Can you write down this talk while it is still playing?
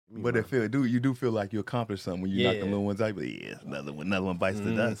But you do feel like you accomplished something when you knock the little ones out. But yeah, another one bites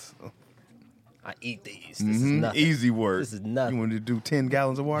the dust. I eat these. This is nothing. Easy work. This is nothing. You want to do 10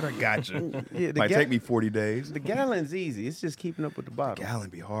 gallons of water? Gotcha. Might take me 40 days. The gallon's easy. It's just keeping up with the bottle. Gallon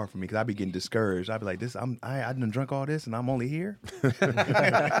be hard for me because I be getting discouraged. I be like, I done drunk all this and I'm only here.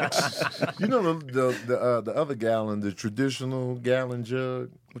 You know the other gallon, the traditional gallon jug.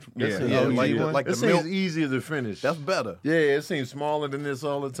 Like it the milk. seems easier to finish. That's better. Yeah, it seems smaller than this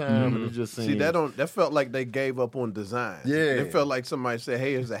all the time, and it just seems. See, that felt like they gave up on design. Yeah. It felt like somebody said,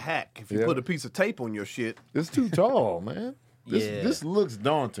 "Hey, here's a hack. If you put a piece of tape on your shit, It's too tall, man. This looks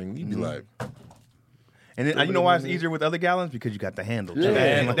daunting. You'd be like, And then, you know why it's easier with other gallons? Because you got the handle.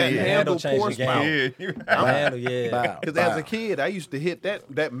 Yeah. that handle pours changed out." the game. Handle, yeah. Because as a kid, I used to hit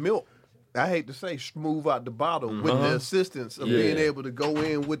that milk. I hate to say, smooth out the bottle with the assistance of being able to go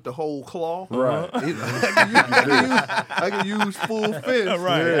in with the whole claw. right. I can use full fist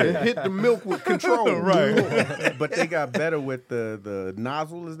and hit the milk with control. But they got better with the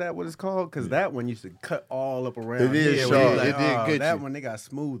nozzle. Is that what it's called? Because that one used to cut all up around. It is here. sharp. Like, It did get that you. one they got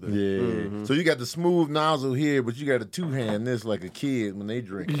smoother. Yeah. So you got the smooth nozzle here, but you got a two-hand this like a kid when they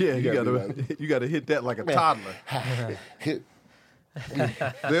drink. Yeah, you gotta gotta be like, you gotta hit that like a toddler. hit.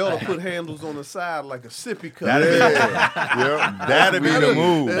 They ought to put handles on the side like a sippy cup. That'd be the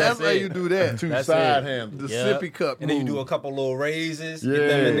move. That's how you do that. Two That's side it. handles. The Yep. sippy cup. And then you move. do a couple little raises. Yeah. Get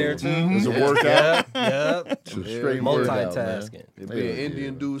them in there too. It's a workout. Yep. It's a straight workout, man. Multitasking. There be an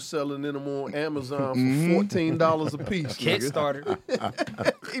Indian dude selling them on Amazon for $14 a piece. Kickstarter.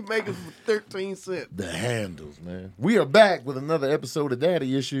 He making for 13 cents. The handles, man. We are back with another episode of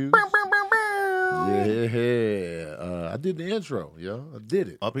Daddy Issues. Yeah. I did the intro, yo. I did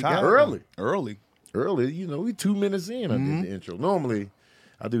it. Up We top. got early. Early. You know, we 2 minutes in. I did the intro. Normally,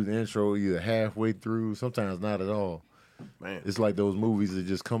 I do the intro either halfway through, sometimes not at all. Man. It's like those movies that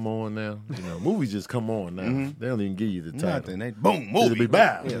just come on now. You know, movies just come on now. They don't even give you the title. Nothing. They boom, It'll movie. be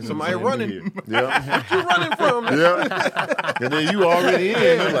bad. Yeah, somebody running. Yeah. What you running from? Yeah. And then you already in.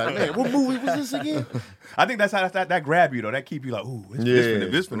 You're like, man, what movie was this again? I think that's how that grab you though. That keep you like, ooh,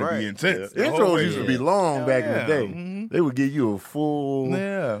 this finna Right. be intense. Yeah. The whole Intros way. used to be long back in the day. They would give you a full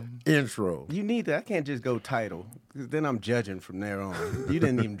intro. You need that. I can't just go title, because then I'm judging from there on. You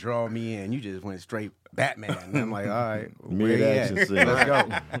didn't even draw me in. You just went straight Batman. And I'm like, all right, where you at? Mid-action scene. Let's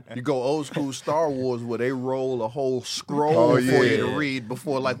go. You go old school Star Wars where they roll a whole scroll Oh, for you yeah. to read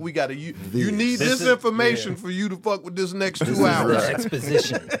before, like, we got to, you need this information for you to fuck with this next 2 hours. right.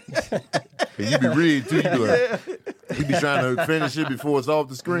 Exposition. And you be reading too. You be like, you be trying to finish it before it's off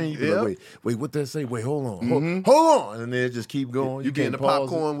the screen. You be like, wait, what that say? Wait, hold on, hold on, and then it just keep going. You getting the pause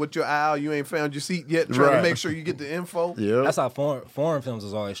popcorn with your aisle, you ain't found your seat yet, trying to Right. make sure you get the info. Yeah, That's how foreign films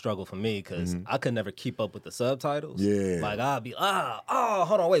was always struggle for me because I could never keep up with the subtitles. Yeah. Like I'd be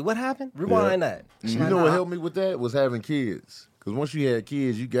hold on, wait, what happened? Rewind that. You know what helped me with that was having kids. Because once you had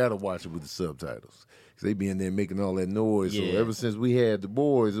kids, you gotta watch it with the subtitles. Because they be in there making all that noise. Yeah. So ever since we had the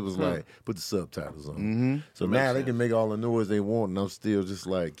boys, it was like, put the subtitles on. So now they can make all the noise they want, and I'm still just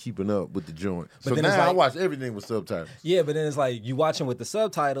like keeping up with the joint. So then now it's I like- watch everything with subtitles. Yeah, but then it's like you watching with the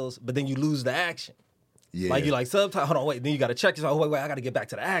subtitles, but then you lose the action. Yeah. Like you like subtitle. Hold on, wait. Then you got to check yourself. Oh, wait, I got to get back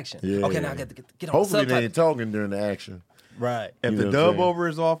to the action. Yeah. Okay, now I got to get on the Hopefully they subtitle. ain't talking during the action. Right. If You the know what I'm dub saying? over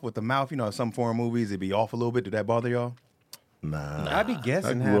is off with the mouth, you know, some foreign movies, it'd be off a little bit. Did that bother y'all? Nah. I be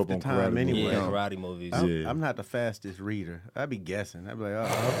guessing I grew half up the on time karate anyway. Yeah, karate movies. I'm not the fastest reader. I be guessing. I be like,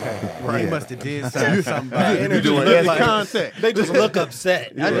 oh, okay. He must have did something. by You energy. doing Look at that? contact. They just look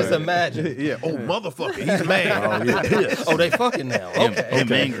upset. I just imagine. Yeah. Oh, motherfucker, he's mad. Oh, yeah. Oh, they fucking now. Okay.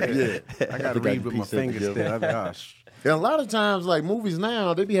 I'm angry. Yeah. I got to read with my fingers still. I be, oh, And a lot of times, like movies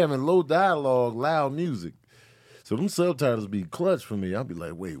now, they be having low dialogue, loud music. So them subtitles be clutch for me. I'll be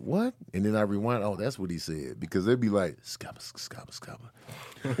like, wait, what? And then I rewind, oh, that's what he said. Because they'd be like, scabba, scabba, scabba.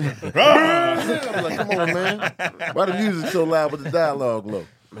 I'm like, come on, man. Why the music so loud but the dialogue low?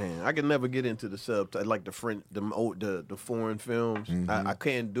 Man, I can never get into the subtitle, like the French, the foreign films. I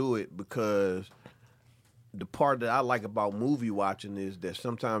can't do it because the part that I like about movie watching is that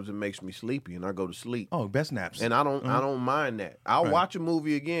sometimes it makes me sleepy and I go to sleep. Oh, best naps. And I don't mind that. I'll watch a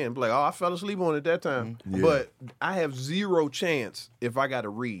movie again, and be like, oh, I fell asleep on it that time. But I have zero chance if I got to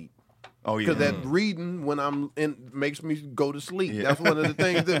read. Oh yeah. Because that reading when I'm in makes me go to sleep. That's one of the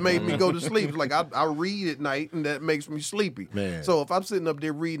things that made me go to sleep. It's like I read at night and that makes me sleepy. Man. So if I'm sitting up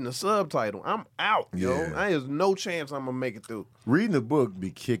there reading the subtitle, I'm out, yo. Yeah. There's no chance I'm gonna make it through. Reading a book be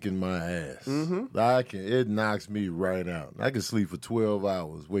kicking my ass. It knocks me right out. I can sleep for 12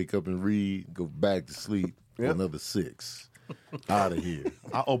 hours, wake up and read, go back to sleep for another 6. Out of here.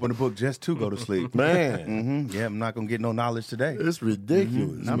 I open the book just to go to sleep. Man, Yeah, I'm not gonna get no knowledge today. it's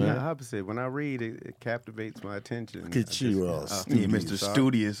ridiculous, I'm man. the opposite. When I read, it captivates my attention. Look at you all Yeah, studious. Mr.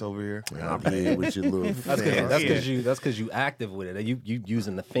 Studious over here. I play with your little That's because you active with it. You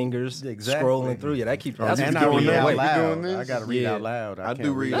using the fingers, Exactly. scrolling through. Yeah, that keeps. That's And what I keep read you out awake. loud. this? I got to read Yeah. out loud. I can't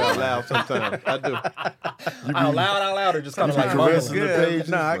do read out loud sometimes. I do. Out loud, or just kind of like caressing mumbling. the pages?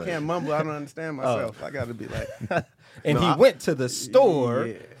 No, I Like- can't mumble. I don't understand myself. I got to be like, And he went to the store.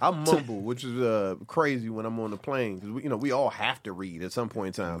 Yeah. I mumble, which is crazy when I'm on the plane because we all have to read at some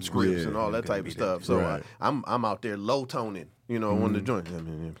point in time scripts Yeah, and all that type of stuff. So Right. I'm out there low toning, on the joint.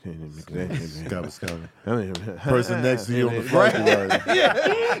 person next to you on the flight. Like,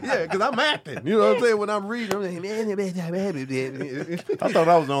 yeah, because I'm acting. You know what I'm saying? When I'm reading, I'm like, I thought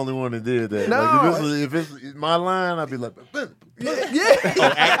I was the only one that did that. No. Like, if it's my line, I'd be like,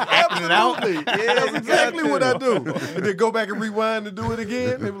 acting it out. Yeah, that's exactly what I do. And then go back and rewind and do it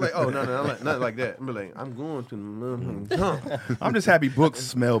again. They be like, oh no, not like that. I'm like, I'm going to. I'm just happy books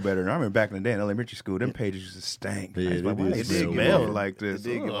smell better. I remember back in the day in elementary school, them pages used to stank. Yeah, I was like, they why did they smell smell weird. like this?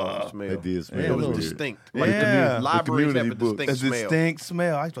 They did give off the smell. It did smell It was weird. distinct. Yeah. Like The libraries have a community books. distinct A smell. distinct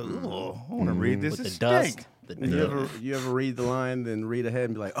smell. I was like, oh, I want to read this. With It the dust. stink. You ever read the line, then read ahead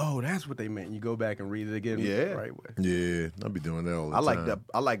and be like, oh, that's what they meant. You go back and read it again. Yeah. Right way. Yeah, I'll be doing that all the time.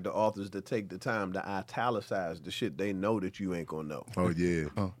 I like the authors that take the time to italicize the shit they know that you ain't gonna know. Oh yeah.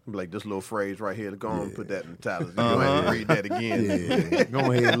 Be like this little phrase right here. Go on and put that in italics. You don't have to read that again. Yeah, go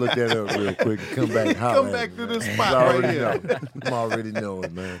ahead and look that up real quick and come back. Come back to this spot I right already here. know. I'm already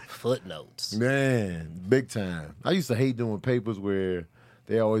knowing, man. Footnotes. Man, big time. I used to hate doing papers where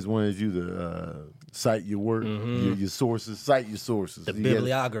they always wanted you to cite your work, your sources, cite your sources. The You gotta-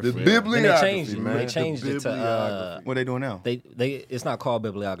 bibliography. The Then bibliography, man. They changed The it to. bibliography. What are they doing now? They it's not called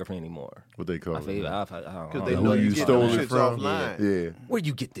bibliography anymore. What they call I it? feel I Because don't they know know where you you get stole them it shits from? offline. Yeah. Where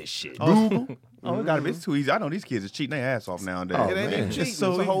you get this shit? Google. Oh, it gotta be. It's too easy. I know these kids are cheating their ass off nowadays. Oh, It ain't man. even cheating.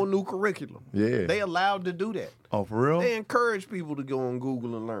 so It's a easy. whole new curriculum. Yeah. They allowed to do that. Oh, for real? They encourage people to go on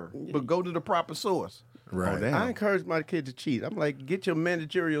Google and learn, but go to the proper source. Right. Oh, damn. I encourage my kids to cheat. I'm like, get your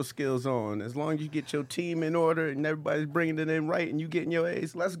managerial skills on. As long as you get your team in order and everybody's bringing it in right and you getting your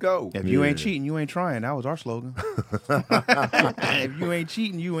A's, let's go. If you ain't Yeah. cheating, you ain't trying. That was our slogan. If you ain't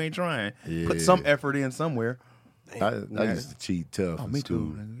cheating, you ain't trying. Yeah. Put some effort in somewhere. I used to cheat tough. Oh, in me school.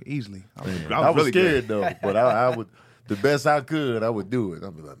 too. Easily. I was really scared good. though, but I would. The best I could, I would do it.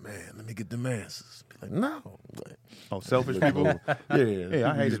 I'd be like, man, let me get the answers. Be like, no. Like, Oh, selfish people. yeah, I people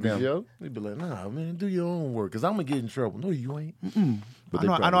hated used to be, them. Yo, they'd be like, nah, man, do your own work, cause I'm gonna get in trouble. No, you ain't. But I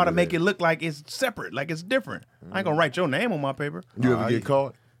know how to probably make did it look like it's separate, like it's different. I ain't gonna write your name on my paper. that. You ever get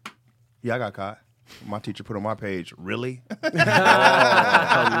caught? Yeah, I got caught. My teacher put on my page, really?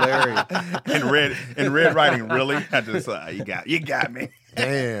 Hilarious. in red writing, really? I just you got me.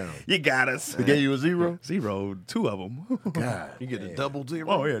 Damn. You got us. They gave you a zero. Zero, two of them. God. You get a double zero.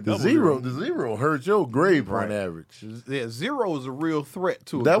 Oh yeah, The double zero hurt your grade point average. Yeah, zero is a real threat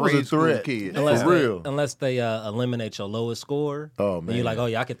to a That was a grade school threat. kid. Unless For real. unless they eliminate your lowest score. Oh, Then you're man. like, oh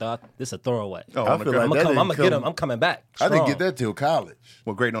yeah, I could throw this a throwaway. Oh, I on the feel curve. like that I'm didn't gonna get come- him. I'm coming back. I didn't strong. get that till college.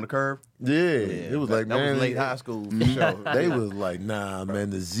 What, grading on the curve? Yeah, it was like, that man, was late high school for sure. they was like, nah, man,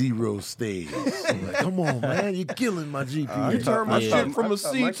 the zero stays. I'm like, come on, man, you're killing my GPA. You turn my Yeah. shit from a I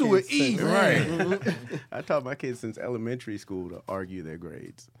thought C my to an kids E. said- Right. I taught my kids since elementary school to argue their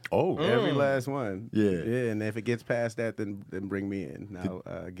grades. Oh, Every last one. Yeah. Yeah, and if it gets past that, then bring me in. And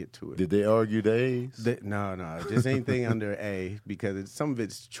I'll get to it. did they argue the A's? No, just anything under A because some of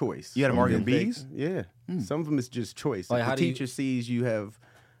it's choice. You had 'em arguing Then they- B's? Yeah, some of them is just choice. Like, if how the do you- teacher sees you have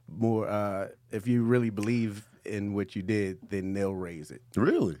more, if you really believe in what you did, then they'll raise it.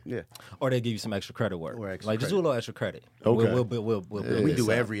 Really? Yeah, Or they give you some extra credit work. Or extra like just do a little extra credit. Okay. We'll we build do this up.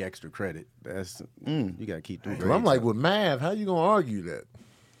 every extra credit. That's you got to keep them. Because I'm like, with math, how you gonna argue that?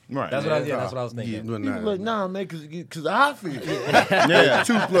 Right. That's what that's what I was thinking. Yeah, You be like, nah, man, because I feel Yeah.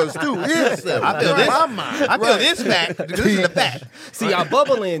 2 plus 2 is 7. I feel In this. my mind. I feel this fact. This is the fact. See, I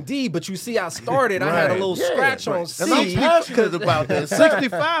bubble in D, but you see, I started. I had a little Yeah, scratch on right. C. And I'm passionate about that.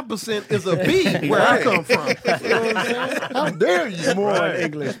 65% is a B where I come from. You know what I'm saying? How dare you? more on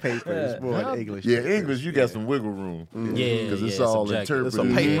English papers. More on English. Yeah, papers. English, you got some wiggle room. Yeah, Because it's yeah, all subjective.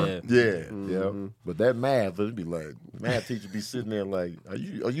 interpreted. It's a paper. Yeah. But that math, it'd be like, math teacher be sitting there like, are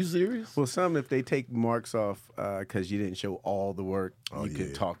you serious? Well, some if they take marks off because you didn't show all the work, you yeah.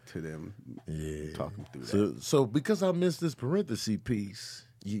 could talk to them. Yeah. Talk them through that. So because I missed this parenthesis piece,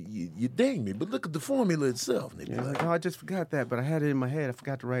 you dang me. But look at the formula itself. And they be You're like, like, oh, I just forgot that, but I had it in my head. I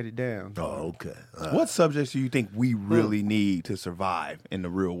forgot to write it down. oh, okay. What subjects do you think we really need to survive in the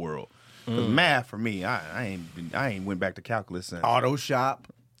real world? 'Cause math for me, I ain't went back to calculus since. Auto shop.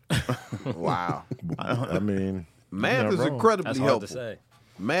 Wow. I mean, Math you're is not wrong. incredibly That's hard helpful. to say.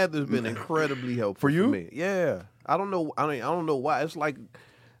 Math has been incredibly helpful For you? me. Yeah, I don't know. I don't know why. It's like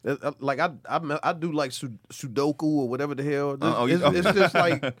I do like Sudoku or whatever the hell. It's just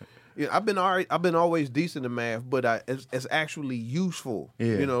like I've been all right. I've been always decent in math, but it's actually useful.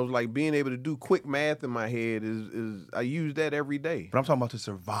 Yeah. You know, like being able to do quick math in my head is I use that every day. But I'm talking about to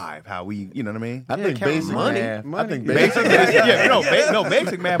survive. How we, you know what I mean? I think count basic money. math. I Money. think Basic,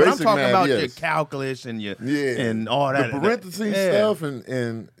 basic math. But I'm Basic talking math, about your yes. calculus and your Yeah, and all that. The parentheses Yeah. stuff,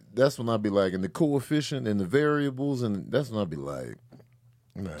 and that's when I'd be like, and the coefficient and the variables, and that's when I'd be like,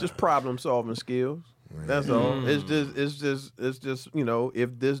 nah. Just problem solving skills. That's all. It's just you know,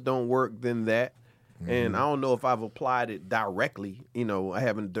 if this don't work, then that. And I don't know if I've applied it directly. You know, I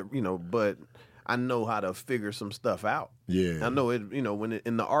haven't. You know, but I know how to figure some stuff out. Yeah. I know it. You know,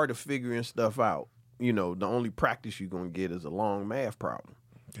 in the art of figuring stuff out, you know, the only practice you're gonna get is a long math problem.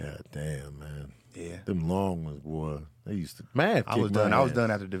 God damn, man. Yeah. Them long ones, boy. They used to math. I was kicked done. my I was ass. done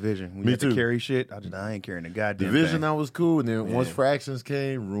after division. We Me had to too. carry shit. I ain't carrying a goddamn Division, thing. I was cool, and then once fractions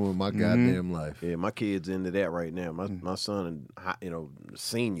came, ruined my goddamn life. Yeah, my kid's into that right now. My son, you know,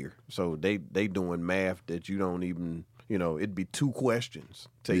 senior, so they doing math that you don't even. You know, it'd be 2 questions.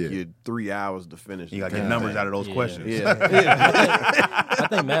 Take Yeah. you 3 hours to finish. You got to the get damn numbers thing. out of those questions. Yeah. I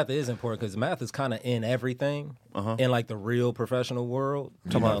think math is important because math is kind of in everything in like the real professional world.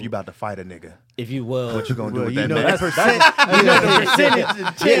 Talking about if you about to fight a nigga. If you will, What you gonna do with you that know man? the percentage.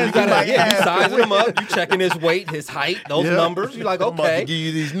 yeah, you gotta, you sizing him up, you checking his weight, his height, those numbers. You like, I'm about to okay, give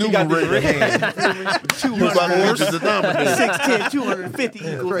you these got these numerator hands. You about to reach the denominator. 6'10", 250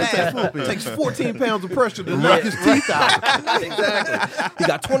 equals ass whooping. It takes 14 pounds of pressure to knock his teeth out. exactly. He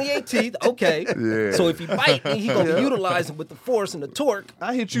got 28 teeth. Okay, so if he bite me, he gonna be utilizing with the force and the torque.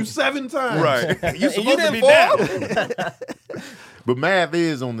 I hit you 7 times. Right. You supposed to didn't be fall. But math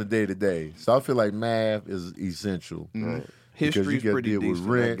is on the day to day, so I feel like math is essential. Because History's you got to pretty deal with decent,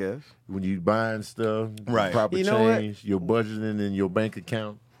 rent I guess. when you buying stuff, Right. Proper You know what? change, your budgeting and your bank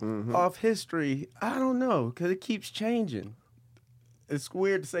account. Off history, I don't know, because it keeps changing. It's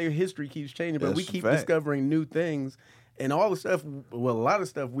weird to say history keeps changing, but we That's a keep fact. discovering new things. And all the stuff, well, a lot of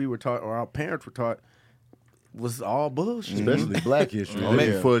stuff we were taught, or our parents were taught, was all bullshit. Especially Black history. They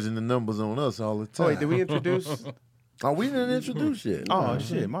be fudging the numbers on us all the Oh, time. wait, did we introduce? Oh, we didn't introduce yet. Oh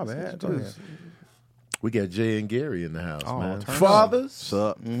shit, my bad. Go ahead. We got Jay and Gary in the house, man. turn Fathers?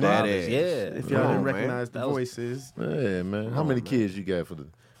 Sup, that Fathers, ass. yeah. If y'all Come on, didn't man. recognize the That was- voices, Yeah, man. How many kids you got for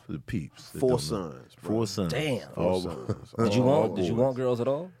the peeps? that 4 don't know? sons. bro. 4 sons. Damn. All, sons. Did you all want boys. girls at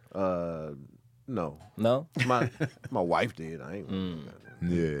all? No. No. My wife did. I ain't.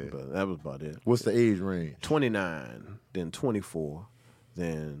 Yeah. But that was about it. What's the age range? 29, then 24,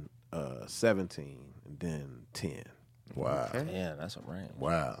 then 17, and then 10. Wow. Yeah, that's a range.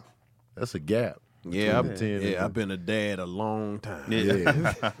 Wow. That's a gap. Yeah, between the 10 and I've been a dad a long time. Yeah.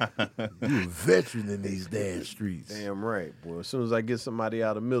 You a veteran in these dad streets. Damn right, boy. As soon as I get somebody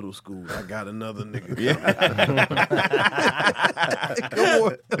out of middle school, I got another nigga. Come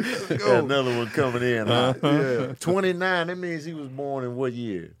on. Let's Got go. another one coming in, huh? Yeah. 29, that means he was born in what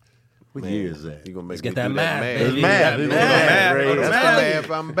year? What year is that? You gonna make Let's me get that do math, math. baby. math. That It's math. math. That's Math. the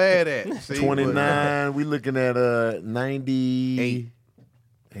math I'm bad at. See, 29, we looking at 90.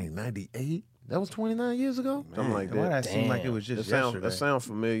 Hey, 98? That was 29 years ago? Something like Why that. that seemed like it was just yesterday? That sound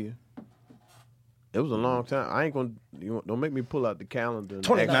familiar. It was a long time. I ain't gonna. Don't make me pull out the calendar. And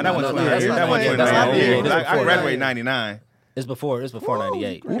 29. ask Nah, that you was No, 29. that's not That was 98. 29. That's not Yeah, 98. I That's graduated 49. 99. It's before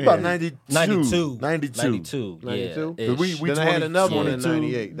 98. We about 92. 92. 92. 92. 92? Yeah. 'Cause we Then I had 20, another one in 22.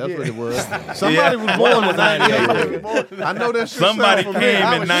 98. That's what it was. Somebody was One born of in them was 98. 98. I know that shit Somebody sound familiar. came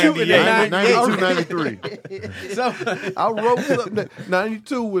I in was 98. shooting at 92, 93. So I wrote something.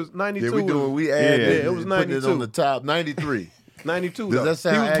 92 was 92. Yeah, we doing, was, we added Yeah, it was putting it 92. on the top. 93. 92. Does though. that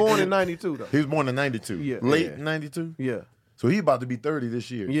sound He was born accurate? in 92 though. He was born in 92. Yeah. Late Yeah. 92? Yeah. So he about to be 30 this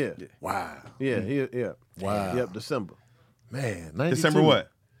year. Yeah. Wow. Yeah. Yeah. Wow. Yep. December Man, 92. December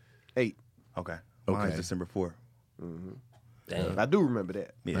what? 8. Okay. Okay. Mine's December 4. Damn. I do remember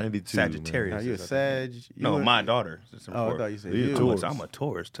that. Yeah. 92, Sagittarius. are you a is- Sag? No, my daughter. is December Oh, I 4. thought you said You're you. a Taurus. I'm a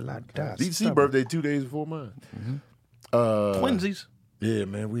Taurus till I die. DC birthday 2 days before mine. Twinsies. Yeah,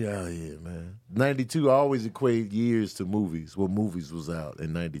 man, we out here, man. 92, I always equate years to movies. What movies was out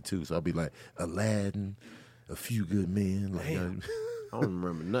in 92. So I'll be like, Aladdin, A Few Good Men. Like, I don't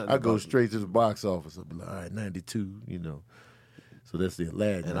remember nothing. I go about straight to the box office. I'll be like, all right, 92, you know. So that's the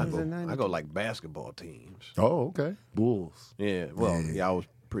Aladdin. And I go like basketball teams. Oh, okay. Bulls. Yeah. Well, yeah. I was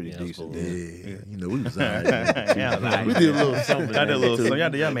pretty decent. Yeah, you know, we was all right. Yeah, We did a little something. I did a little something.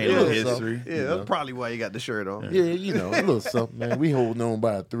 Y'all made a little history. Yeah, that's probably why you got the shirt on. Yeah, you know, a little something, man. We holding on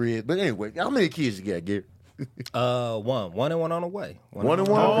by a thread. But anyway, how many kids you got, Gary? One and one on the way. One and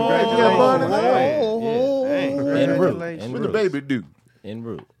one. Oh, Congratulations. En route. What the baby do? En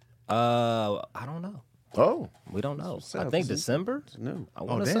route. I don't know. Oh, We don't know. What's I up? think Is it- December. No. I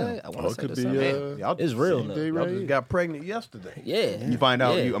want to damn. say. I want to say it could be. December. It's real same day, new. Y'all right? just got pregnant yesterday. Yeah. You find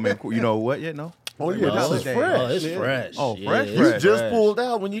out. Yeah. You know what yet? No. Oh yeah, Oh, this is fresh. Oh, it's fresh. Oh, Yeah, fresh, it's You fresh. just pulled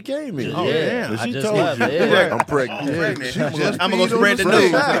out when you came in. Oh, Yeah. damn. So I she just told left, you, yeah. I'm pregnant. I'm gonna go spread the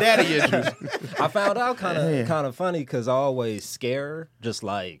news. Daddy issues. I found out kind of funny because I always scare her, just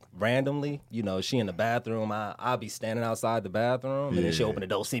like randomly. You know, she in the bathroom. I'll be standing outside the bathroom, and then she open the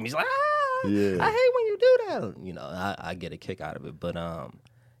door, see me. She's like, Yeah. I hate when you do that. You know, I get a kick out of it. But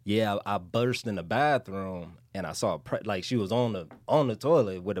yeah, I burst in the bathroom and I saw like she was on the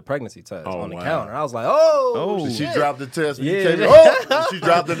toilet with a pregnancy test on the counter. I was like, oh, She shit. dropped the test when you Yeah. came in. Oh, she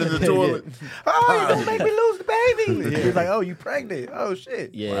dropped it in the toilet. Oh, you gonna make me lose the baby? He's like, oh, you pregnant? Oh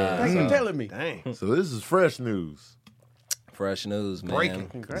shit! Yeah. Thanks for telling me. Dang. So this is fresh news. Fresh news, man. Breaking.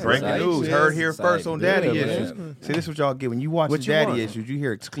 Breaking Exciting. news. Heard here first on Exciting. Daddy Yeah, Issues. man. See, this is what y'all get when you watch What you Daddy want? Issues. You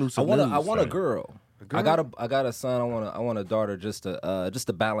hear exclusive I want news. a girl. I got a son. I want a daughter just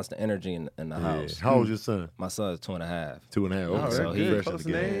to balance the energy in the house. How old's your son? My son's 2.5. 2.5. Okay. So he Fresh close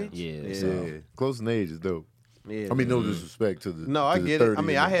in the in game. age. Yeah. Yeah, So. close in age is dope. Yeah. I mean, no disrespect to the. No, I to the get it. 30 I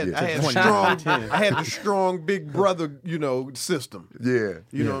mean, and I had the strong big brother, system. Yeah.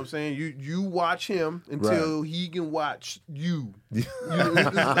 You know what I'm saying? You watch him until he can watch you. Yeah,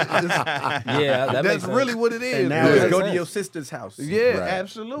 that That's makes sense. really what it is. And now Yeah. let's Makes go to sense. your sister's house. Yeah, Right.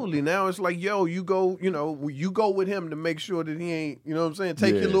 absolutely. Now it's like, yo, you go with him to make sure that he ain't, you know what I'm saying?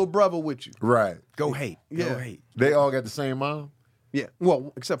 Take Yeah. your little brother with you. Right. Go hate. Yeah. Go hate. They all got the same mom? Yeah.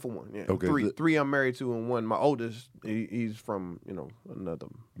 Well, except for one. Yeah. Okay. Three I'm married to, and one, my oldest, he's from, another.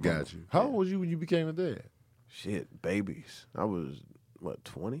 Got you. How old was you when you became a dad? Shit, babies. I was,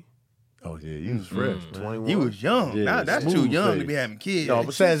 20? Oh, yeah. You was fresh, man. 21. He was young. Yeah, Now that's too smooth young to face. be having kids. No,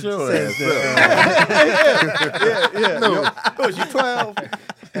 but says Sure says was you 12?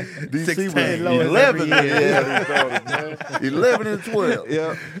 DC was 16. 11. Yeah, 11 and 12.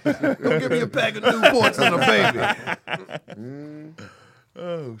 Yeah. Go give me a pack of Newports and a baby.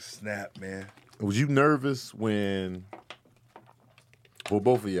 Oh, snap, man. Was you nervous when, well,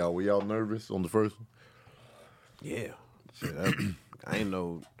 both of y'all, were y'all nervous on the first one? Yeah. Shit, I ain't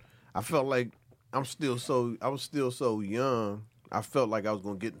know. I felt like I was still so young. I felt like I was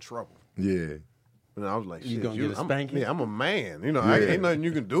gonna get in trouble. Yeah. And I was like, You shit, gonna get a spanking? I'm a man. Yeah. Ain't nothing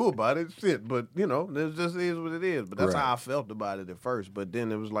you can do about it. Shit. But, it just is what it is. But that's Right. how I felt about it at first. But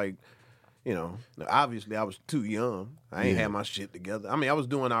then it was like, obviously I was too young. I ain't had my shit together. I mean, I was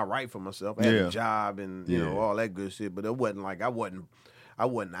doing all right for myself. I had Yeah. a job and, all that good shit. But it wasn't like I wasn't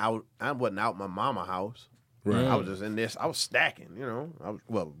out my mama house. Right. I was just in this. I was stacking,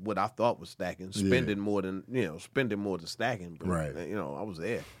 what I thought was stacking, spending more than stacking. But, Right. I was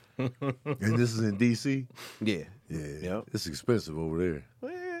there. And this is in DC? Yeah. Yeah. Yep. It's expensive over there.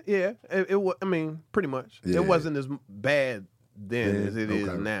 Well, yeah. It was. I mean, pretty much. Yeah. It wasn't as bad then Then, as it is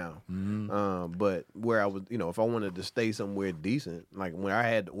okay. now. But where I was, if I wanted to stay somewhere decent, like where I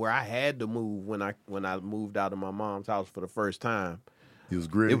had to move when I moved out of my mom's house for the first time, It was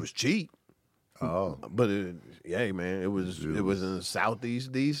gritty. it was cheap. Oh. But man, it was in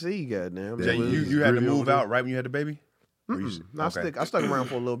Southeast DC. Goddamn, Jay, It was- you had to gritty move over there? out right when you had the baby? Or you s- No, I stuck around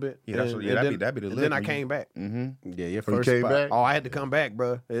for a little bit. Yeah, that's and, what- yeah, and that'd then, be the and lit then I when you- came back. Yeah, your When you first came spot. back? Oh, I had to come back,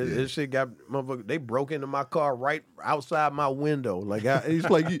 bro. This shit got motherfucker. They broke into my car right outside my window. Like it's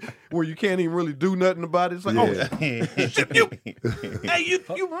like where you can't even really do nothing about it. It's like, Yeah. you.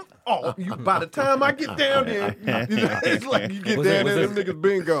 By the time I get down there, it's like you get Was it- down was there, it- them niggas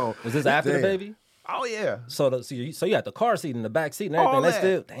been gone. Was this after the Damn. baby? Oh yeah, So you had the car seat and the back seat and everything. All That's that.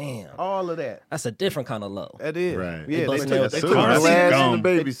 still damn. all of that. That's a different kind of low. That is Right. Yeah, busting they out took, the they So took car my the seat CDs, glass in gone. the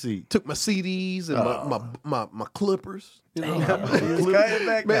baby seat. took my CDs and my clippers. You know, cutting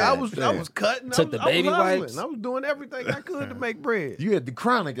back man, now. I was cutting. Took the I was baby hustling. wipes. I was doing everything I could to make bread. You had the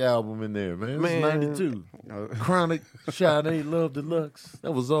Chronic album in there, man. It was Man. 92. Chronic, Sade, Love Deluxe.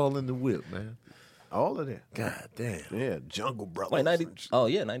 That was all in the whip, man. All of that. God damn. Yeah, Jungle Brothers. Wait, 90. and shit. Oh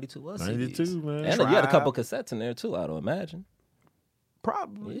yeah, 92 was 92, CDs. man. And you had a Tribe. couple cassettes in there too. I don't imagine.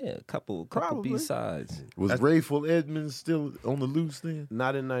 Probably. Yeah, a couple Probably. B sides. Was Rayful Edmonds still on the loose then?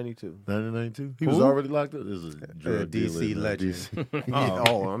 Not in 92. 1992? He was already locked up? This is a drug DC dealer in legend. DC.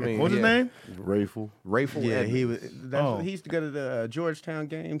 Oh, I mean, What's his name? Rayful. Rayful Yeah, Edmonds. he was. He used to go to the Georgetown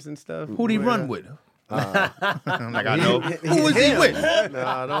games and stuff. Who'd he Where- run with? I'm like, I know. Who was he with? No,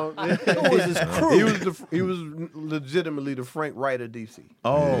 I don't. Who was his crew? He was legitimately the Frank Wright of DC.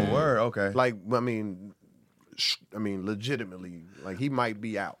 Oh, word. Okay. Like, I mean, legitimately, like he might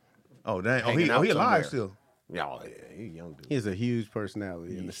be out. Oh, dang. Hanging He out alive somewhere. still. Yeah, he young dude. He's a huge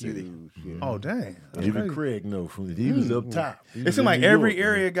personality in the city. Oh, dang. That's Even crazy. Craig know from he was up top. He It was seemed in like New every York,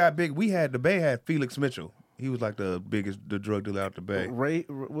 area got big. The Bay had Felix Mitchell. He was like the drug dealer out the Bay.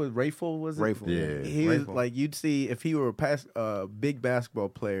 Rayful was it? Rayful. Yeah. He was Rayful. like you'd see if he were a big basketball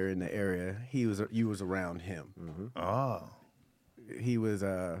player in the area, you was around him. Oh. He was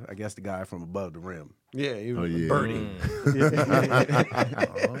I guess the guy from above the rim. Yeah, he was Oh, yeah. Birdie.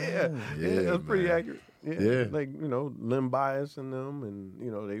 Yeah, that's pretty man. accurate. Yeah. Like Lim Bias and them, and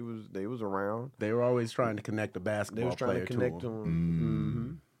they was around. They were always trying to connect the They basketball was trying player to connect to him.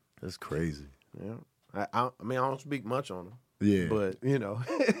 them. That's crazy. Yeah, I mean I don't speak much on them. Yeah. But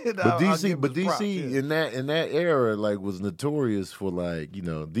But DC in that era like was notorious for like,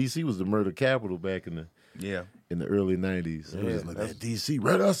 DC was the murder capital back in the early 90s. It was just like, man, DC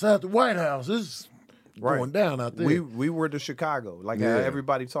right outside the White House. It's going down out there. We were the Chicago. Like how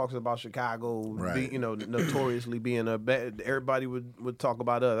everybody talks about Chicago, Right. notoriously being a bad. Everybody would talk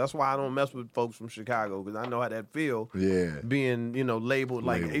about us. That's why I don't mess with folks from Chicago because I know how that feel. Yeah. Being labeled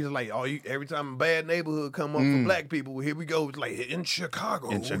like it's like every time a bad neighborhood come up for black people, here we go. It's like in Chicago.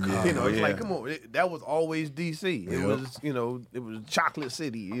 In Chicago, it's like come on. That was always DC. It was it was Chocolate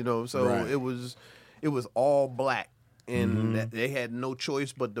City. So Right. it was all black, and they had no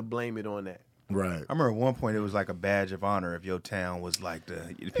choice but to blame it on that. Right. I remember at one point it was like a badge of honor if your town was like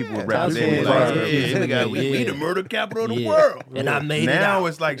the people would That's represent. it. We the murder capital of the Yeah. world. And I made it Now out.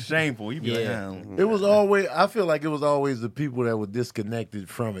 it's like shameful. You be like, Yeah. It was always. I feel like it was always the people that were disconnected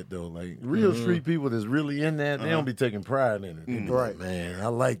from it, though. Like real street people that's really in that, they don't be taking pride in it. They be like, man, I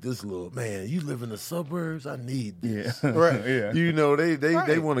like this little man. You live in the suburbs. I need this. right, yeah.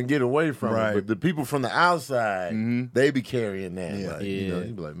 They want to get away from Right. it, but the people from the outside, they be carrying that. Yeah. Like, Yeah.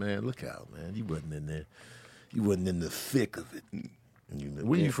 you be like, man, look out, man. You wasn't in there. You wasn't in the thick of it.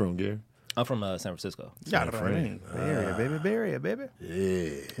 Where you from, Gary? I'm from San Francisco, Got a friend. Bay Area, baby. Yeah.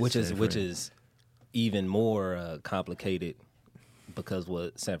 which is even more complicated because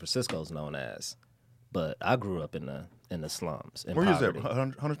what San Francisco is known as. But I grew up in the slums. In Where is that?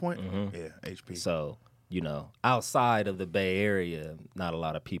 poverty. Hunters Point? Yeah, HP. So, outside of the Bay Area, not a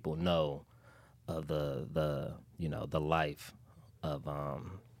lot of people know of the life of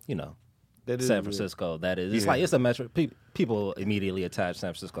That is San Francisco. That is, it's Yeah. like it's a metro. People immediately attach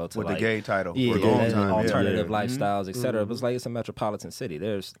San Francisco to With the like, gay title yeah, for a long and time, yeah. alternative Yeah. lifestyles, etc. But it's like it's a metropolitan city.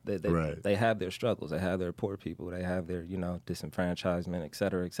 Right. They have their struggles. They have their poor people. They have their disenfranchisement,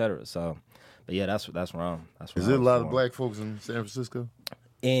 etc., etc. So, but yeah, that's wrong. That's Is there a lot of black folks in San Francisco?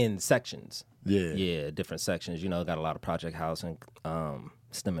 in sections. Yeah. Yeah, different sections. Got a lot of project housing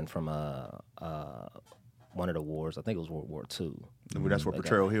stemming from one of the wars. I think it was World War II. That's where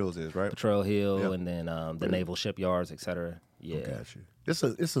Potrero Hills is, right? Pearl Hill, Yep. and then the naval shipyards, etc. Yeah, Got you.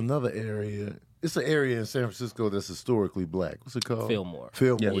 It's another area. It's an area in San Francisco that's historically black. What's it called? Fillmore.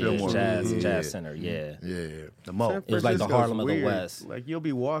 Fillmore. Yeah, Fillmore. Jazz Center. Yeah, Yeah. The Mo. It was like the Francisco's Harlem of the weird. West. Like you'll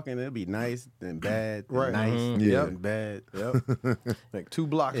be walking, it'll be nice then bad, then Right. nice, Yeah. then bad. Yep. Like 2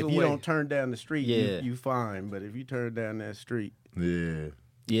 blocks If away. you don't turn down the street, Yeah. you fine. But if you turn down that street, Yeah.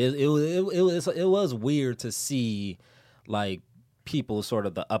 Yeah, it was weird to see like people sort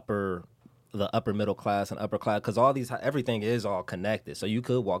of the upper middle class and upper class because everything is all connected. So you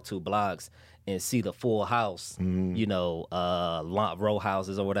could walk 2 blocks and see the full house, row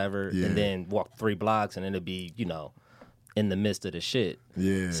houses or whatever, Yeah. and then walk 3 blocks and then it'd be in the midst of the shit.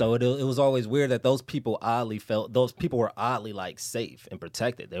 Yeah. So it was always weird that those people were oddly like safe and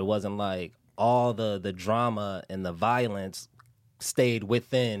protected. There wasn't like all the drama and the violence stayed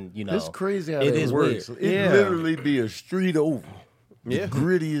within, It's crazy how it that is works. weird. It literally be a street over. Yeah. The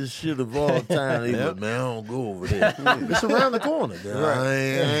grittiest shit of all time. They like, man, I don't go over there. It's around the corner. I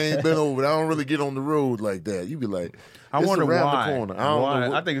ain't been over there. I don't really get on the road like that. You be like, I it's wonder around why. the corner. I don't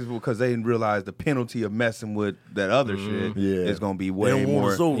know. I think it's because they didn't realize the penalty of messing with that other shit Yeah. is going to be They way don't want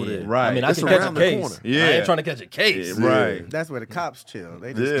more. us over Yeah. there. Right. I mean, I It's can catch a around the case. corner. I Yeah. ain't trying to catch a case. Right. that's where the cops chill.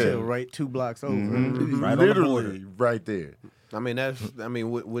 They just Yeah. chill right 2 blocks over. Right on the Literally right there. I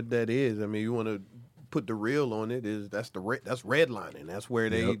mean, what that is. I mean, you want to put the real on it, that's redlining. That's where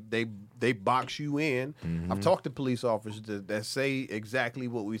they box you in. I've talked to police officers that say exactly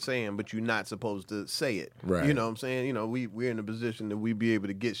what we're saying, but you're not supposed to say it. Right. You know what I'm saying? You know, we're in a position that we be able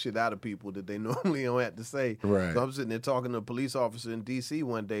to get shit out of people that they normally don't have to say. Right. So I'm sitting there talking to a police officer in D.C.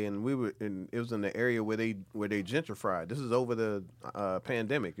 one day, and it was in the area where they gentrified. This is over the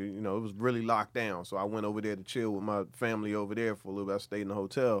pandemic. You know, it was really locked down. So I went over there to chill with my family over there for a little bit. I stayed in the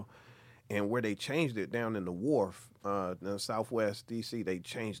hotel. And where they changed it down in the wharf, in Southwest D.C., they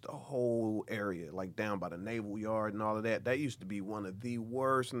changed the whole area, like down by the Naval Yard and all of that. That used to be one of the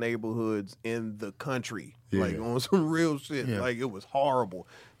worst neighborhoods in the country. Yeah. Like on some real shit. Yeah. Like it was horrible.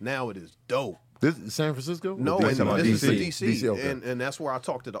 Now it is dope. This is San Francisco? No, Or and this is DC? DC. Okay. And that's where I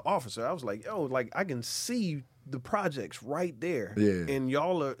talked to the officer. I was like, yo, like I can see the projects right there. Yeah. And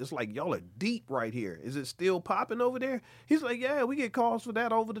y'all are deep right here. Is it still popping over there? He's like, yeah, we get calls for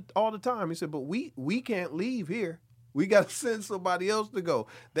that all the time. He said, but we can't leave here. We got to send somebody else to go.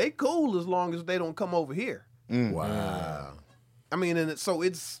 They cool as long as they don't come over here. Wow. I mean, and so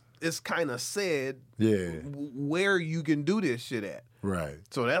it's kind of sad where you can do this shit at. Right.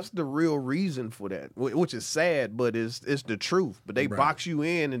 So that's the real reason for that, which is sad, but it's the truth. But they box you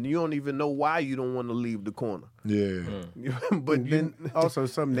in, and you don't even know why you don't want to leave the corner. Yeah. But Then also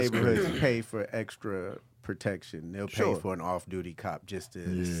some neighborhoods pay for extra protection. They'll pay Sure. for an off-duty cop just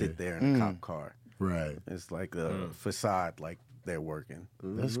to sit there in a cop car. Right. It's like a facade, like they're working.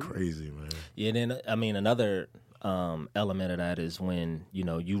 That's crazy, man. Yeah, then I mean another element of that is when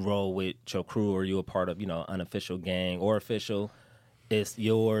you roll with your crew or you're a part of unofficial gang or official. It's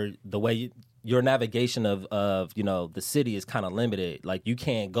your navigation of the city is kind of limited. Like you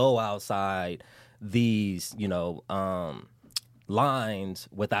can't go outside these lines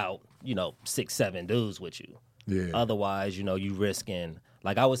without 6-7 dudes with you. Yeah. Otherwise, you risking.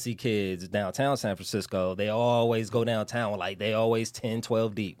 Like I would see kids downtown San Francisco, they always go downtown like they always 10,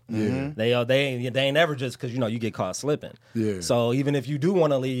 12 deep. Yeah. They ain't never just because you get caught slipping. Yeah. So even if you do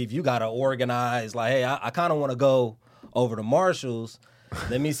want to leave, you gotta organize like, hey, I kind of want to go over to Marshall's.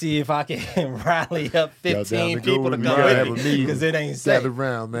 Let me see if I can rally up 15 people to come with me because it ain't safe. Gather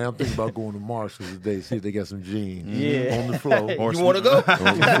around, man. I'm thinking about going to Marshall's today, see if they got some jeans Yeah. on the floor. You want to go? On the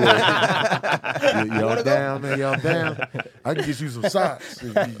floor. Y'all down, man? Y'all down? I can get you some socks.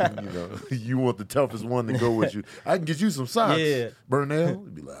 If you want the toughest one to go with you. I can get you some socks. Yeah. Burnell,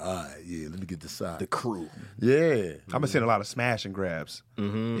 you'd be like, all right, yeah, let me get the socks. the crew. Yeah. I've been seeing a lot of smash and grabs.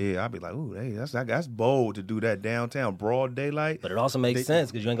 Yeah, I'd be like, ooh, hey, that's bold to do that downtown, broad daylight. But it also makes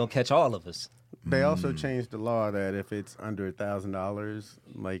sense because you ain't gonna catch all of us. They also changed the law that if it's under $1,000,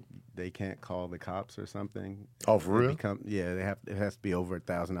 like they can't call the cops or something. Oh, for real? It has to be over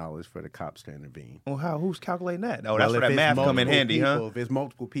 $1,000 for the cops to intervene. Well, who's calculating that? Oh, that's Well, where if that it's math come in multiple handy, people, huh? If it's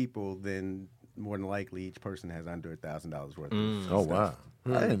multiple people, then more than likely each person has under $1,000 worth. Of Oh, wow.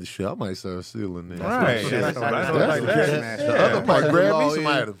 I ain't shit. I might start stealing that. Right. That's Yeah, what that's like like that. that. The other might grab me law some is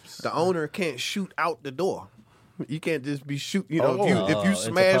items. The owner can't shoot out the door. You can't just be shooting. If Oh, you it's a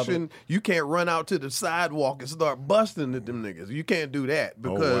smashing, you can't run out to the sidewalk and start busting at them niggas. You can't do that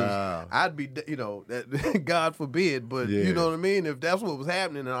because wow. I'd be, that, God forbid. But Yeah. you know what I mean. If that's what was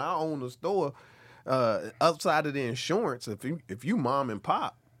happening, and I own a store, outside of the insurance, if you mom and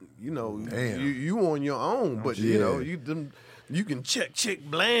pop, Damn. you on your own. But Yeah. you can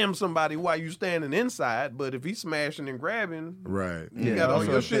blam somebody while you standing inside. But if he's smashing and grabbing, Right. you got all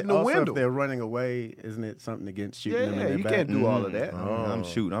your if shit in the also window. If they're running away, isn't it something against shooting them in Yeah, their you back? can't do all of that. I'm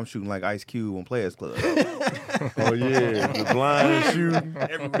shooting like Ice Cube on Players Club. Oh, yeah. The blind shooting.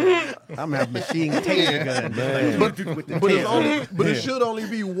 I'm gonna have machine taser gun, man. With the But taser. it should only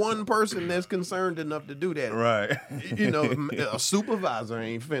be one person that's concerned enough to do that. Right. A supervisor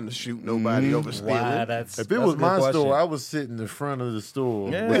ain't finna shoot nobody over stealing. Why? That's If it that's was a good my question. store, I was sitting in front of the store.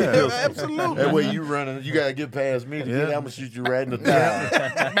 Yeah. with a pistol. Absolutely. That way you running, you gotta get past me to get I'm gonna shoot you right in the thigh.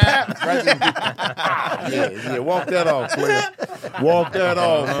 Right yeah, walk that off, player. Walk that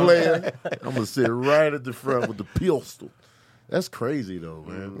off, player. I'm gonna sit right at the front with the pistol. That's crazy though,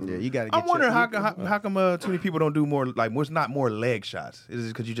 man. Yeah, you got to get I'm wondering how come too many people don't do more, like, what's not more leg shots? Is it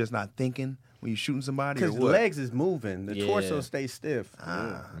because you're just not thinking when you're shooting somebody? because Or the what? legs is moving, the Yeah. torso stays stiff.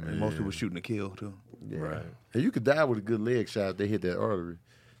 And most people shooting to kill, too. Right. And you could die with a good leg shot if they hit that artery.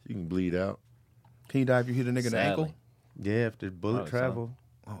 You can bleed out. Can you die if you hit a nigga in the ankle? Sadly. Yeah, if the bullet Probably so. travel.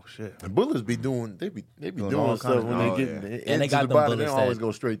 Oh, shit. And bullets be doing they be doing all stuff kinds when of- they oh, get yeah. into And they got the them body. They bullets don't always that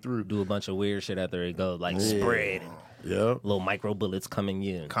go straight through. do a bunch of weird shit after it goes like spread. Yeah. little micro bullets coming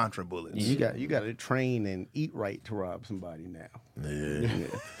in. Contra bullets. You got to train and eat right to rob somebody now. Yeah.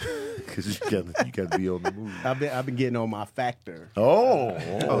 Because you got to be on the move. I've been getting on my Factor. Oh,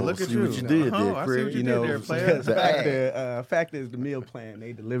 look at see you. what you did Uh-huh, there, I see Craig. what you did there, player. Factor is the meal plan.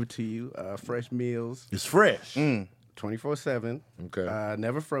 They deliver to you fresh meals, It's fresh. 24/7. Okay.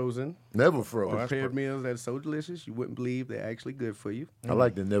 Never frozen. Never frozen. Prepared meals that are so delicious you wouldn't believe they're actually good for you. I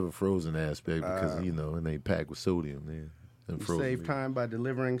like the never frozen aspect because it ain't packed with sodium. Then You save time by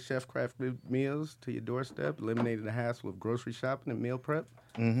delivering chef-crafted meals to your doorstep, eliminating the hassle of grocery shopping and meal prep,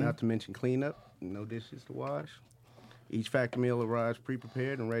 not to mention cleanup, no dishes to wash. Each Factor meal arrives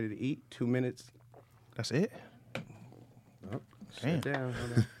pre-prepared and ready to eat. 2 minutes. That's it. Sit down.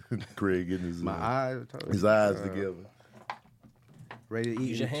 Hold on. Craig getting My eyes. his eyes together. Ready to eat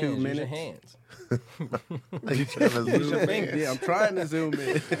Use your in hands. 2 Use your minutes. hands. You trying to zoom in? Yeah, I'm trying to zoom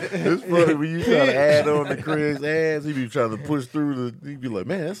in. It's funny when you try to add on to Craig's ass. He be trying to push through the. He be like,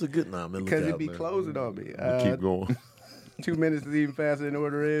 man, that's a good man. Look Because out, it be man. closing on me. Keep going. 2 minutes is even faster than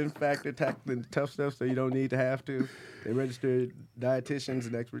ordering. Factor tackling the tough stuff so you don't need to have to. They registered dietitians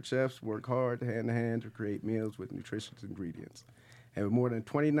and expert chefs work hard hand in hand to create meals with nutritious ingredients. And with more than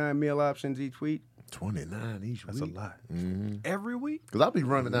 29 meal options each week, 29 each That's week. a lot. Every week. Because I'll be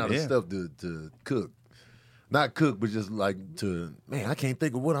running out of Yeah. stuff to cook. Not cook, but just like to, man, I can't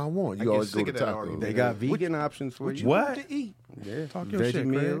think of what I want. You get always go sick to of that tacos. argument. they got vegan options for you. What? To eat. Yeah. Talk your Veggie shit, Craig.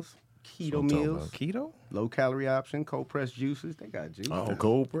 meals, That's keto what I'm talking meals, about. Keto? low calorie option, cold pressed juices. They got juice. Oh,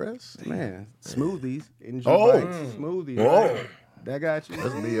 cold press? Man, smoothies. Enjoy Oh. bites, smoothies. Oh. Right? That got you.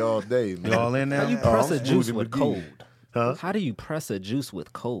 That's me all day, man. Y'all in How now? do you Oh, press I'm a juice Smoothie with McGee. cold? Huh? How do you press a juice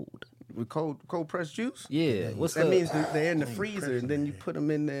with cold? With cold pressed juice? Yeah. What's That the, means that they're in the freezer, and then you put them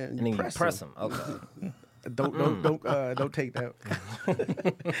in there and, and then you press 'em. them. Okay. Don't take that. And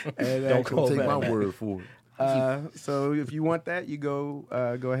Don't actually, call Take that. my word for it. so if you want that, you go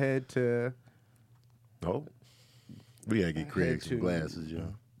ahead to Oh. We got to get Craig Head some to- glasses,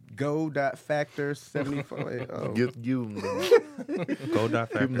 yo. go.factor75. Oh. Give him the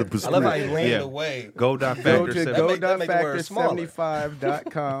Go.factor. the I prescription. love how you leaned Yeah. away. Go Go.factor. to That make the word smaller.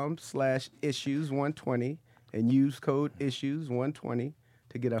 go.factor75.com/issues120 and use code issues120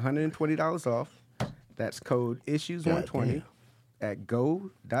 to get $120 off. That's code issues120 at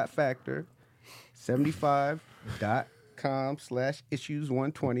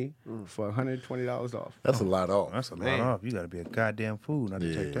go.factor75.com/issues120 for $120 off. That's a lot off. That's a lot off. You got to be a goddamn fool not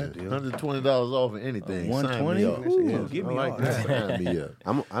to take that deal. $120 off of anything. Sign me 120? up. Ooh, give me I like all that. that. Sign me up.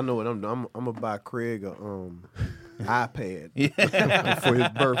 I know what I'm doing. I'm gonna buy Craig a iPad for his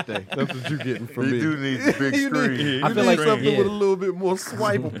birthday. That's what you're getting from You me. do need the big screen. I feel like something yeah. with a little bit more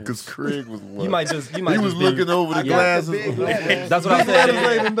swipeable. Because Craig was You might just. he was looking over the got the glasses. big letters. That's what I letters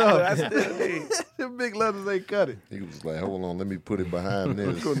said. ain't enough. The big letters ain't cut it. He was like, hold on, let me put it behind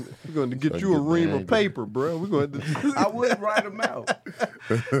this. We're going to get So you a get ream behind of paper, bro. We're going to. I would write them out.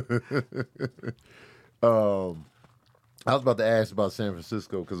 I was about to ask about San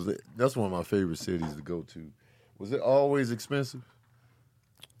Francisco because that's one of my favorite cities to go to. Was it always expensive?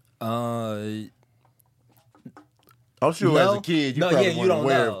 I'm sure No. as a kid you No, probably yeah, you weren't don't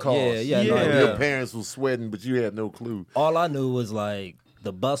aware know. of costs. Yeah, no, Yeah. Your parents were sweating, but you had no clue. All I knew was like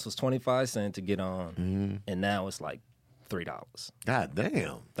the bus was 25 cents to get on, and now it's like $3. God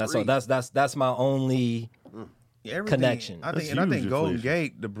damn. That's all. That's my only. Everything- Connection. I That's think, and I think huge Golden inflation.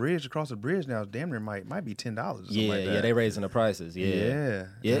 Gate, the bridge across the bridge now, damn near might be $10. Or something Yeah, like that. yeah, they raising the prices. Yeah,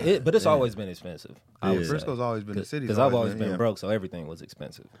 Yeah. but it's always been expensive. I would say. Frisco's always been the city. Because I've always been broke, so everything was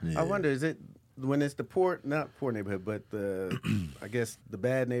expensive. I wonder, is it when it's the not poor neighborhood, but the I guess the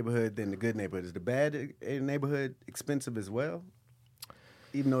bad neighborhood then the good neighborhood? Is the bad neighborhood expensive as well?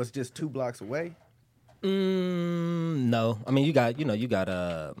 Even though it's just 2 blocks away? No, I mean you got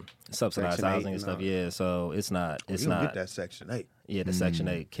subsidized Section 8 housing and and stuff. all. Yeah, so it's not. It's You don't not. get that Section 8. Yeah, the Section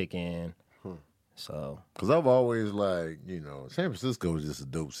 8 kick in. So Because I've always San Francisco is just a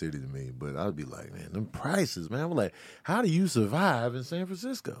dope city to me, but I'd be like, man, them prices, man. I'm like, how do you survive in San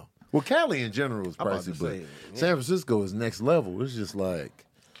Francisco? Well, Cali in general is I'm about pricey, to but say, yeah. San Francisco is next level. It's just like,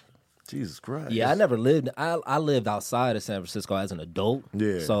 Jesus Christ. yeah, I never lived. I lived outside of San Francisco as an adult.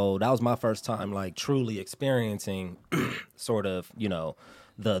 Yeah. So that was my first time, like truly experiencing, sort of,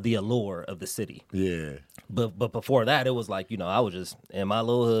 the allure of the city. Yeah. But before that, it was like, I was just in my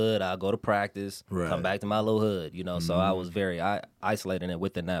little hood. I'd go to practice, Right. come back to my little hood, So I was very isolated and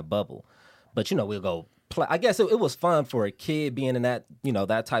within that bubble. But, we'll go play. I guess it was fun for a kid being in that,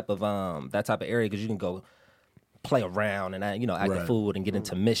 that type of area because you can go play around and, act a Right. fool and get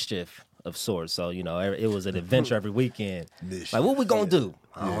into mischief. of sorts. So, it was an adventure every weekend. Like, what we gonna do?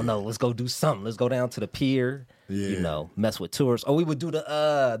 I don't know. Let's go do something. Let's go down to the pier, mess with tourists. Or we would do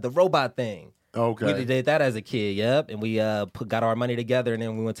the robot thing. Okay. We did that as a kid, yep. And we got our money together, and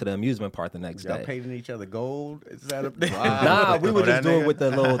then we went to the amusement park the next Y'all day. painting each other gold? Is that up there? Nah, we would just do it with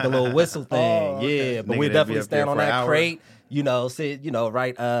the little whistle thing. okay. Yeah, but Nigga we that definitely be up stand there on for that hours. crate,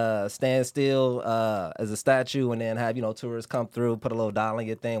 sit, stand still as a statue, and then have, tourists come through, put a little dial in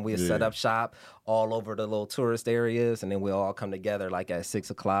your thing. We'd set up shop all over the little tourist areas, and then we all come together like at 6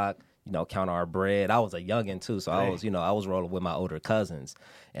 o'clock. Count our bread. I was a youngin' too, so I was rolling with my older cousins,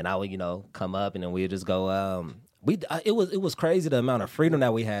 and I would, come up, and then we'd just go. It was crazy the amount of freedom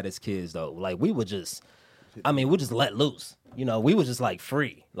that we had as kids, though. Like we would just let loose. We was just like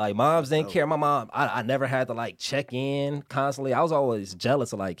free. Like moms didn't care. My mom, I never had to like check in constantly. I was always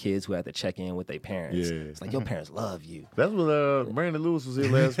jealous of like kids who had to check in with their parents. Yeah. It's like your parents love you. That's what Brandon Lewis was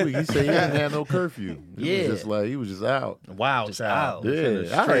here last week. He said he didn't have no curfew. It was just like he was just out. Wow, Just child. out.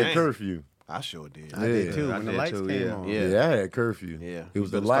 Yeah, I had curfew. I sure did. I did too. I When the did lights too, came yeah. on. Yeah. I had curfew. Yeah. It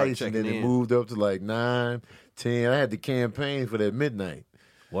was You the better start lights, and checking then it in. moved up to like 9, 10. I had the campaign for that midnight.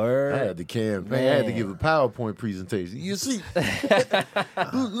 Word. I had the campaign. I had to give a PowerPoint presentation. You see,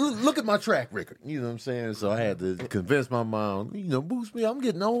 look at my track record. You know what I'm saying? So I had to convince my mom, boost me. I'm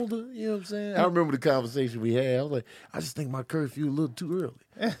getting older. You know what I'm saying? I remember the conversation we had. I was like, I just think my curfew a little too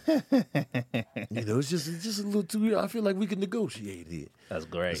early. It's just a little too early. I feel like we can negotiate here. That's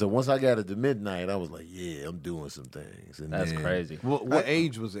great. So once I got it to midnight, I was like, yeah, I'm doing some things. And That's then crazy. What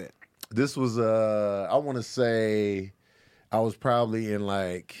age was that? This was, I want to say, I was probably in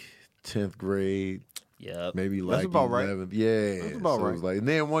like 10th grade. Yep. Maybe like about right. 11th. Yeah, That's about so it right. was like, and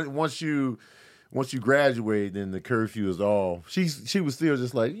then once you graduate, then the curfew is off. She was still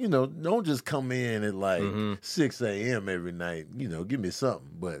just like, don't just come in at like 6 a.m. every night. Give me something.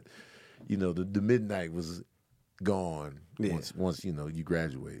 But the midnight was gone once you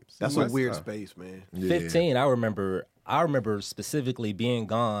graduate. That's a weird space, man. Yeah. 15. I remember specifically being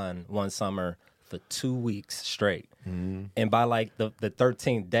gone one summer for 2 weeks straight. Mm-hmm. And by like the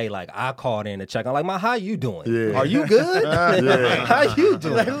 13th day, like I called in to check. I'm like, "Ma, how you doing? Yeah. Are you good? Yeah. How you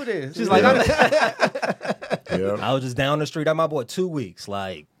doing?" Like, who this? She's like, Yeah. I was just down the street at my boy 2 weeks.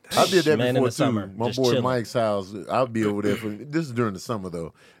 Like, I did that man, in before the summer, too. My just boy chilling. Mike's house. I'd be over there for this is during the summer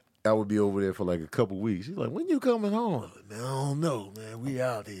though. I would be over there for like a couple weeks. He's like, "When you coming home?" I'm like, "Man, I don't know, man. We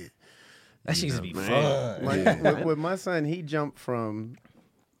out here." That shit used to be fun. With my son, he jumped from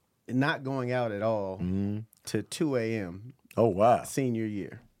not going out at all to 2 a.m. Oh wow, senior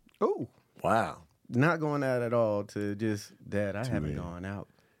year. Oh, wow. Not going out at all to just, Dad, I haven't gone out.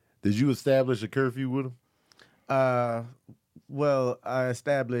 Did you establish a curfew with him? Well, I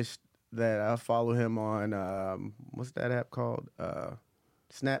established that I follow him on, what's that app called?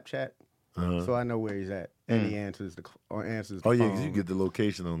 Snapchat. So I know where he's at. And he answers the Oh yeah, phone. because you get the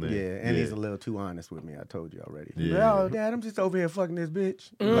location on there. Yeah, and he's a little too honest with me. I told you already. Yeah. Oh, Dad, I'm just over here fucking this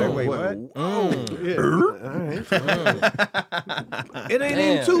bitch. Like, wait, what? it ain't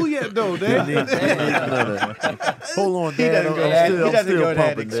even 2 yet though, Dad. Hold on, He Dad. doesn't go I'm that, still- he I'm doesn't still go that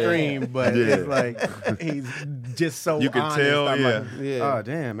pumping, Dad. extreme, but Yeah. it's like he's just so You can honest. tell, I'm yeah. like, Yeah. oh,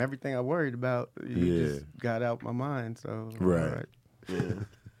 damn, everything I worried about, you just got out my mind. So Right. all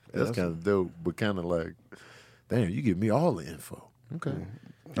That's kind of dope, but kind of like, damn, you give me all the info. Okay.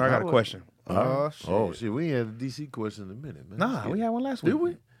 I got a question. Oh shit, we ain't had a DC question in a minute, man. Nah, we had one last week. Did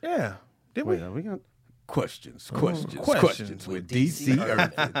we? Yeah. Did we? Wait, are we gonna? Questions with DC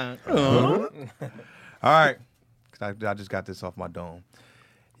All right. 'Cause I just got this off my dome.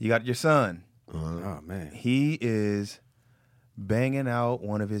 You got your son. Oh man, He is banging out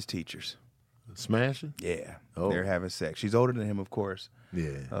one of his teachers. Smashing? Yeah. Oh. They're having sex. She's older than him, of course. Yeah.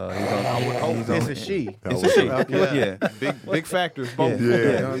 it's a she. It's a she. Okay. Yeah. Big factors, both.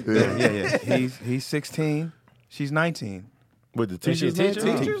 Yeah. He's 16. She's 19. But the Is she a teacher's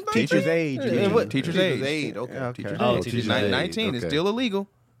teacher? teacher? Teacher's age. Teacher's age. Aid. Okay. Okay. Teacher's Oh, age. teacher's She's age. 19. It's Okay. still illegal.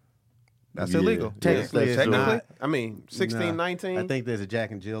 That's Yeah. illegal. Technically, it's Technically. not. I mean, 16, Nah. 19. I think there's a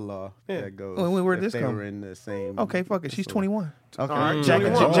Jack and Jill law that goes. Where'd if this they come? were in the same. Okay, fuck it. She's 21. Okay. All right, Jack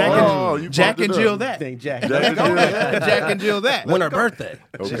and 21. Oh, you Jack fucked and it Jill up. that. Think Jack. Jack and Jill that. When her birthday?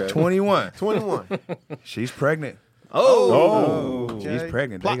 She's Okay. 21. 21. She's pregnant. Oh. She's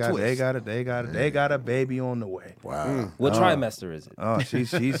pregnant. Plot They twist. got a baby on the way. Wow. What trimester is it? Oh,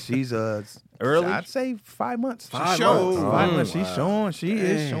 she's Early? I'd say 5 months. 5 showing. months. 5 months. She's showing. She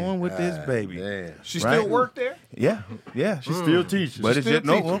is showing with this baby. Damn. She Right. still work there? Yeah. She's Still teaching. But it's still just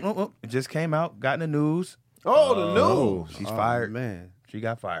no, teaching. It just came out. Got in the news. Oh, the news. She's fired. Man. She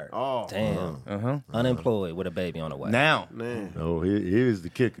got fired. Oh, Damn. Unemployed with a baby on the way. Now, man. Oh, here's the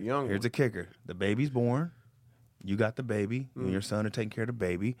kicker. Young. here's the kicker. The baby's born. You got the baby. And your son are taking care of the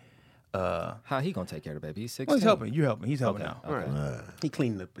baby. How he gonna take care of the baby? He's 16. Well, he's helping. You're helping. He's helping Okay. now. Right. He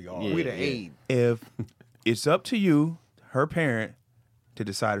cleaned up the yard. Yeah. We the aid. If it's up to you, her parent, to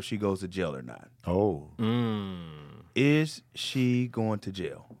decide if she goes to jail or not. Oh, Is she going to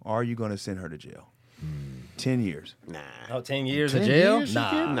jail? Are you going to send her to jail? 10 years. Nah. Oh, 10 years 10 of jail? years she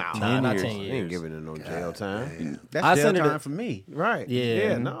Nah, get? nah, 10 not years. 10 They ain't years. giving her no jail time. That's I jail sent her time to- for me. Right.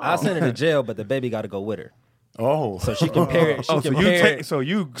 Yeah, no. I sent her to jail, but the baby got to go with her, oh, so she can parent. She Oh, can so you parent. take, so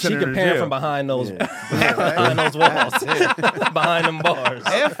you She send her can to parent jail. from behind those behind those walls, behind them bars.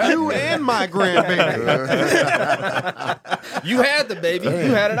 F you and my grandbaby. You had the baby. You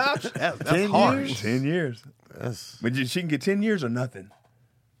had an option. That's 10 hard. years? 10 years. that's But she can get 10 years or nothing.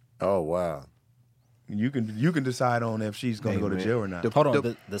 oh wow. You can decide on if she's going to go to man. jail or not. Hold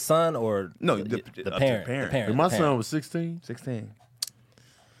on, the son or No, the, the- the up to the parent? parent. The parent. And my the son parent. was 16. 16.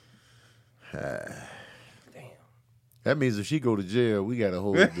 That means if she go to jail, we got to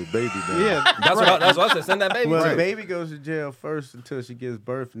hold the baby down. Yeah, That's what I said. Send that baby. well, to the her. baby goes to jail first until she gives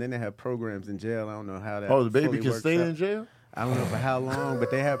birth, and then they have programs in jail. I don't know how that. Oh, the baby fully can works stay out. in jail? I don't know for how long, but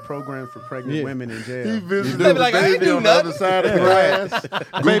they have programs for pregnant women in jail. He visited They be the like, I ain't baby do on the other side of the grass.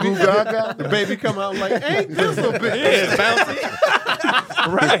 Baby Gaga. The baby come out like, ain't this a bitch? Yeah,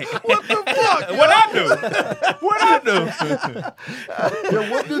 bouncy. Right. What the fuck? What I do? What I do?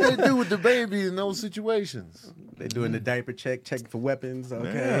 Yeah, what do they do with the baby in those situations? They doing the diaper checking for weapons.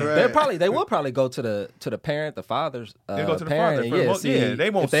 Okay, Yeah. They will probably go to the parent, the father's. They go to the parent, father. and for the most- see yeah,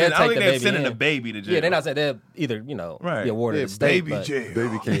 they won't if they'll send. I don't take think the they're sending in. the baby to jail. Yeah, they're not saying they'll either Right. be awarded Yeah, the state, baby but, jail.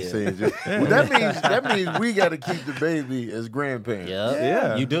 Baby can't stay in jail. Well, that means we got to keep the baby as grandparents.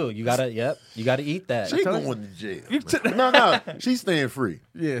 Yeah. you do. You gotta eat that. She going to jail. You took- No, she's staying free.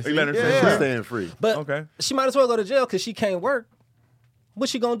 Yeah, You let her see? say She's right. staying free. But Okay. she might as well go to jail because she can't work. What's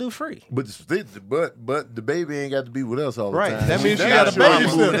she gonna do free? But the baby ain't got to be with us all the Right. time. That means she damn got a sure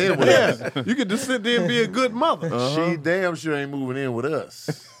ain't moving in with us. babysitter. Yeah. You can just sit there and be a good mother. She damn sure ain't moving in with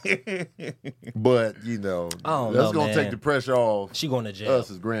us. But I don't that's know, gonna man. take the pressure off She going to jail.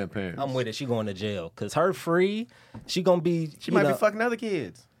 us as grandparents. I'm with it. She going to jail because her free. She gonna be. She might be fucking other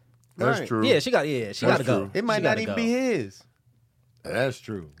kids. That's Right. true. Yeah, she got to go. It might She not gotta even go. be his. That's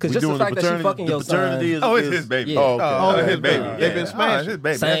true. 'Cause We just the doing fact that she paternity- fucking the your paternity son- is, Oh, it's is- his baby. Yeah. Oh, okay. Oh, his his baby. baby. They've been Oh, it's smashing. his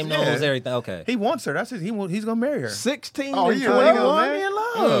baby. Same That's- nose, yeah. everything. Okay. He wants her. That's his. He's gonna marry her. 16 Oh, and yeah, 21. Well, he in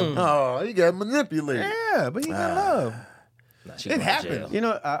love. Oh, he got manipulated. Yeah, but he in love. Nah, she It going to happens. jail. You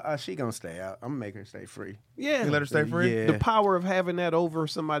know, she gonna stay out. I'm gonna make her stay free. Yeah. You let her stay free. Yeah. The power of having that over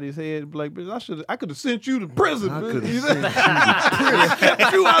somebody's head, like, bitch, I could have sent you to prison. could've You know?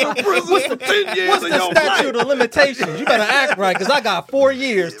 Kept you out of prison for 10 years What's of the your statute life. of limitations? You better act right because I got 4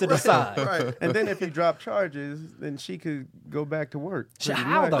 years to decide. Right. And then if you drop charges, then she could go back to work. pretty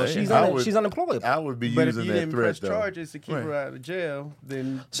How though? much. She's unemployed. I would be But if using you that didn't threat press though. charges to keep Right. her out of jail,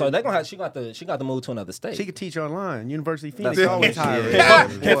 then So they gonna have. She got to move to another state. she could teach online. University of Phoenix That's always it. hiring. Yeah.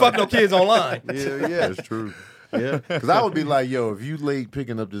 Can't fuck no kids online. Yeah, that's true. Yeah, because I would be like, yo, if you late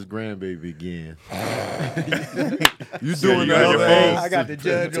picking up this grandbaby again, you doing you got that your other phone. I got the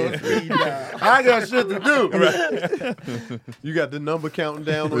judge on speed dial. I got shit to do. You got the number counting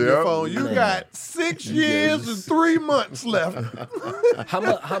down on Yep. your phone. You got 6 years and 3 months left.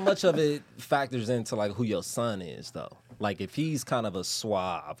 How much of it factors into like who your son is though? Like if he's kind of a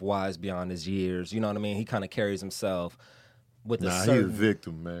suave, wise beyond his years, you know what I mean? He kind of carries himself with a Nah, he a certain.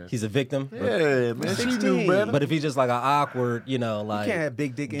 victim, man. He's a victim. Yeah, man, she knew 16. better. But if he's just like an awkward, like You can't have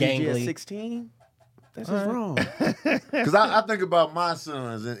big dick energy gangly. at 16. That's just wrong. Because I think about my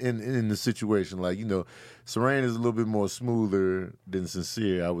sons in the situation, like, Serene is a little bit more smoother than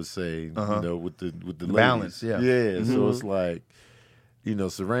Sincere, I would say, with the ladies. balance, yeah. Yeah, so it's like,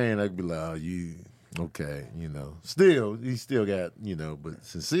 Serene, I'd be like, oh, you, okay, Still, he still got, but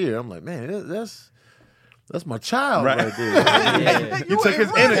Sincere, I'm like, man, that's my child right there. Yeah. You took his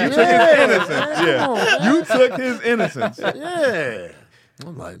innocence. Yeah. You took his innocence. Yeah.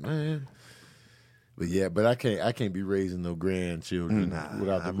 I'm like, man. But I can't be raising no grandchildren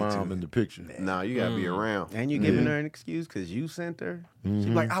without the mom in the picture. Nah, you got to be around. And you giving her an excuse because you sent her? She's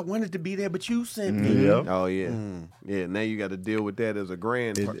like, I wanted to be there, but you sent me. Yep. Oh, yeah. Yeah, now you got to deal with that as a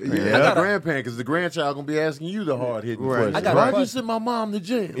grandparent. Yeah, grandparent, because the grandchild gonna be asking you the hard hitting Right. question. I got a Why'd you question. send my mom to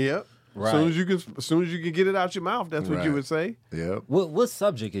jail? Yep. As soon as you can get it out your mouth, that's what you Right. would say. Yep. What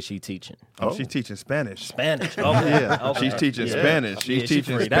subject is she teaching? Oh, she's teaching Spanish. Spanish. Okay. Yeah, Okay. she's teaching Yeah. Spanish. She's Yeah, she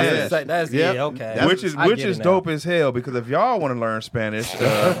teaching free. Spanish. That's Yep. yeah, okay. Which is I get it now. dope as hell because if y'all want to learn Spanish, you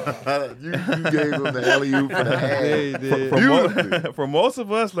gave him the alley-oop for the ad. for most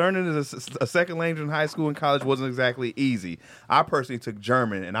of us, learning a second language in high school and college wasn't exactly easy. I personally took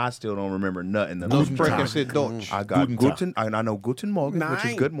German, and I still don't remember nothing. No sprechen Sie Deutsch. I got Guten Tag. I know Guten Morgen, which is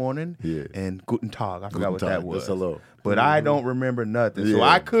Nein. good morning, Yeah. and Guten Tag. I forgot Guten what Tag. that was. That's hello. But I don't remember nothing. So Yeah.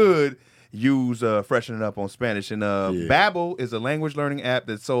 I could use freshening up on Spanish. And Babbel is a language learning app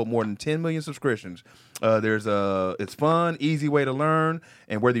that sold more than 10 million subscriptions. It's fun, easy way to learn,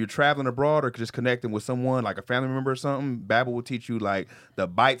 and whether you're traveling abroad or just connecting with someone like a family member or something, Babbel will teach you like the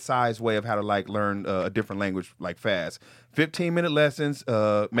bite-sized way of how to like learn a different language like fast. 15-minute lessons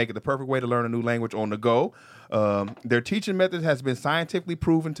make it the perfect way to learn a new language on the go. Their teaching method has been scientifically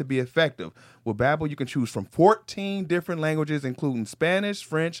proven to be effective. With Babbel, you can choose from 14 different languages, including Spanish,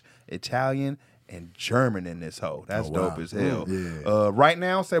 French, Italian, and German in this hoe. That's dope as hell. Yeah. Right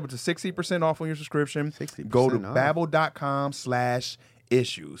now, save up to 60% off on your subscription. 60% Go to off.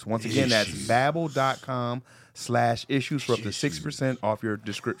 babbel.com/issues. Once again, that's babbel.com/issues for up to 60% off your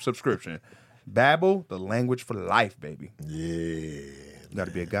subscription. Babbel, the language for life, baby. Yeah. Got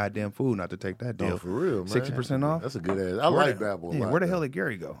to be a goddamn fool not to take that deal. No, for real, man. 60% off. That's a good ass. I like Babbel a Yeah, lot. where the though. hell did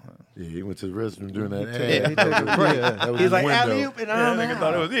Gary go? Yeah, he went to the restroom during that Yeah, ad. he took a break. That was He's his like, window. alley-oop, and I'm Nigga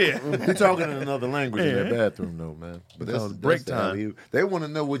thought it out. was He talking in another language in that bathroom, though, man. But That that's was break the time. alley-oop. They want to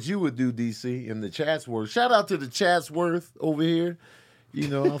know what you would do, DC, in the Chatsworth. Shout out to the Chatsworth over here. You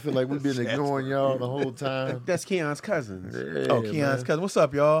know, I feel like we've been ignoring y'all the whole time. That's Keon's cousins. Yeah, Oh, Keon's man. cousin. What's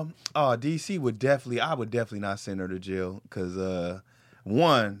up, y'all? Oh, DC would definitely, I would definitely not send her to jail because,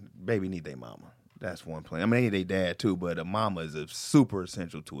 one, baby need their mama. That's one plan. I mean, they need their dad too, but a mama is a super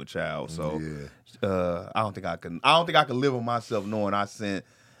essential to a child. So, I don't think I can live with myself knowing I sent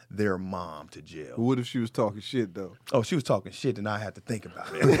their mom to jail. What if she was talking shit though? Oh, she was talking shit, and I had to think about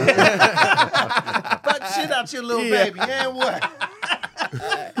it. Fuck shit out your little baby. And what?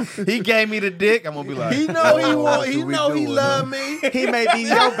 He gave me the dick. I'm gonna be like, He know he want. what He we know he doing, love me. He may be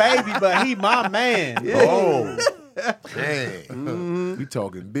your baby, but he my man. Oh, dang. We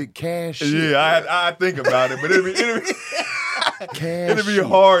talking big cash shit. yeah, I think about it, but it'd be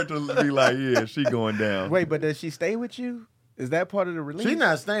hard to be like, yeah, she going down. Wait, but does she stay with you? Is that part of the release? She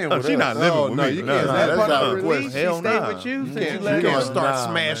not staying Oh, with she us. not living Oh, with no, me. you No, can't. Is no, that that's part not of the a release? hell She stayed nah. with you since you You left? gonna Nah, start man.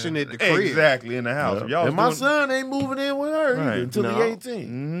 smashing at the crib. Exactly in the house. Y'all And my doing- son ain't moving in with her either Right. until No. he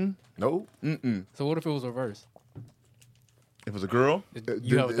 18. Nope. So what if it was reversed? If it was a girl,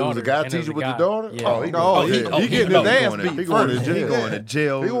 You have a It daughter. was a guy and there's teaching a with the guy. daughter? Yeah. Oh, he Oh, going he to jail. getting his he ass going beat he going first. to, he going to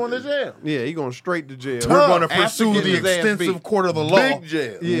jail. He going to jail. Yeah, he going straight to jail. We're going to After pursue getting the his ass extensive beat. court of the law. Big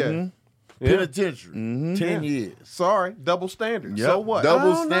jail. Yeah. Penitentiary. 10 years. Sorry, double standard. Yep. So what?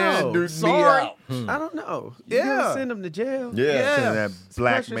 Double I don't know. standard me Sorry. out. I don't know. Yeah. You gonna send him to jail? Yeah. Sending that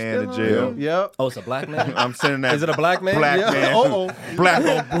black Pressure man to still on jail. him? Yep. Oh, it's a black man. I'm sending that. Is it a black man? Black Yeah. man. Uh-oh. Black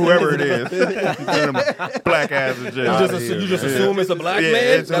on whoever it is. Send him black ass to jail. You just assume it's a black yeah,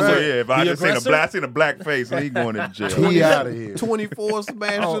 man. it's just, yeah. If I The just seen aggressor? a black face, and he going to jail. He out of here. 24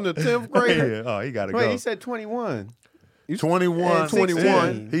 smash in the 10th grade. Yeah. Oh, he got to Wait, go. he said 21. 21.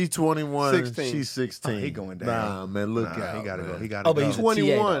 21. He's 21. 16. She's 16. Oh, he going down. Nah, man, look Nah, out. he got to man. go. He got to Oh, go. but he's a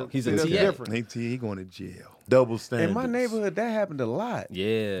 21. TA, though. He's a That's TA. different. He going to jail. Double standard. In my neighborhood, that happened a lot.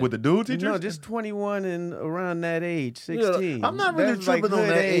 Yeah. With the dude teachers? No, just 21 and around that age, 16. I'm not really That's like tripping on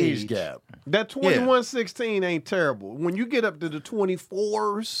hood that age gap. That 21-16 ain't terrible. When you get up to the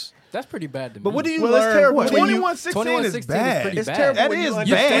 24s, That's pretty bad to me. But what do you Well, it's learn? terrible. when you- 21-16 is 21-16 bad. pretty It's bad. terrible. That when you is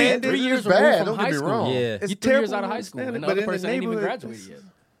understand bad. it. 3 years It's removed bad, from don't high get me school. wrong. Yeah. It's You 3 years terrible out of when high you school, understand and it, the but other in the person ain't even neighborhood, graduated yet.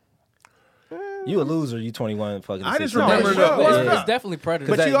 You a loser. You 21 fucking. I just 16. remember No, the. sure. It's definitely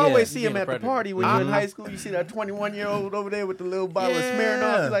predator. But that- you always yeah, see him being a at the predator. party when you're in high school. You see that 21-year-old over there with the little bottle of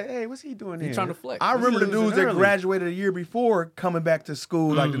Smirnoff. You're like, hey, what's he doing here? He's trying to flex. I remember the losing dudes that early. graduated a year before coming back to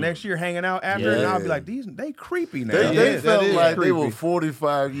school, like the next year hanging out after, and I'll be like, they creepy now. They Yeah, felt that is like they creepy. were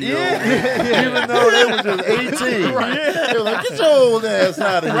 45 years old. Even though they were just 18. They were like, get your old ass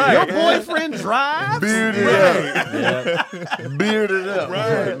out of here. your boyfriend drives. Bearded up. Bearded up.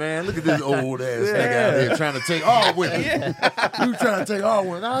 Right. Man, look at this old ass nigga out here trying to take all women. You trying to take all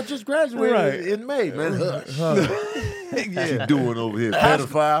women. I just graduated in May, man. Hush. What you doing over here,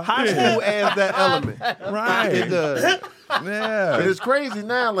 pedophile? High school adds that element. Right. It does. But Yeah. it's crazy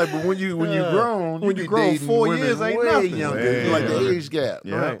now. Like, but when you grown, When you you be grown, dating 4 women years ain't way nothing. younger. Way Like the younger. age gap.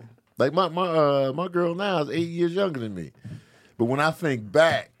 Yeah. Right. Like my girl now is 8 years younger than me. But when I think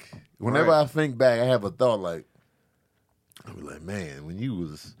back, whenever I think back, I have a thought like, I be like, man, when you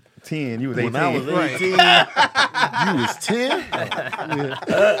was 10, you was 18. when I was 18, you was 10.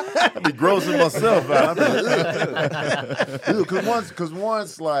 I'd be grossing myself out. Because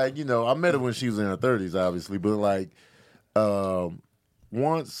once, like, you know, I met her when she was in her 30s, obviously, but like,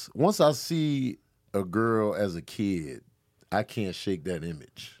 once I see a girl as a kid, I can't shake that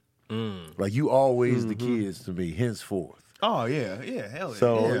image. Like, you always the kids to me, henceforth. Oh, yeah, hell yeah.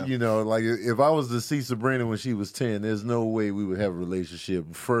 So, you know, like, if I was to see Sabrina when she was 10, there's no way we would have a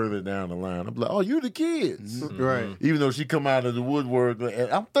relationship further down the line. I'm like, oh, you the kids. Right. Even though she come out of the woodwork,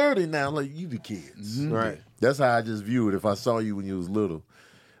 and I'm 30 now, I'm like, you the kids. Right. That's how I just view it. If I saw you when you was little.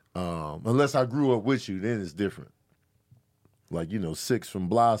 Unless I grew up with you, then it's different. Like, you know, Six from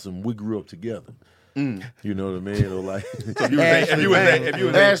Blossom, we grew up together. You know what I mean? Or like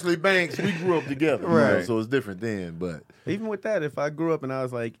Ashley Banks, we grew up together. Right. You know, so it's different then. But Even with that, if I grew up and I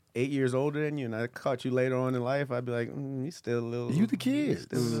was like 8 years older than you, and I caught you later on in life, I'd be like, you still a little. you the kids.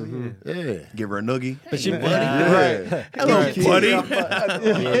 Still a little, Yeah. Give her a noogie. But you buddy. Yeah. Hello, buddy.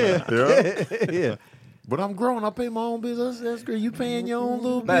 yeah. But I'm grown. I pay my own bills. That's great. You paying your own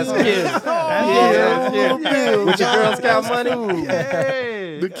little That's bills. cute. Yeah. With your Girl Scout money.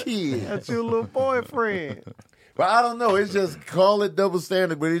 Hey, The kid. that's your little boyfriend. But I don't know. It's just call it double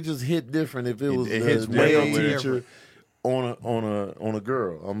standard, but it just hit different if it was it a hits male way teacher on a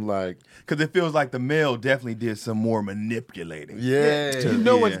girl. I'm like, Because it feels like the male definitely did some more manipulating. yeah. You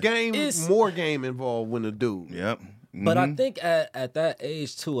know it's It's- more game involved when a dude. Yep. But I think at that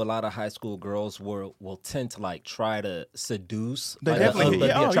age too, a lot of high school girls will tend to like try to seduce They like, definitely- the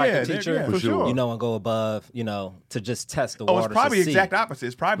yeah, oh, attractive yeah, teacher, yeah, for sure. you know, and go above, you know, to just test the Oh, waters. it's probably to the see. exact opposite.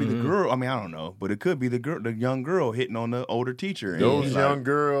 It's probably the girl. I mean, I don't know, but it could be the young girl hitting on the older teacher. And Those it's young like,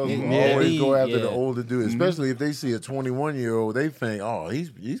 girls Yeah. always go after the Yeah. older dude, especially if they see a 21-year-old. They think, oh, he's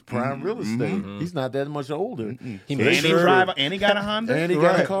prime real estate. He's not that much older. He and made he sure. drive, and he got a Honda. And he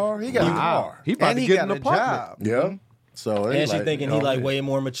got a car. He got a car. He about And to he get got an a apartment. job. Yeah. So they And she like, thinking he like okay. way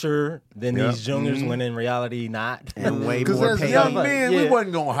more mature than Yeah. these juniors, when in reality not. And way Because more as paid. young men, we Yeah.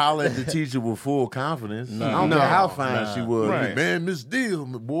 wasn't gonna holler at the teacher with full confidence. I don't care how fine she was. Right. Man, Miss Deal,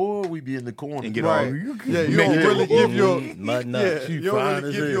 boy, we be in the corner. And get Right. all. Yeah, you don't really give your Mutton up. yeah, She you don't fine really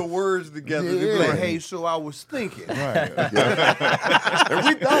as give hell. your words together. To be Yeah. like, hey, so I was thinking. Right. And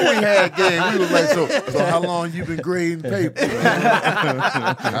we thought we had game. We was like, so how long you been grading paper? I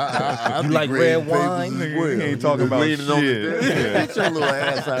You be like grading red wine? papers as Nigga, well. he ain't talking about Leaning on the- shit. Get your little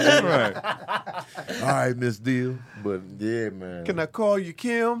ass out of here. Right. All right, Miss Deal. But yeah, man. Can I call you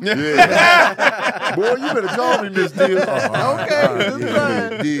Kim? Yeah. Boy, you better call me Miss Deal. Okay, this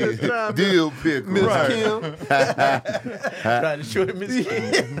time. Deal, deal pick. Miss Right. Kim. Trying to show him his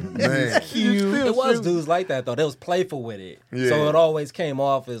Man. It was dudes like that though. They was playful with it, Yeah. so it always came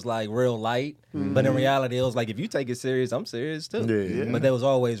off as like real light. But in reality, it was like if you take it serious, I'm serious too. Yeah. But there was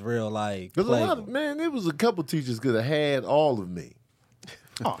always real like Because a lot playful. of, man, there was a couple teachers could have had all of me.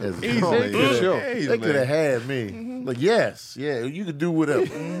 As a Easy. kid. For sure. They could have had me. Like, yes, yeah, you could do whatever.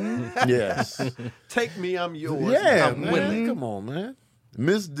 Yes. Take me, I'm yours. Yeah, I'm man. willing. Come on, man.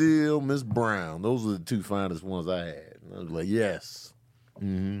 Miss Deal, Miss Brown. Those are the two finest ones I had. I was like, yes.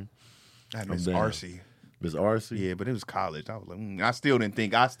 Mm-hmm. I Miss down. Arcee. Miss Arcee. Yeah, but it was college. I was like, I still didn't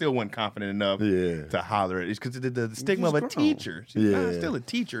think. I still wasn't confident enough Yeah. to holler at it. It's because the stigma of a teacher. She's Yeah. still a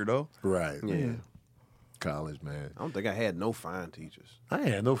teacher, though. Right. Yeah. College, man. I don't think I had no fine teachers. I ain't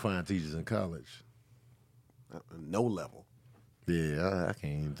had no fine teachers in college. No level. Yeah, I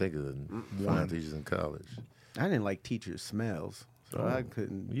can't even think of the fine teachers in college. I didn't like teachers' smells, so I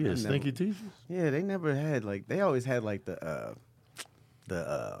couldn't. I Yeah, never- stinky teachers. Yeah, they never had like they always had like the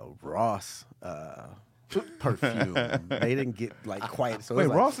Ross perfume. They didn't get like quite. So Wait, it's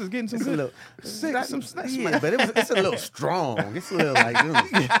like, Ross is getting some it's a good. little some yeah, but it's a little strong. It's a little like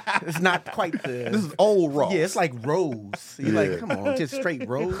it's not quite the. This is old Ross. Yeah, it's like rose. You're Yeah. like, come on, just straight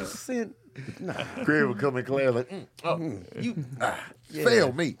rose scent. Nah. Craig would come in class like,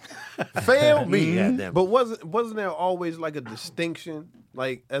 fail me. Fail me. Goddamn. But wasn't there always like a distinction,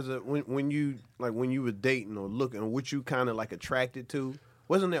 like as a when you were dating or looking, or what you kind of like attracted to?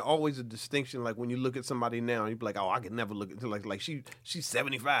 Wasn't there always a distinction, like when you look at somebody now, you'd be like, oh, I could never look at like she's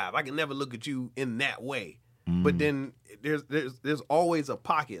 75, I can never look at you in that way. But then there's always a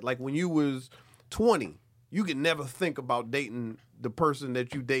pocket, like when you was 20, you could never think about dating the person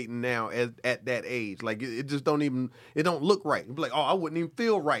that you dating now at that age. Like it just don't look right. You'd be like, oh, I wouldn't even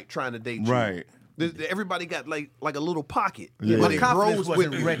feel right trying to date you. Right. Everybody got like a little pocket Yeah. where My it confidence grows with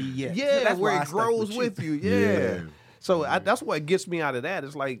wasn't you. ready yet. Yeah, So that's where why I it stuck grows with with you. you. Yeah. So that's what gets me out of that.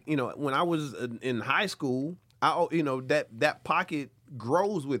 It's like, when I was in high school, that pocket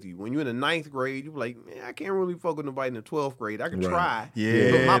grows with you. When you're in the 9th grade, you're like, man, I can't really fuck with nobody in the 12th grade. I can try.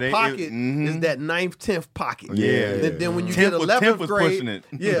 Yeah, But my they- pocket mhm. is that 9th, 10th pocket. Yeah. Then when you 10th get was- 11th 10th was grade, pushing it.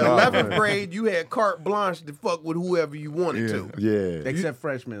 yeah, Oh, 11th man. grade, you had carte blanche to fuck with whoever you wanted to. Yeah. Except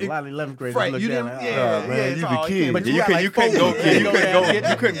freshmen. A lot of 11th graders Right, look you down didn't. like, Yeah, oh, man, it's you the all- kid. But You got couldn't like go. four-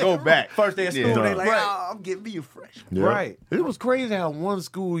 Yeah, you couldn't go back. First day of school, Yeah. they like, Right. oh, I'm getting me a freshman. Yeah. Right. It was crazy how one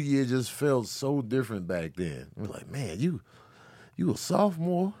school year just felt so different back then. It was like, man, you a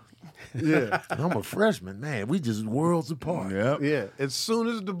sophomore? Yeah. I'm a freshman. Man, we just worlds apart. Yep. Yeah. As soon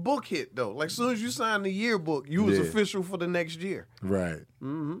as the book hit, though, like as soon as you signed the yearbook, you was Yeah. official for the next year. Right.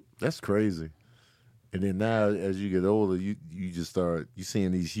 Mm-hmm. That's crazy. And then now, as you get older, you just start you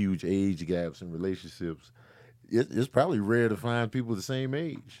seeing these huge age gaps in relationships. It's probably rare to find people the same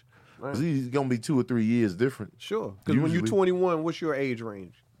age. Right. 'Cause it's gonna be 2 or 3 years different. Sure. Because when you're Usually. 21, what's your age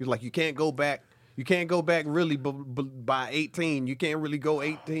range? It's like you can't go back. You can't go back really by 18. You can't really go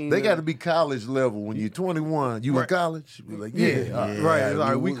 18. They got to be college level. When you're 21, you in Right. college. You be like, Yeah, yeah, right. It's all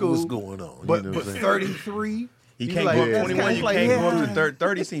right, we What's cool. going on? But you know what I'm saying? 33. You he's can't like, go up yeah. 21. You Like, can't go yeah. up to 30.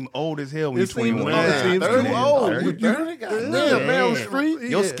 30 seem old as hell when It you're seems 21. old. It seems Yeah, too old. 30, You- 30, goddamn, man, on the street.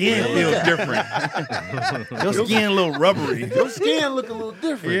 Your skin feels different. Your skin a little rubbery. Your skin look a little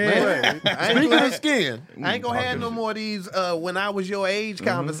different, Yeah. man. I ain't Speaking gonna- of skin, I ain't gonna have no more of these when I was your age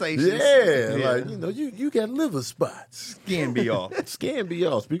conversations. yeah, like you got liver spots. Skin be off. Skin be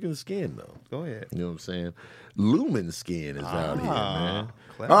off. Speaking of skin, though, Go ahead. you know what I'm saying? Lumen Skin is out here, man.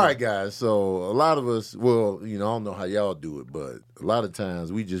 clever. All right, guys. So a lot of us, well, I don't know how y'all do it, but a lot of times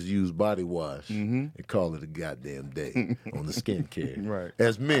we just use body wash and call it a goddamn day on the skincare. Right.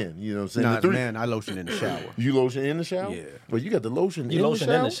 As men, you know what I'm saying? Nah, The three- man, I lotion in the shower. You lotion in the shower? Yeah. Well, you got the lotion You in lotion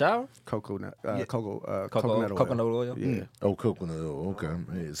the shower? in the shower? Coconut, Coconut oil? Yeah. Oh, coconut oil. Okay.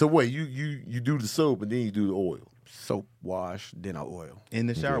 Yeah. So wait, you do the soap and then you do the oil. Soap, wash, then I oil. In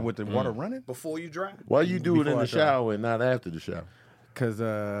the shower with the water running? Before you dry. Why you do it in Before the I dry. shower and not after the shower? Because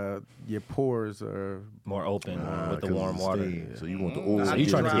your pores are... More open with the 'Cause warm of the water. steam. So you want the oil. So I you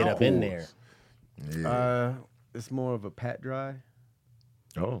do trying to dry get up in pores. there. Yeah. It's more of a pat dry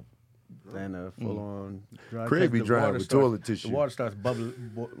Oh. than a full-on dry. Craig 'Cause be the drying water with starts- toilet tissue. The water starts bubbling,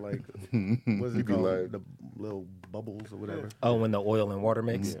 like, what's You it be called? like- The little bubbles or whatever. Oh, when the oil and water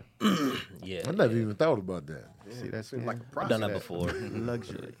mix? Yeah. I never even thought about that. See, that seems Like like a I've done that process. before.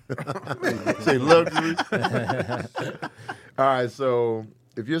 luxury. Say luxury. All right, so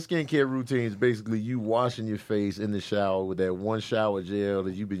if your skincare routine is basically you washing your face in the shower with that one shower gel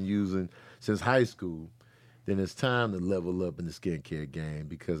that you've been using since high school, then it's time to level up in the skincare game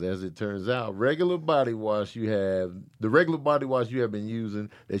because as it turns out, the regular body wash you have been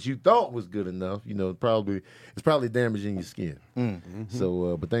using that you thought was good enough, it's probably damaging your skin.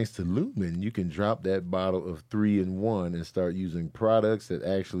 So, but thanks to Lumen, you can drop that bottle of 3-in-1 and start using products that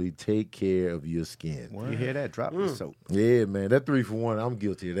actually take care of your skin. You hear that? Drop the soap. Yeah, man, that 3-for-1, I'm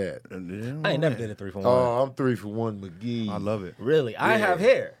guilty of that. I ain't never did a 3-for-1. Oh, I'm 3-for-1 McGee. I love it. Really? I have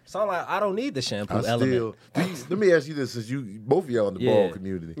hair. So I'm like, I don't need the shampoo element. Let me ask you this, since both of y'all in the Yeah. bald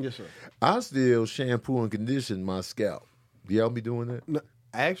community. Yes, sir. I still shampoo and condition my scalp. Do y'all be doing that? No,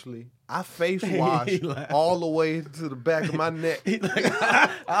 actually, I face wash all the way to the back of my neck.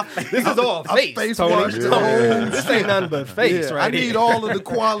 This is all face, face Tony. wash the whole This ain't nothing but face Yeah, right I need here. all of the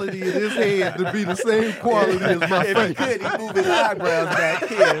quality of his head to be the same quality as my face. He move his eyebrows back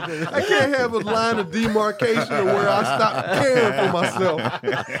here. I can't have a line of demarcation of where I stop caring for myself.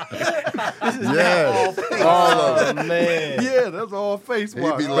 Yes. All of Oh, man. Yeah, that's all face it.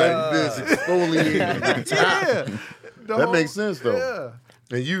 wash. He'd be like this, exfoliating. yeah. That makes sense, though. Yeah.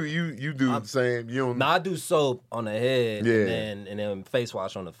 And you do the same. You don't. No, I do soap on the head Yeah. and then face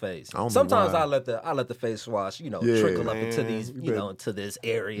wash on the face. I don't know Sometimes why. I let the face wash, Yeah. trickle up into Man, these, into this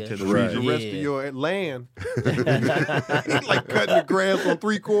area. To the Freeze Right. the rest of your land. Like cutting the grass on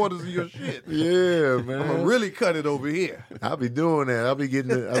 3/4 of your shit. Yeah, I'm gonna man. really cut it over here. I'll be doing that. I'll be getting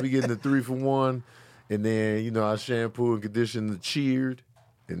the 3-for-1, and then I shampoo and condition the cheered,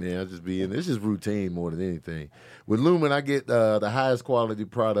 and then I'll just be in. It's just routine more than anything. With Lumen, I get the highest quality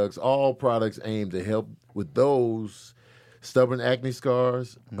products. All products aimed to help with those stubborn acne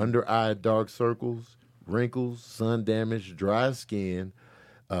scars, under eye dark circles, wrinkles, sun damage, dry skin,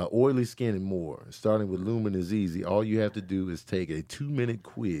 oily skin, and more. Starting with Lumen is easy. All you have to do is take a 2-minute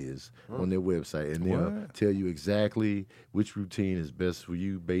quiz on their website, and they'll tell you exactly which routine is best for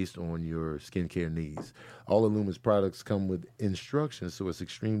you based on your skincare needs. All of Lumen's products come with instructions, so it's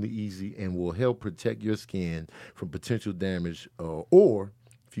extremely easy and will help protect your skin from potential damage or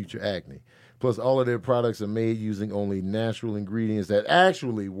future acne. Plus, all of their products are made using only natural ingredients that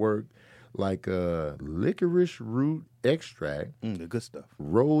actually work, like licorice root extract, The good stuff.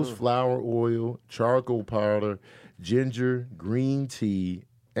 rose flower oil, charcoal powder, ginger, green tea,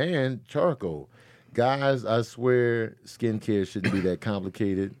 and charcoal. Guys, I swear skincare shouldn't be that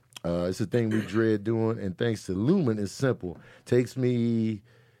complicated. It's a thing we dread doing, and thanks to Lumen, it's simple. It takes me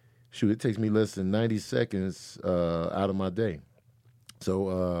less than 90 seconds out of my day.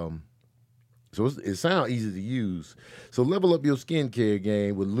 So it sounds easy to use. So level up your skincare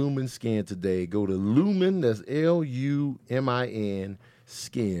game with Lumen Skin today. Go to Lumen, that's LUMIN,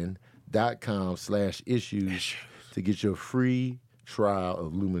 skin.com/issues to get your free trial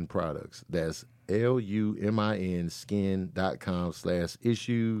of Lumen products. That's LUMIN,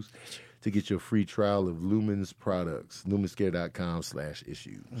 skin.com/issues to get your free trial of Lumen's products.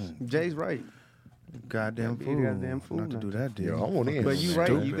 Lumenscare.com/issues. Jay's right. Goddamn Be a fool. goddamn fool, Not to man. do that, dude. Yo, I want in. But you right,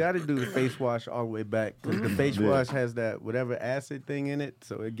 Stupid. you got to do the face wash all the way back because the face wash has that whatever acid thing in it,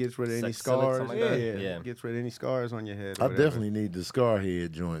 so it gets rid of any Salicylic, scars. something like that? Yeah, Yeah. it gets rid of any scars on your head. I definitely need the scar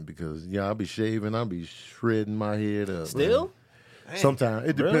head joint because I'll be shaving, I'll be shredding my head up. Still? Sometimes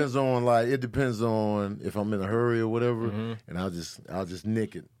it depends on if I'm in a hurry or whatever, Mm-hmm. and I'll just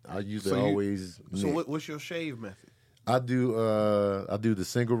nick it. I usually So you- always. So nick. what's your shave method? I do the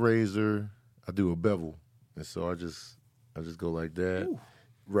single razor. I do a bevel, and so I just go like that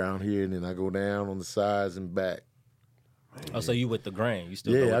round here, and then I go down on the sides and back. Oh, so you with the grain? You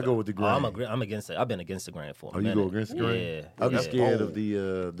still? Yeah, go I go with the grain. I'm against it. I've been against the grain for a Oh, you minute. go against the grain? Yeah, I'll be yeah. scared of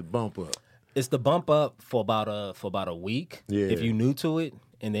the bump up. It's the bump up for about a week. Yeah. If you're new to it,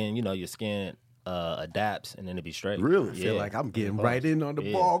 and then your skin adapts, and then it be straight. Really? I feel Yeah. like I'm getting right in on the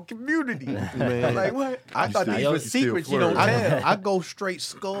Yeah. bald community, man. Like what? I thought still- these you were still secrets you don't flirt. tell. I go straight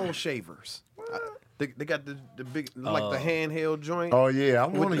skull shavers. They got the big like the handheld joint. Oh yeah, I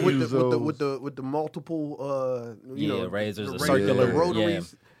want to use those. with the multiple razors, the circular circular,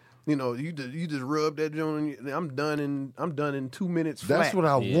 rotaries. You just rub that joint. And I'm done in 2 minutes flat. That's what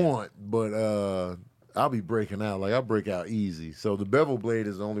I Yeah. want, but I'll be breaking out. Like I break out easy. So the bevel blade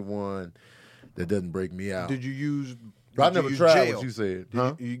is the only one that doesn't break me out. Did you use? I did you never use tried gel? what you said. Did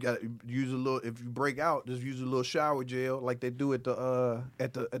Huh? You got to use a little. If you break out, just use a little shower gel like they do at the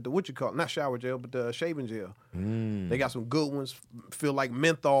what you call it? Not shower gel, but the shaving gel. They got some good ones. Feel like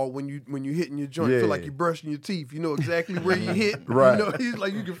menthol when you hitting your joint. Yeah. Feel like you're brushing your teeth. You know exactly where you hit. Right. It's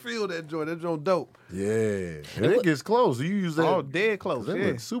like you can feel that joint. That joint dope. Yeah, and it gets close. You use that. Oh, dead close. That Yeah.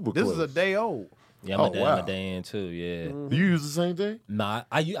 looks super This is a close. day old. Yeah, Oh, I'm wow. a day in too. Yeah. You use the same thing? Nah,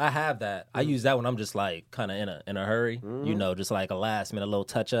 I have that. I use that when I'm just like kind of in a hurry. Just like a last minute little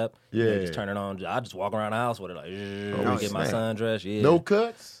touch up. Yeah. Just turn it on. I just walk around the house with it like get my snap. sundress. Yeah. No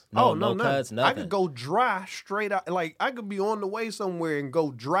cuts. No no cuts. I Nothing. could go dry straight out. Like I could be on the way somewhere and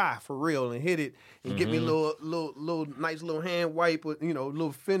go dry for real and hit it and get me a little nice little hand wipe with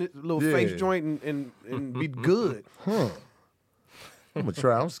little face Yeah. joint and be good Huh. I'm gonna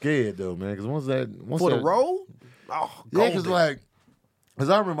try. I'm scared though, man. Because once for the that, roll. Oh, Yeah, because golden. because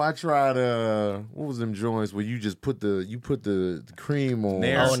I remember I tried what was them joints where you just put the cream on.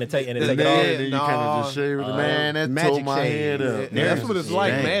 Nair. Oh, and it take it And off. then you kind of No. just shave it. Man, that Magic tore my shade. head up. Yeah, that's what it's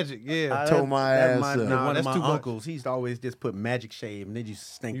like, Dang. magic. Yeah. Tore my ass up. One Nah, of that's my too much. uncles, he used to always just put magic shave and they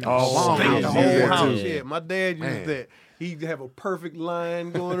just stink. Oh, Stink yeah. the whole Yeah. house. Yeah. Yeah, my dad used Man. that. He'd have a perfect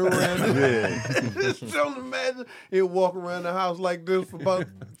line going around. Yeah. Just don't imagine. He'd walk around the house like this for about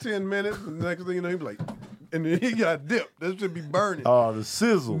 10 minutes. And the next thing you know, he'd be like, and then he got dipped. That should be burning. Oh, the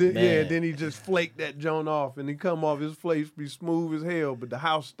sizzle. Yeah, then he just flake that joint off, and he come off his face be smooth as hell, but the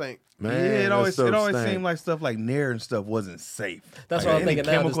house stink. Man, Yeah, it that always stuff stank. seemed like stuff like Nair and stuff wasn't safe. That's Like, what I'm any thinking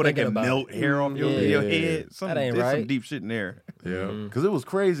now, chemical just that thinking can about melt it. hair off your Yeah. head. That ain't There's some right. deep shit in there. Yeah, because it was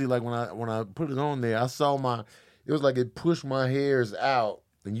crazy. Like when I put it on there, I saw it was like it pushed my hairs out,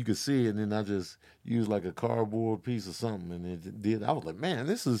 and you could see it. And then I just used like a cardboard piece or something, and it did. I was like, man,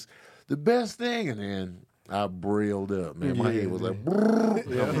 this is the best thing. And then I brailed up, man. My head was like,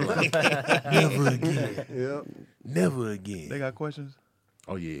 never again, Yeah. never again. They got questions?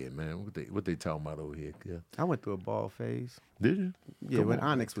 Oh yeah, man. What they talking about over here? Yeah. I went through a bald phase. Did you? Yeah, when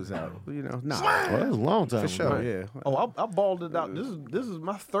Onyx was out. Oh, Nah. that was a long time For ago. sure, yeah. Oh, I balled it out. This is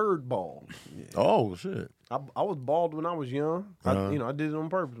my third ball. Oh shit. I was bald when I was young. I did it on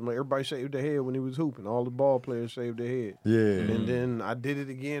purpose. Like everybody shaved their head when he was hooping. All the ball players shaved their head. Yeah. And then I did it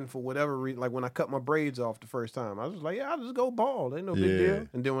again for whatever reason. Like when I cut my braids off the first time, I was like, yeah, I'll just go bald. Ain't no big Yeah. deal.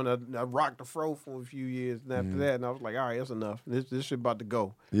 And then when I rocked the fro for a few years, and after that, and I was like, all right, that's enough. This shit about to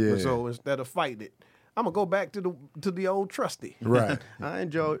go. Yeah. So instead of fighting it, I'm gonna go back to the old trusty. Right. I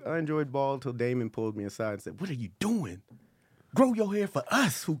enjoyed ball until Damon pulled me aside and said, "What are you doing?" grow your hair for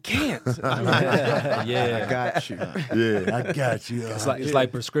us who can't. Yeah. I got you. Yeah, I got you. It's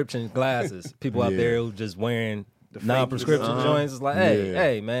like prescription glasses. People out there who just wearing non-prescription joints. It's like,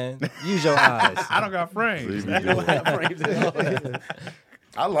 hey, man, use your eyes. I don't got frames.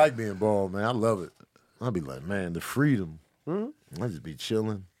 I like being bald, man. I love it. I'll be like, man, the freedom. I just be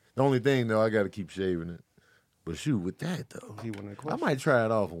chilling. The only thing, though, I got to keep shaving it. But shoot, with that, though, I might try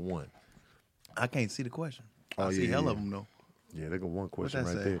it off on one. I can't see the question. Oh, I see hell of them though. Yeah, they got one question that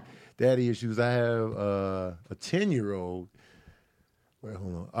right say? there. Daddy issues. I have a 10-year-old. Wait,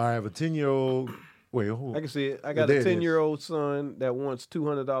 hold on. I have a 10-year-old. Wait, hold on. I can see it. I got There a it is. 10-year-old son that wants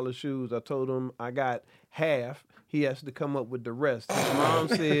 $200 shoes. I told him I got half. He has to come up with the rest. His mom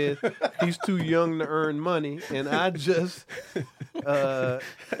said he's too young to earn money, and I just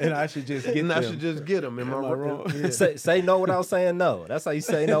And I should just get them. should just get him. Am I wrong? Yeah. Say no without saying no. That's how you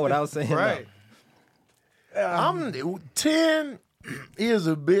say no without saying Right. no. 10 is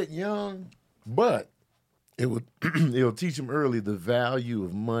a bit young, but it'll teach him early the value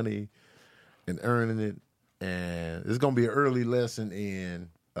of money and earning it, and it's gonna be an early lesson in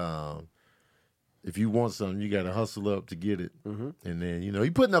if you want something, you got to hustle up to get it, and then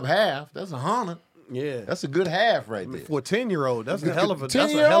you putting up half. That's $100. Yeah. That's a good half right there. For a 10-year-old, that's a hell of a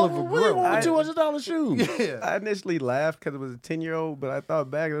 10-year-old, growth. what do you want with $200 shoes? I initially laughed because it was a 10-year-old, but I thought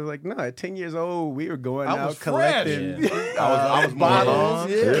back and I was like, no, at 10 years old, we were going I out was collecting I was more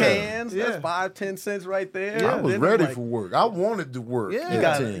bottles, young. cans. Yeah. That's 5-10 cents right there. I was Then ready like, for work. I wanted to work. Yeah. You at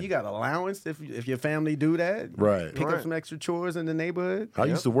got 10. you got allowance if your family do that. Right. Pick up some extra chores in the neighborhood. I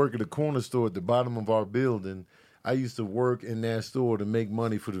used to work at a corner store at the bottom of our building. I used to work in that store to make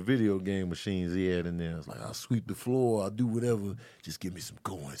money for the video game machines he had in there. I was like, I'll sweep the floor, I'll do whatever. Just give me some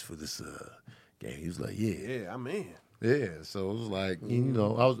coins for this game. He was like, yeah. Yeah, I'm in. Yeah. So it was like,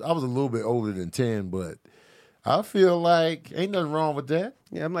 I was a little bit older than 10, but I feel like ain't nothing wrong with that.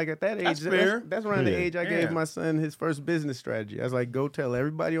 Yeah, I'm like at that age. That's fair. That's around the Yeah. age I gave my son his first business strategy. I was like, go tell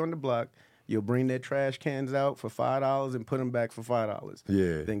everybody on the block you'll bring their trash cans out for $5 and put them back for $5.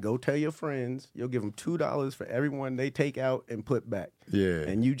 Yeah. Then go tell your friends you'll give them $2 for everyone they take out and put back. Yeah.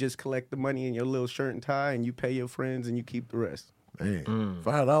 And you just collect the money in your little shirt and tie, and you pay your friends and you keep the rest. Man,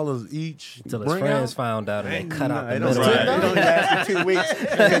 $5 each. Until his Bring friends out? found out and they cut out the It middle. don't last for 2 weeks.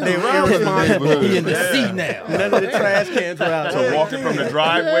 And they were irresponsible. He in the seat now. None of the trash cans were out. So walking from the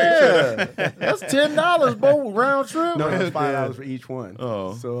driveway to Yeah. That's $10, both round trip. No, it was $5 for each one.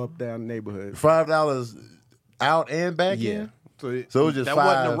 Oh. So up, down the neighborhood. $5 out and back Yeah. in? So it was just that five-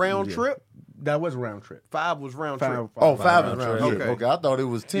 wasn't a round yeah. trip? That was round trip. 5 was round Five- trip. Oh, five is round round trip. trip. Okay. Okay, I thought it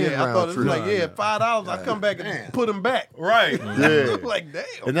was 10 Yeah, I round thought it was trip. like, $5, I come back and put them back. right. Yeah. Like, damn.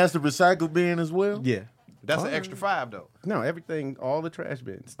 And that's the recycle bin as well? Yeah. That's an extra 5, though. No, everything, all the trash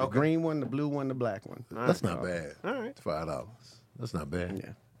bins. The green one, the blue one, the black one. That's not bad. All right. It's $5. That's not bad.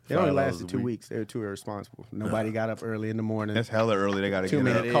 Yeah. It only $5 lasted a 2 week. weeks. They were too irresponsible. Nobody got up early in the morning. That's hella early. They got to Too get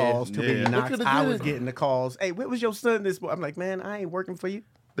many up. calls, too many Yeah. knocks. could've I did was it. getting the calls. Hey, what was your son this morning? I'm like, man, I ain't working for you.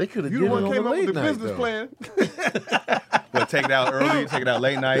 They could have You did the it one on came the up with late the night, business though. plan. But take it out early, take it out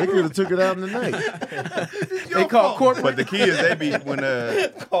late They night. could have took it out in the night. They call corporate. But the kids, they be when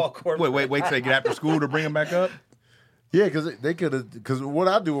wait till they get after school to bring them back up. Yeah, because they could have. Because what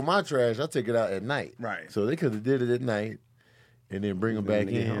I do with my trash, I take it out at night. Right. So they could have did it at night, and then bring them back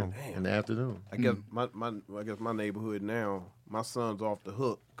they get in home. in the afternoon. I guess my neighborhood now, my son's off the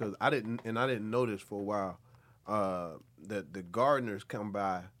hook because I didn't know this for a while. That the gardeners come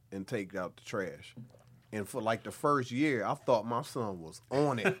by and take out the trash. And for like the first year, I thought my son was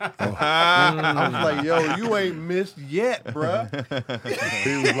on it. I was like, yo, you ain't missed yet, bruh.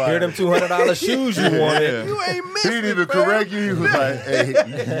 He was like, Hear them $200 shoes you wanted. You ain't missed he it, didn't even fam. correct you. He was like,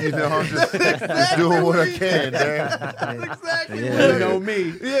 hey, I'm just doing what I can, man. That's exactly Yeah. what You it know is.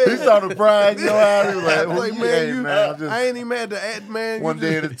 me. He started pride in your eye. He was like, Like, well, man, hey, man, I'm just I ain't even had to add, man. you one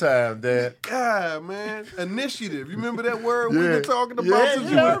day at just- a time, Dad. God, man. Initiative. You remember that word we Yeah. were talking about Yeah, since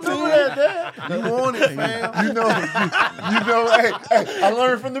yeah, you I were remember 10? that, Dad. You on it, fam. You know, hey, I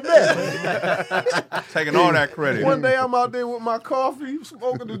learned from the best. Taking all that credit. One day I'm out there with my coffee,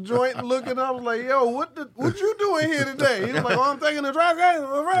 smoking the joint, and looking. I was like, "Yo, what you doing here today?" He was like, "Oh, I'm taking the drive.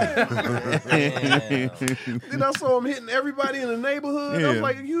 All right." Then I saw him hitting everybody in the neighborhood. I was Yeah.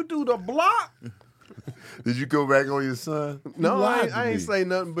 like, "You do the block?" Did you go back on your son? No, You I lied ain't, to I ain't me. say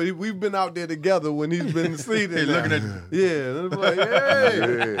nothing. But we've been out there together when he's been seated. Hey, looking at yeah, and I was like,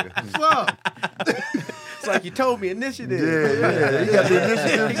 "Hey, Yeah. what's up?" It's like you told me initiative. Yeah. He got the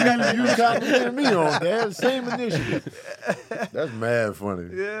initiative you complimented me on, Dad. Same initiative. That's mad funny.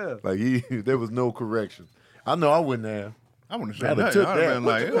 Yeah. Like there was no correction. I know I wouldn't have. I wouldn't say I'd have nothing. took I'd have that. been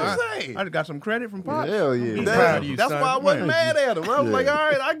What like, you I say? I'd have got some credit from Pops. Hell yeah. proud of you, That's son. why I wasn't Man. mad at him. I was Yeah. like, all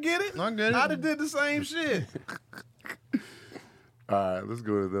right, I get it. I get it. I'd have did the same shit. All right, let's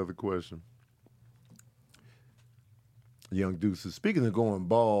go to another question. Young Deuces, speaking of going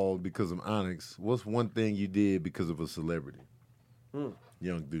bald because of Onyx, what's one thing you did because of a celebrity?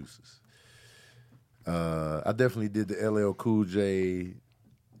 Young Deuces. I definitely did the LL Cool J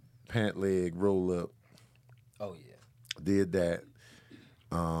pant leg roll up. Oh yeah. Did that.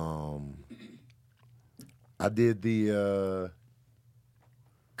 I did the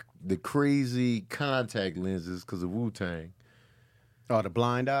crazy contact lenses because of Wu-Tang. Oh, the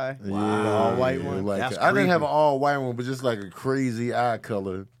blind eye? Yeah, The all-white one? Like, That's I didn't have creepy. an all white one, but just like a crazy eye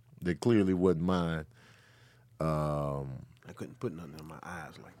color that clearly wasn't mine. I couldn't put nothing in my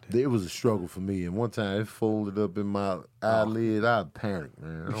eyes like that. It was a struggle for me, and one time it folded up in my eyelid. I panicked,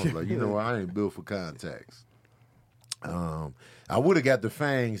 man. I was like, you know what? I ain't built for contacts. I would have got the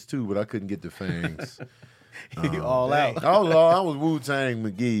fangs too, but I couldn't get the fangs. You all out. I was Wu-Tang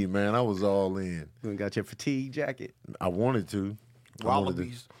McGee, man. I was all in. You got your fatigue jacket. I wanted to.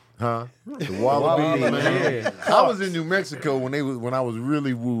 Wallabies. Huh? The Wallabies, man. Yeah. I was in New Mexico when I was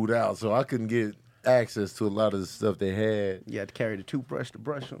really wooed out, so I couldn't get access to a lot of the stuff they had. You had to carry the toothbrush to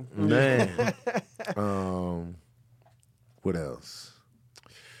brush them. Man. What else?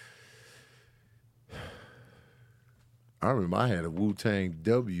 I remember I had a Wu-Tang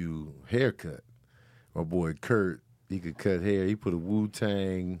W haircut. My boy Kurt, he could cut hair. He put the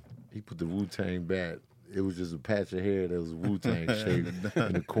Wu-Tang back. It was just a patch of hair that was Wu-Tang shaped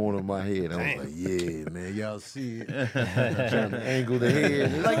in the corner of my head. I was like, yeah, man, y'all see it? Trying to angle the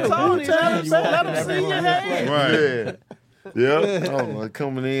head. Like, Tony, let him see your head. Right. Yeah. Yeah. I was like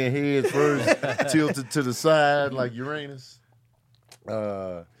coming in head first, tilted to the side like Uranus.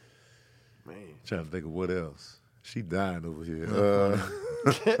 Man. Trying to think of what else. She dying over here.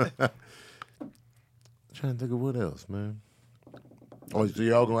 Trying to think of what else, man. Oh, so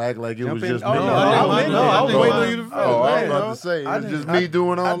y'all gonna act like it was just me? I was waiting on you to Oh, I was finish. about to say, it I was just didn't- me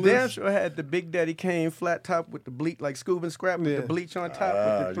doing I all damn this. sure had the Big Daddy Kane flat top with the bleach, like scuba and scrap with the bleach on top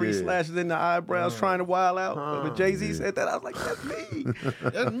with the three yeah. slashes in the eyebrows trying to wild out. When Jay-Z said that, I was like, that's me.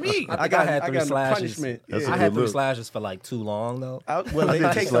 That's me. I think I had three got slashes. punishment. That's Yeah. I had good 3 look. slashes for like too long though. Well,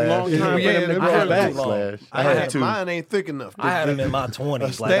 it takes a long Slash. time for Yeah, them to they grow brought back. back. Slash. I I had had two. mine ain't thick enough. I had them in my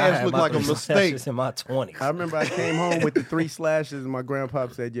 20s. The Like, I stash had looked my like a 3 mistake. slashes in my 20s. I remember I came home with the 3 slashes, and my grandpa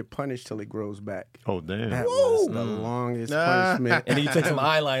said, "You're punished till it grows back." Oh, damn. That was the longest punishment. And then you took some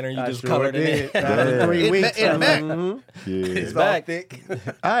eyeliner and you I just sure colored did. it in. After 3 weeks, it I'm back. like, Yeah. it's back. all thick.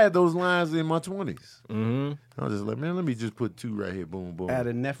 I had those lines in my 20s. Mm-hmm. I was just like, man, let me just put 2 right here. Boom, boom. I had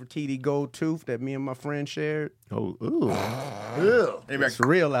a Nefertiti gold tooth that me and my friend shared. Oh, ooh. Yeah. Maybe I It's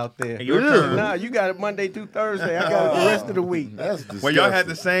real out there. Your turn. Nah, you got it Monday through Thursday. I got it the rest of the week. That's disgusting. Well, y'all had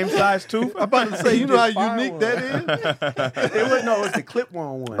the same size tooth. I'm about to Say, you know how Fire unique one. that is? It was no, it's the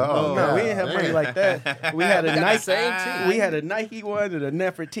clip-on one. Oh, No, we didn't have man. money like that. We had a Nike. same team. We had a Nike one and a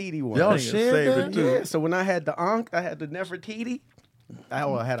Nefertiti one. Y'all Nigga shared saved that? it, too. Yeah. So when I had the Ankh, I had the Nefertiti. I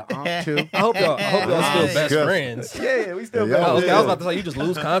had an Ankh too. I hope y'all still best Disgusting. friends. Yeah, we still Yeah, got I was Yeah. about to say you just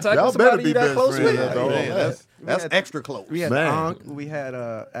lose contact Y'all with better somebody be you that best close friends. with. That's all. Man, that's had- extra close. We had Man. the Ankh. We had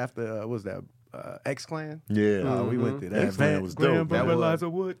after what was that X Clan? Yeah. We went to that. X-Clan was dope. That man. was-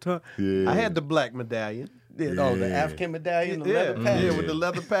 Woodton. Yeah. I had the black medallion. Oh, the Yeah. African medallion, the Yeah, leather patch. yeah, with the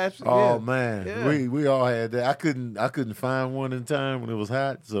leather patch. Oh yeah. man, Yeah. we all had that. I couldn't find one in time when it was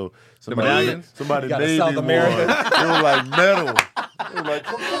hot, so somebody medallions? somebody got a made South me America. one. It was like metal. It was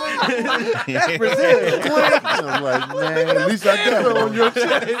like That's Brazil. click. I was like, man, at least I got it on your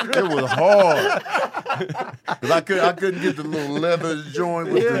chest. It was hard because I couldn't get the little leather joint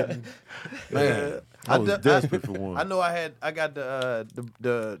with the man. I was desperate for one. I know I got the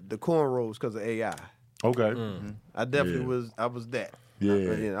cornrows because of AI. Okay. I definitely Yeah. I was that.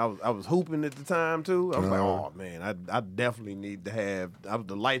 Yeah. I was hooping at the time too. I was like, Uh-huh. oh man, I definitely need to have. I was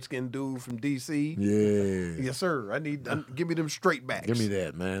the light skinned dude from DC. Yeah. Yes, sir. Give me them straight backs. Give me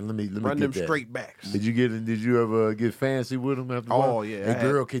that, man. Let me Run get them that. straight backs. Did you ever get fancy with them after? Oh, work? yeah, Hey I had-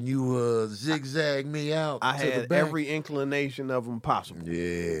 girl, can you zigzag me out? I to the had back? every inclination of them possible.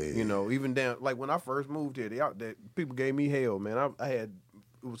 Yeah. You know, even down like when I first moved here, people gave me hell, man. I had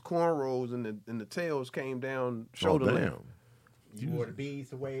it was cornrows and the tails came down shoulder damn. length. You wore the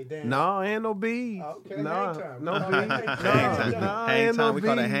beads away down. No, ain't no beads. Okay, no, hang time. no Okay, beads. hang time. No, Hang ain't time. no We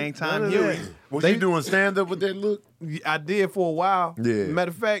call that beads. hang time None of Huey. that. Was you doing stand up with that look? I did for a while. Yeah. Matter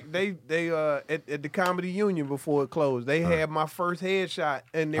of fact, they at the Comedy Union before it closed, they had my first headshot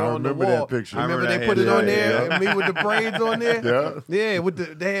in there I on the remember that wall. picture. I Remember remember they that put it on headshot, there, yeah. and me with the braids on there. Yeah. Yeah,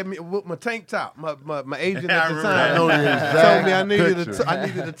 they had me with my tank top. My agent I at the remember time that. I know the told me I exact needed picture. I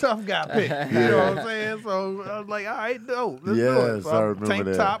needed a tough guy pick. You know what I'm saying? So I was like, all right, dope. Let's do it. Yes, So I remember tank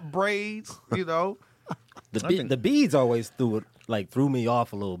that. top, braids. You know, The beads always threw me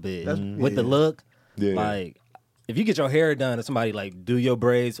off a little bit with the look. Yeah. Like, if you get your hair done and somebody like do your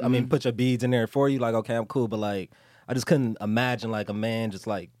braids, I mean, put your beads in there for you, like, okay, I'm cool. But like, I just couldn't imagine like a man just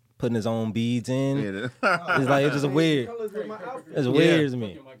like putting his own beads in. Yeah. It's like, it's just weird. It's weird to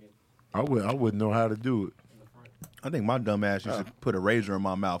me. I wouldn't know how to do it. I think my dumb ass used to put a razor in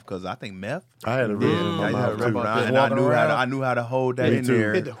my mouth because I think meth. I had a razor in my I mouth had a too. razor, and I knew how to hold that Me in too.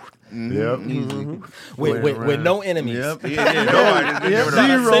 there. Yep. With no enemies. Yep. Yeah. Nobody. Yep. With a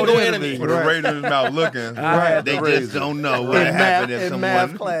Zero single enemies. enemy. With a razor in his mouth looking. had They the just razor. don't know what happened if in someone.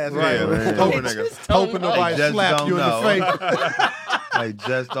 math class, right? Yeah. Hoping Hoping nobody just slap don't you in know. the face. I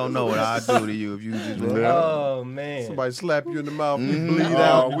just don't know what I'd do to you if you just. Oh man. Somebody slap you in the mouth, you bleed Oh,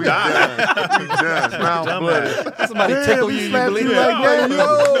 out. we done. We done. Mouth blood. Somebody tickle you, you bleed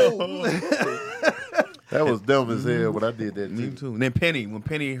out. That was dumb as hell, but I did that Me too. too. And then when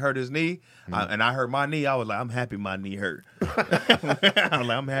Penny hurt his knee, and I hurt my knee, I was like, I'm happy my knee hurt. I was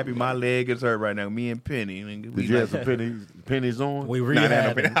like, I'm happy my leg is hurt right now. Me and Penny. Did you have some pennies on? We Nah, nah,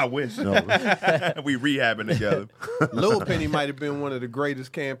 rehabbing. I wish. No. We rehabbing together. Lil Penny might have been one of the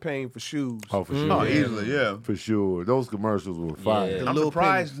greatest campaigns for shoes. Oh, for sure. Oh, easily, yeah. For sure. Those commercials were fire. Yeah. I'm Lil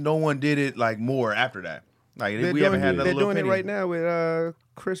surprised no one did it like more after that. Like we haven't had another They're Lil doing it Penny. right now with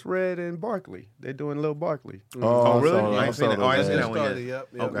Chris Red and Barkley. They're doing Lil Barkley. Oh, really? I I ain't seen it. Oh, I ain't seen That that one yet. started, yep.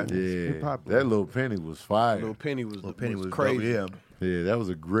 Okay. Yeah, popular. that little penny was fire. Lil Penny was Penny was crazy. dope, yeah. Yeah, that was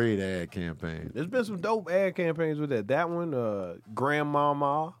a great ad campaign. There's been some dope ad campaigns with that. That one,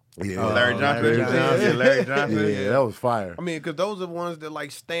 Grandmama. Yeah, Larry Johnson. Larry Johnson. Yeah, Larry Johnson. Yeah, that was fire. I mean, because those are the ones that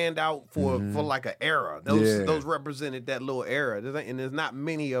like stand out for like an era. Those represented that little era, and there's not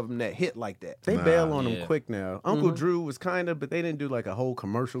many of them that hit like that. They bail on Yeah. them quick now. Uncle Drew was kind of, but they didn't do like a whole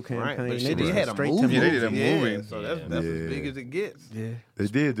commercial Right, campaign. but They shit, just they had a straight movie. to Yeah, they did a movie. Yeah, so that's Yeah. as big as it gets. Yeah. They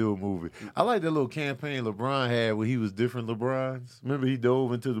did do a movie. I like that little campaign LeBron had where he was different LeBrons. Remember he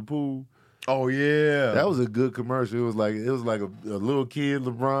dove into the pool? Oh yeah. That was a good commercial. It was like a little kid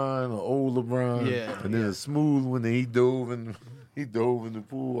LeBron, an old LeBron, Yeah, and then a smooth one. Then he dove in the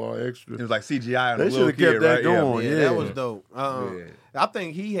pool all extra. It was like CGI on They a little should have kept kid, that right? going. Yeah, Yeah, that was dope. Yeah. I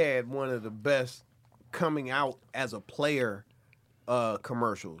think he had one of the best coming out as a player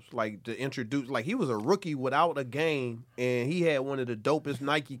commercials. Like to introduce, like he was a rookie without a game, and he had one of the dopest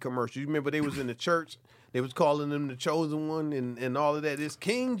Nike commercials. You remember they was in the church. They was calling him the chosen one and all of that. It's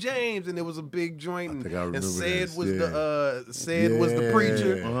King James, and it was a big joint. think I remember and Said this, was yeah. Said was the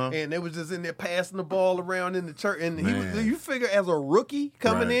preacher, Yeah. and they was just in there passing the ball around in the church. And he was, Man. you figure as a rookie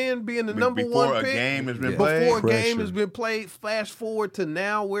coming Right. in, being the number Before one a pick, game has been before played. a game Pressure. has been played, flash forward to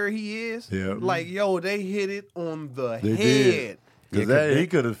now where he is. Yeah. Like, yo, they hit it on the They head. did. Because he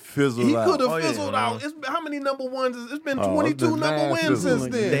could have fizzled He out. could have Oh, yeah. fizzled out. How many number ones? It's been Oh, 22 it's been number mad wins fizzling.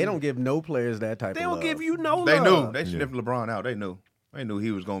 since then. They don't give no players that type They of don't love. give you no They knew. love. They sniffed LeBron out. They knew. They knew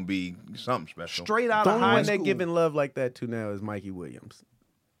he was gonna be something special. Straight out The of only high one school. they're giving love like that to now is Mikey Williams.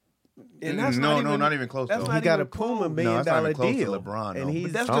 And that's No, not not even close, That's though. not He got even a Puma close. No, $1 it's not even million close to deal, LeBron, and though. he's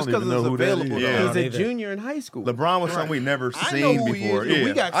But that's I just don't even because know it's who that available. is. to Yeah. us. he's a neither. junior in high school. LeBron was something we never I seen know who before. he is. Yeah,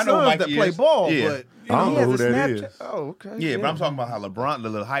 We got I know sons Mikey that play is. ball, Yeah. but I don't He know has who a that Snapchat. is. Oh, okay. Yeah, but I'm talking about how LeBron, the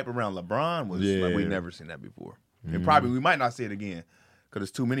little hype around LeBron was Yeah. like we never seen that before. And probably we might not see it again because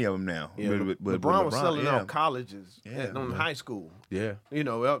there's too many of them now. Yeah, But LeBron was selling yeah. out colleges Yeah. on high school. Yeah. You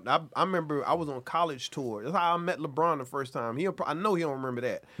know, I remember I was on college tour. That's how I met LeBron the first time. I know he don't remember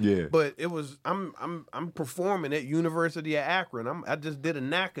that. Yeah. But it was I'm performing at University of Akron. I just did a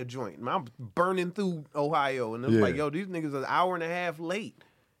NACA joint. I'm burning through Ohio, and it was Yeah. like, yo, these niggas are an hour and a half late.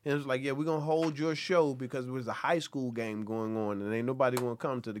 And it was like, yeah, we're gonna hold your show because it was a high school game going on, and ain't nobody gonna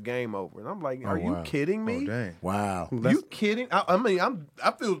come to the game over. And I'm like, are you wow. kidding me? Oh dang. Wow. You kidding? I mean,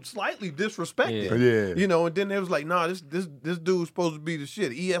 I feel slightly disrespected. Yeah. You know, and then it was like, nah, this dude's supposed to be the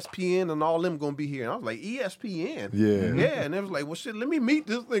shit. ESPN and all them gonna be here. And I was like, ESPN? Yeah. Yeah. And it was like, well, shit, let me meet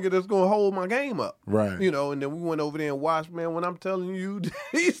this nigga that's gonna hold my game up. Right. You know, and then we went over there and watched, man, when I'm telling you,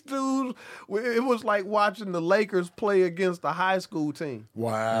 these dudes, it was like watching the Lakers play against a high school team.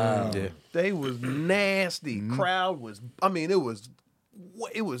 Wow. Yeah. They was nasty. Crowd was, I mean, it was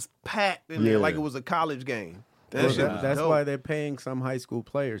packed in there Yeah. like it was a college game. That shit was That's dope. why they're paying some high school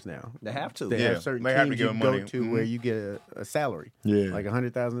players now. They have to. They Yeah, have certain they have to teams give you them go money. to where you get a salary. Yeah. Like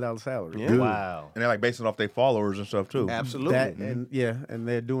 $100,000 salary. Yeah. Wow. And they're like basing it off their followers and stuff too. Absolutely. That and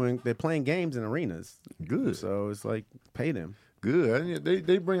they're playing games in arenas. Good. So it's like pay them. Good.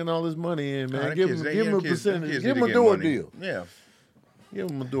 They bringing all this money in, man. Nah, them give kids- them them a kids- them percentage. kids Give need them to a get door money. deal. Yeah. Give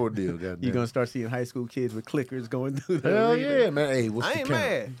them a door deal. Goddamn. You're gonna start seeing high school kids with clickers going through the Hell arena. yeah, man. Hey, what's I the ain't count?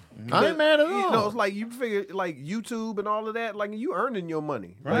 mad. I ain't mad at You all. know, it's like you figure like YouTube and all of that, like you earning your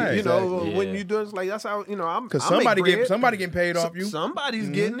money. Right. Like, you know, Exactly. when Yeah. you do it, it's like that's how I'm Because I make bread. somebody getting paid off you. Somebody's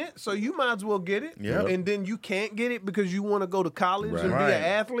getting it, so you might as well get it. Yep. And then you can't get it because you want to go to college and be Right. an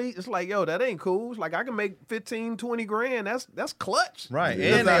athlete. It's like, yo, that ain't cool. It's like I can make 15, 20 grand. That's clutch. Right,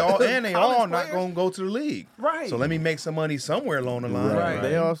 Yeah. and they all College not players. gonna go to the league. Right. So let me make some money somewhere along the line. Right.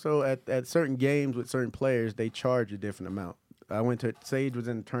 They also at certain games with certain players, they charge a different amount. I went to Sage was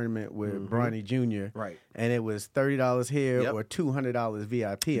in a tournament with Bronny Jr. Right. And it was $30 here Yep. or $200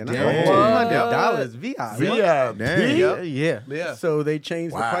 VIP. And I Damn. $200 VIP. VIP. Damn. Yeah. So they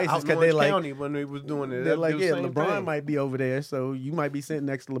changed the Wow. prices Out because in they Orange like County when they was doing it. they're like, the yeah, same LeBron thing. might be over there, so you might be sitting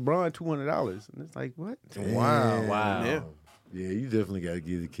next to LeBron, $200. And it's like, what? Wow. Wow. Yeah. Yeah, you definitely got to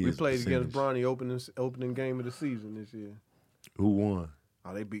give the kids. We played a against percentage. Bronny opening game of the season this year. Who won?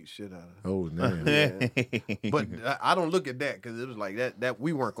 Oh, they beat shit out of us. Oh, damn. But I don't look at that because it was like that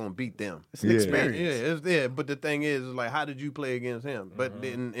we weren't going to beat them. It's an Yeah. experience. Yeah, but the thing is like, how did you play against him? But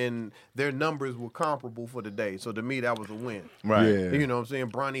and their numbers were comparable for the day. So to me, that was a win. Right. Yeah. You know what I'm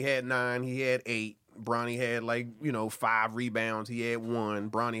saying? Bronny had 9, he had 8. Bronny had 5 rebounds, he had 1.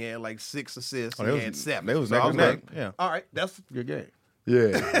 Bronny had 6 assists, Oh, he they had 7. they was So neck I and like, neck. Yeah. all right, that's Good game.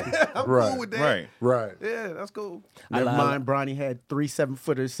 Yeah. I'm Right. cool with that. Right. Right. Yeah, that's cool. Never I- mind, Bronny had 3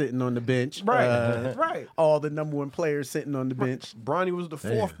 7-footers sitting on the bench. Right, right. All the number 1 players sitting on the bench. Bronny was the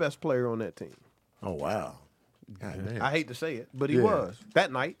 4th best player on that team. Oh, wow. God damn. I hate to say it, but he Yeah. was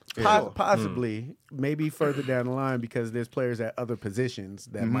that night. Possibly, maybe further down the line because there's players at other positions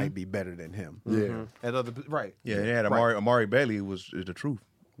that might be better than him. Yeah. At other right. Yeah, they had Right. Amari Bailey is the truth.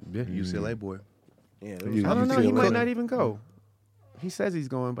 Yeah. UCLA boy. Yeah, it You- was- I don't know. He UCLA. might not even go. He says he's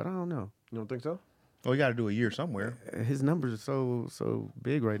going, but I don't know. you don't think so? Oh, you got to do a year somewhere. His numbers are so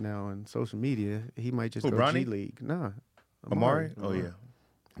big right now on social media. He might just Who, go Bronny? G League. Nah, Amari? Oh yeah.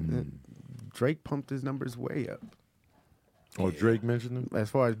 Drake pumped his numbers way up Oh, Drake mentioned him? as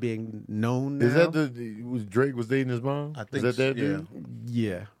far as being known. Now. Is that was Drake was dating his mom? I think Is that yeah. dude?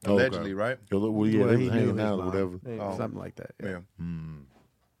 Yeah, Oh, okay. Allegedly, right? Well, yeah, Well, they he was knew hanging his out or mom. whatever. Yeah. something like that. Yeah.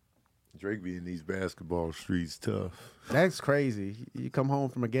 Drake be in these basketball streets tough. That's crazy. You come home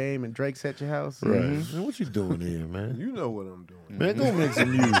from a game and Drake's at your house. Right. Man, what you doing here, man? You know what I'm doing. Man, go make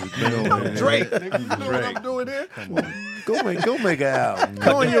some music, man. Drake, nigga, you know what I'm doing here? Go make an album.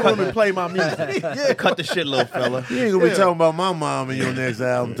 Go in your room and play my music. Cut the shit, little fella. You ain't gonna be talking about my mom in your next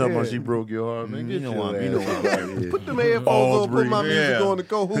album, talking about she broke your heart, man. Get You know your what- ass you know what out I'm of here. Put them headphones on, put my Aubrey. music Yeah. on, and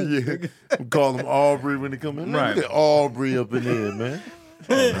go hoop. Yeah, call them Aubrey when they come in. Man, Right. Look at Aubrey up in here, man.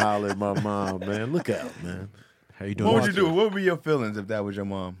 Holler at my mom, man. Look out, man. How you doing? What would you do? What would be your feelings if that was your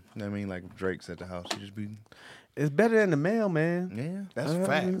mom? I mean, like if Drake's at the house, you just be It's better than the mail, man. yeah. That's I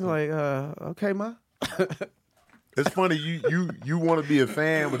fact. mean, like, okay, ma. It's funny you want to be a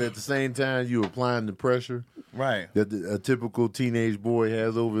fan, but at the same time you applying the pressure Right. that a typical teenage boy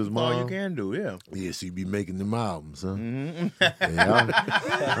has over his mom. All you can do, yeah. Yeah, she be making them albums, huh? Yeah,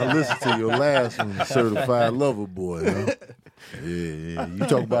 I listened to your last one, Certified Lover Boy. Huh? Yeah. You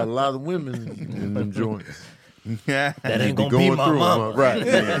talk about a lot of women in them joints. That ain't You gonna be my through 'em, mama. huh? Right?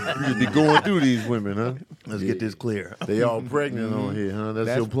 Yeah. You just be going through these women, huh? Let's get this clear. They all pregnant on here, huh?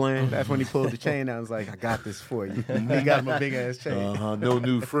 That's your plan. That's when he pulled the chain out and was like, I got this for you. He got him a big ass chain. No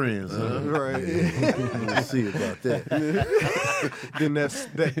new friends, huh? Right. We'll see about that. Then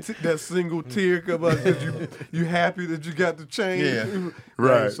that single tear come out because you happy that you got the chain. Yeah.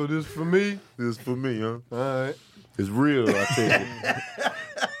 Right. Hey, so this for me. This for me, huh? All right. It's real, I tell you.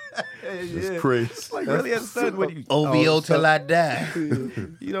 It's crazy. Like, really, as a son, what do you? OVO till I die.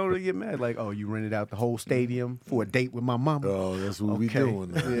 You don't really get mad. Like, oh, you rented out the whole stadium for a date with my mama. Oh, that's what we Okay.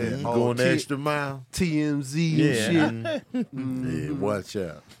 doing. Now. Yeah. You Oh, going the T- extra mile? TMZ and shit. Yeah, watch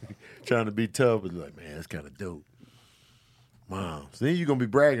out. Trying to be tough, but like, man, that's kind of dope. Moms. Then you're going to be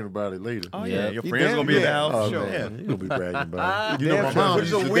bragging about it later. Oh Yeah. yeah, your You friends damn- gonna be in the yeah. house. Oh, Sure. man, Yeah. you're going to be bragging about it. You know, Damn my sure. mom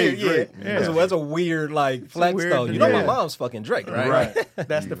It's used to date Drake. That's a weird like flex weird though. thing. You know my Yeah. mom's fucking Drake, right? Right.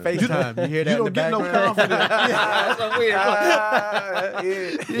 That's the FaceTime. You hear that You in the don't get no background? confidence. That's a weird. yeah.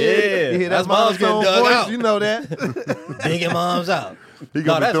 Yeah, You hear that's that mom's getting monotone dug voice, out. you know that. Digging moms out. He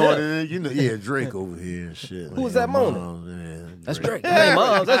gonna that's be throwing him. it in, you know. Yeah, Drake over here and shit. Who was Like, that moaning? Moms, man, That's Drake. That ain't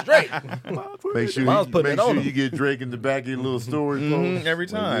Moms. That's Drake. Make sure, Mom's putting it on him. you get Drake in the back of your little story. folks. every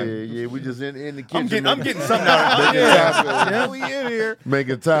time. Yeah, we just in the kitchen. I'm getting something out of making tacos. Yeah, we in here.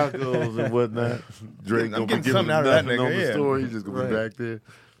 Making tacos and whatnot. Drake I'm gonna be getting giving something out of that nothing nigga, on the yeah. story. He's just gonna be back there.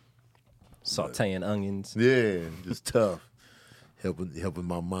 Sauteing onions. Yeah, just tough. Helping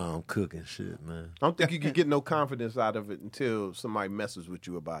my mom cook and shit, man. I don't think you can get no confidence out of it until somebody messes with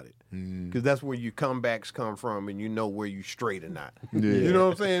you about it. Because that's where your comebacks come from and you know where you straight or not. Yeah. You know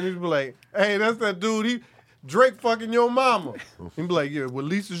what I'm saying? He'd be like, hey, that's that dude. Drake fucking your mama. He'd be like, yeah, well, at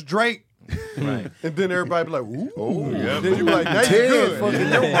least it's Drake. Right. And then everybody be like, ooh. yeah. Then you be like, now you good. fucking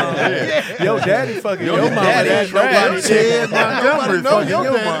your mama. Yo, daddy fucking your mama. daddy That's trash. nobody. Ted Montgomery know fucking your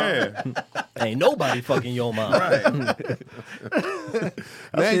your daddy. mom. Ain't nobody fucking your mom. I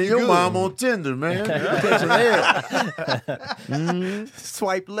seen you your good. mom on Tinder, man. Catching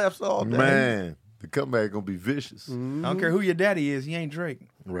Swipe left all day. man, the comeback gonna be vicious. I don't care who your daddy is. He ain't Drake.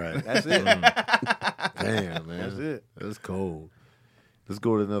 Right. That's it. Damn, man. That's it. That's cold. Let's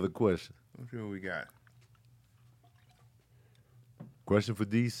go to another question. Let's see what we got. Question for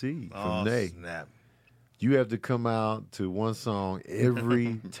DC from Oh, Nay. snap. You have to come out to one song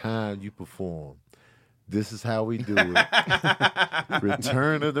every time you perform. This is how we do it.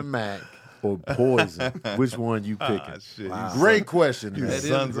 Return of the Mac or Poison. Which one you picking? Ah, shit. Wow. Great question, That man. is a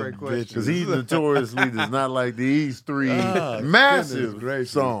Sons great of question. Because he notoriously does not like these three massive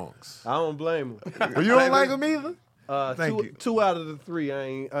songs. I don't blame him. But you don't like them either? Thank you. Two out of the three, I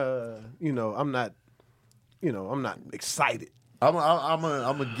ain't. I'm not excited. I'm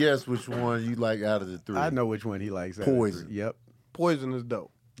a guess which one you like out of the three. I know which one he likes. Poison. Yep. Poison is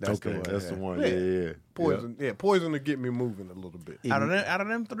dope. That's okay, the one. that's yeah. the one. Yeah. Yeah. Poison, yeah, poison to get me moving a little bit. Out of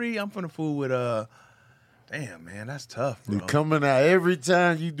them three, I'm finna fool with damn man, that's tough, bro. You coming out every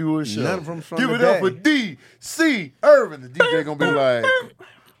time you do a show. None of them's from Give the it up day. for D.C. Irvin. The DJ gonna be like,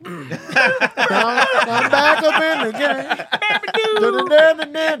 I'm back up in the game.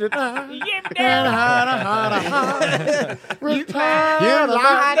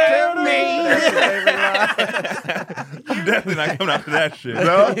 I'm definitely not coming out to that shit.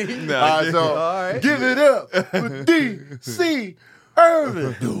 No? All right, so give it up for D.C.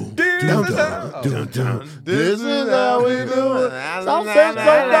 Irvin. This is how we do it. Some fix so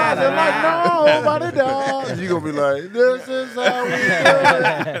bad like nobody does. You gonna be like, this is how we do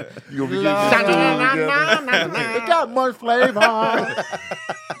it. You gonna be getting it got much flavor.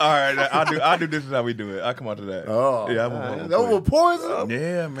 All right, I'll do this is how we do it. I'll come out to that. Oh, yeah, I'm over Poison.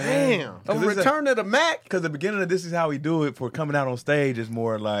 Yeah, man. Damn. Because Return to the Mac. Because the beginning of this is how we do it for coming out on stage is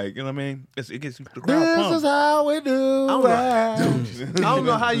more like, you know what I mean? It gets the crowd This pumped. is how we do it. I don't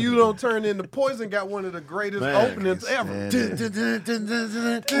know how you don't turn into Poison. Got one of the greatest Man, openings ever.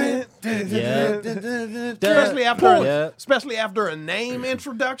 Especially after a name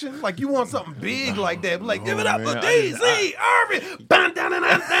introduction. Like you want something big like that. Like give it up for man. DC Irvin.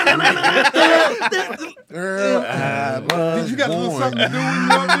 Did you got a little something to do when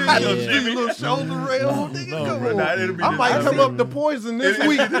you up there? Yeah. Give me a little shoulder rail. Nigga, come bro, on. nah, it'll be I the might same. come up to Poison this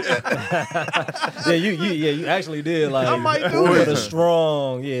week. Yeah, you actually did like I might do with it. a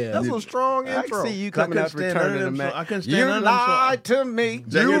strong, yeah. That's a strong I intro. can see you I coming couldn't out stand returning none to of the them Mac. songs. I couldn't stand You none of them songs. lied to me.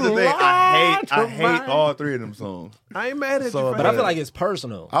 Here's the thing. lied I to hate me. all three of them songs. I ain't mad at So, you for But I feel that. like it's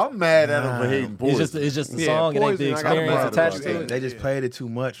personal. I'm mad at him for hating Poison. It's just the Yeah, song and ain't the Poison, I got experience mad attached about to that. it. They just played it too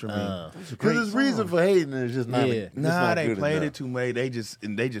much for me. Because his reason for hating is just not. Yeah. it's Nah, not they good played enough. it too much. They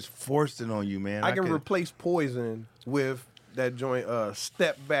just forced it on you, man. I can could- replace Poison with that joint.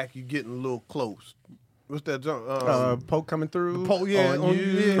 Step back, you getting a little close. What's that joint? Poke coming through. Yeah, on you.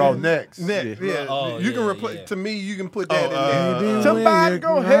 Yeah. Oh, next. Next, yeah. Oh, you can yeah, replace. yeah. To me, you can put that in there. Somebody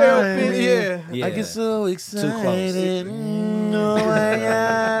go help me. Yeah. Yeah. I get so excited. close. No,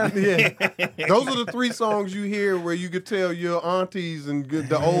 Yeah. Those are the three songs you hear where you could tell your aunties and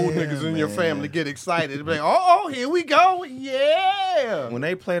the old niggas in your family get excited. Be like, oh, here we go. Yeah. When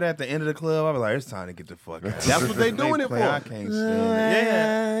they played at the end of the club, I was like, it's time to get the fuck out. That's what they doing it play, for. I can't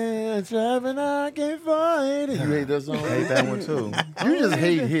stand it. Driving, I can't find it. You hate that song? I hate that one too. You just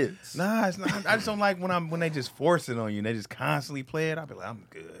hate hits. Nah, it's not. I just don't like when they just force it on you and they just constantly play it. I'll be like, I'm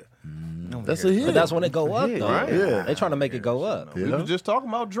good. That's a hit. But that's when it go up, though. right? Yeah. They trying to make it go up. We was just talking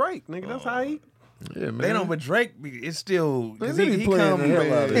about Drake, nigga. That's how he. Yeah, man. They don't, but Drake, it's still because They be he playing come the hell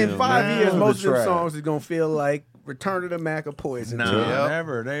out of with- In 5 years, Nah, most of the them track. songs is gonna feel like Return to the Mac or Poison. Nah, Yep.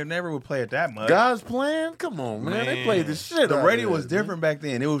 never. They never would play it that much. God's plan? Come on, man. They played the shit The out radio of was that, man. different back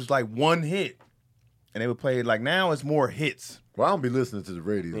then. It was like one hit, and they would play it like now. It's more hits. Well, I don't be listening to the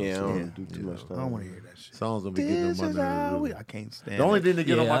radio. Yeah, I so, don't do too much I time. don't want to hear that shit. Songs don't be getting on my nerves. Really. I can't stand. The only thing that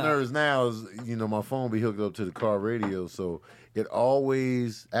get on my Yeah. nerves now is, my phone be hooked up to the car radio, so it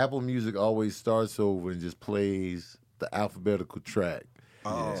always, Apple Music always starts over and just plays the alphabetical track.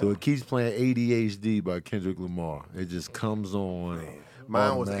 So it keeps playing ADHD by Kendrick Lamar. It just comes on.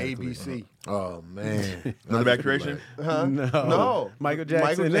 Mine was automatically. ABC. Oh, man. Another back creation. Huh? No. Michael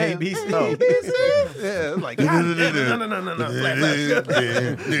Jackson, ABC. Yeah, it's like God damn it.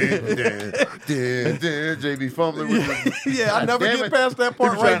 No. JB fumbling with the, Yeah, I never damn get it. past that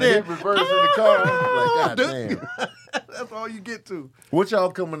part He trying right to there. hit reverse in the car. Like, God damn. That's all you get to. What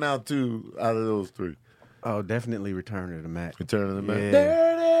y'all coming out to out of those three? Oh, definitely Return of the Mac. Return of the Mac. Yeah.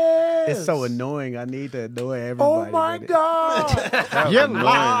 There it is. It's so annoying. I need to annoy everybody. Oh my with it. God. You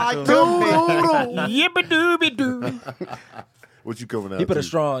lied What you coming out He put to? a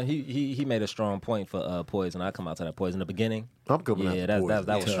strong. He made a strong point for Poison. I come out to that Poison in the beginning. I'm coming out Yeah, to that Poison.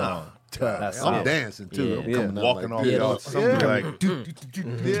 was strong. Tough. I'm Yeah. dancing too. Yeah. I'm coming out Walking like off this. the out. Something like.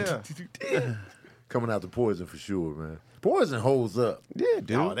 Yeah. Coming out to Poison for sure, man. Poison holds up. Yeah,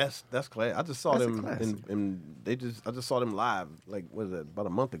 dude. Oh, that's class. I just saw That's a them classic. I just saw them live. Like, what is that? About a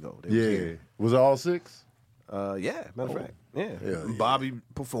month ago. They was Yeah. here. Was it all six? Yeah. Matter of fact. Yeah. Yeah. Bobby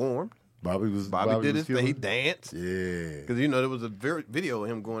performed. Bobby Bobby did was his thing. He killing? danced. Yeah. Because, there was a video of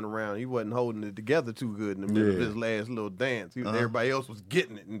him going around. He wasn't holding it together too good in the middle of Yeah. his last little dance. Everybody else was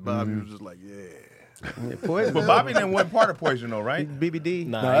getting it, and Bobby was just like, Poison. But Bobby didn't win part of Poison though, right? BBD.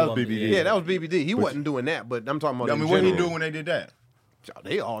 Nah, that he was wasn't- BBD. Yeah, that was BBD. He wasn't doing that, but I'm talking about. I in mean, what did he general. do when they did that?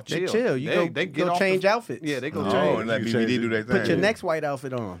 They all chill. They chill. You they go get off change the, outfits. Yeah, they go Oh, change. and let You BBD change do it. their thing. Put your next white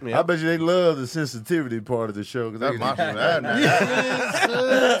outfit on. Yeah. I bet you they love the sensitivity part of the show. That's my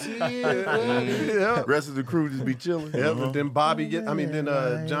Yeah. Rest of the crew just be chilling. Yeah, but then Bobby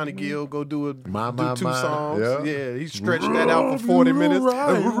then Johnny Gill go do two My. songs. Yeah. Yeah, he stretched that out for 40 minutes.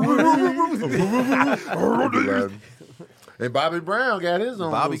 And Bobby Brown got his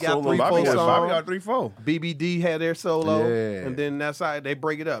own. Bobby little got solo 3-4 Bobby songs. got 3-4. BBD had their solo, Yeah. and then that's how they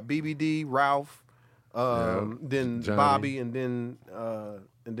break it up. BBD, Ralph, then Johnny. Bobby, and then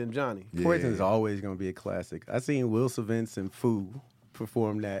Johnny. Yeah. Poison's always going to be a classic. I seen Will Savins and Foo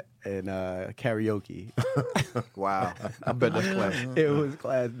perform that in karaoke. Wow, I bet that's classic. It was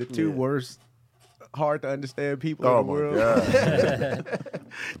class. The two worst, hard to understand people Oh in the my world. God.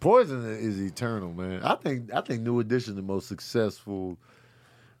 Poison is eternal, man. I think New Edition the most successful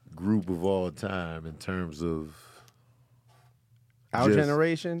group of all time in terms of Our Just-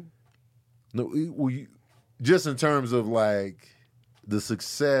 generation. just in terms of like the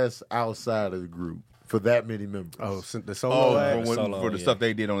success outside of the group for that many members. Oh, the solo Oh, act. for the stuff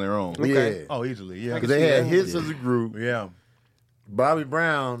they did on their own. yeah. Oh, easily, yeah. Because they had hits as a group. Yeah. Bobby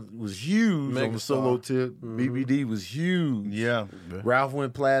Brown was huge on the Megastar. solo tip. BBD was huge. Yeah. Ralph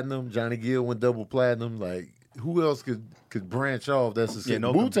went platinum. Johnny Gill went double platinum. Like, who else could branch off that success? Yeah,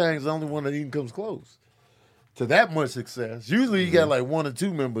 no Wu-Tang's the only one that even comes close to that much success. Usually you got like one or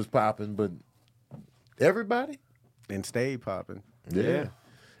two members popping, but everybody? And stayed popping. Yeah.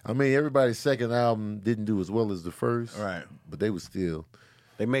 I mean, everybody's second album didn't do as well as the first. Right. But they were still.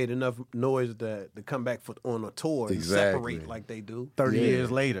 They made enough noise to come back on a tour and Exactly. separate like they do. 30 years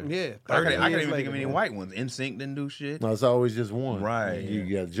later. Yeah, I 30 can't years even think of later. any white ones. NSYNC didn't do shit. No, it's always just one. Right. You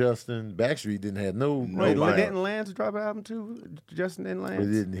got Justin. Backstreet didn't have no. Wait, Nobody. didn't Lance drop an album too? Justin and Lance? It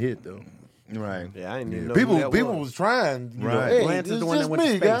didn't hit though. Right. Yeah, I didn't even know People who that was trying. You know, Right. hey, Lance is it's the one just that went to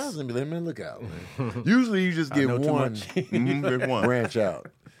me, space. guys. And be like, man, look out, man. Usually you just get know too one much. There's one. branch out.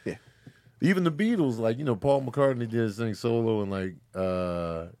 Yeah. Even the Beatles, like, Paul McCartney did his thing solo and like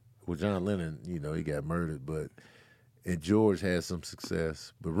John Lennon, he got murdered, and George had some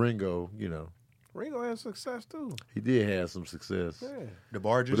success. But Ringo, Ringo had success too. he did have some success. Yeah. The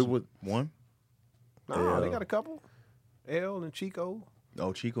Barges. But it was- one. Nah, they got a couple. L and Chico.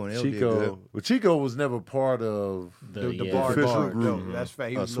 Oh, Chico and L did Chico, good. but Chico was never part of The yeah. Barge. official Barge. group. No, that's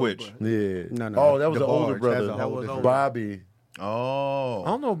fact. He was Switch. yeah. No. Oh, that was The the older Barge, that's brother, a whole different- Bobby. Oh. I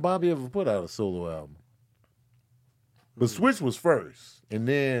don't know if Bobby ever put out a solo album. But Switch was first, and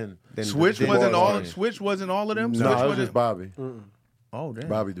then Switch then wasn't Barge all. came. Switch wasn't all of them. No, Switch it was wasn't- just Bobby. Oh, damn.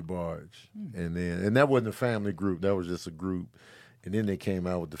 Bobby DeBarge. And that wasn't a family group. That was just a group. And then they came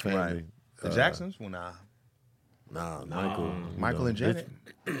out with the family. Right. The Jacksons? Well, nah. Nah, Michael. Michael and Janet.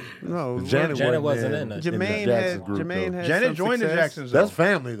 No, Janet, Janet wasn't wasn't in it. Jermaine the had Jackson group, Jermaine though. had Janet some joined the success. Jacksons. Though. That's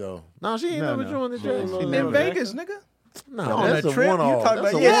family, though. No, she ain't No, never no. joined the Jacksons. She in never- Vegas, nigga. No, On that's a a trip? You one-off. talking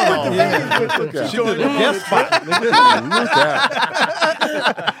That's a about- yeah, one-off. Look out. She was a guest spot. Look out.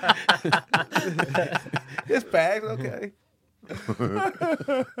 It's packed, okay.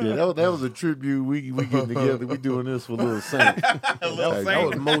 Yeah, that was a tribute. We getting together. We doing this for Lil Saint. That was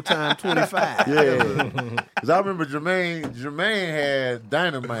Motown 25. Yeah, because I remember Jermaine had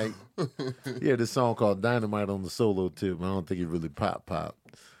Dynamite. He had this song called Dynamite on the solo tip. I don't think it really popped.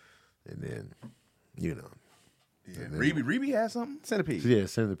 And then, you know. Yeah. Reby had something? Centipede. Yeah,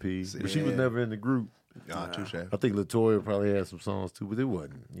 Centipede. But she was never in the group. Touche. I think LaToya probably had some songs too, but it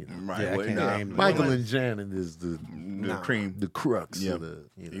wasn't. You know. Right. Yeah, I well, can't nah, name them. Michael and Janet is the cream. the crux Yeah. of the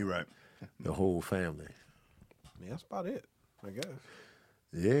You're right. the whole family. Yeah, that's about it, I guess.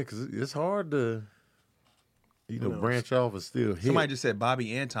 Yeah, because it's hard to branch off and still hit. Somebody just said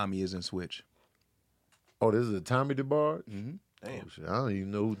Bobby and Tommy is in Switch. Oh, this is a Tommy DeBarge? Mm-hmm. Damn. Shit, I don't even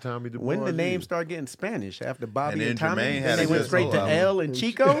know who Tommy DeBarge When the name is. started getting Spanish after Bobby And and, then Tommy, Jermaine then had they a went good straight to solo L and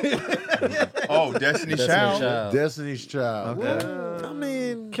Chico. Oh, Destiny's Destiny's Child. Child. Destiny's Child. Okay. Well, I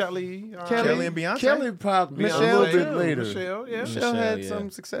mean, Kelly. Kelly and Beyonce. Kelly popped me a Michelle, little bit too. later. Michelle, yeah. Michelle had yeah.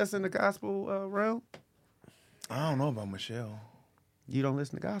 some success in the gospel realm. I don't know about Michelle. You don't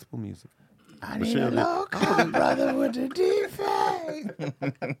listen to gospel music. Michelle did- brother with the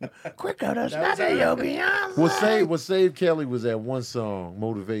defect. Quicker to study your Beyonce. What saved Kelly was that one song,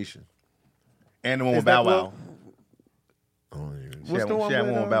 Motivation. And the one Is with that Bow Wow. She What's had the one one she had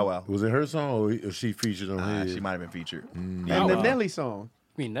with, one with Bow Wow. Was it her song or she featured on his? She might have been featured. And Bow the Wow. Nelly song.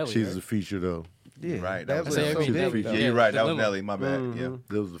 I mean, Nelly. She's right? a feature though. Yeah, Right, That that was was I so mean, big. that- though. Yeah, you're right. That was the Nelly. My bad. Yeah.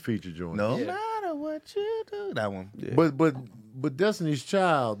 That was the feature joint. No matter what you do. That one. But Destiny's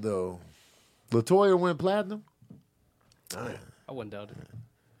Child though, LaToya went platinum. I wouldn't doubt it.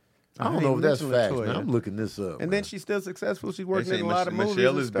 I don't ain't know if that's mentioned facts. LaToya. Man. I'm looking this up. And then she's still successful. She's They working say in a lot of movies.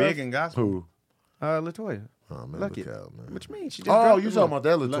 Michelle and is stuff. big in gospel. who? LaToya. Oh man, Lucky. look out, man. What you mean? She just Oh, dropped you the talking movie.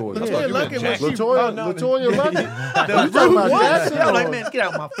 about that LaToya? Yeah, Lucky when she- LaToya, no. LaToya Lucky. You talking about What? Jackson? Yeah, or- like, man, get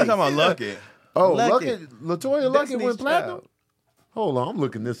out my face. You talking about Lucky? Oh, Lucky. LaToya Lucky Destiny's went platinum. Child. Hold on, I'm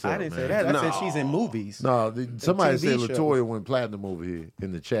looking this up. I didn't man. say that. I said she's in movies. No, somebody said TV LaToya shows. went platinum over here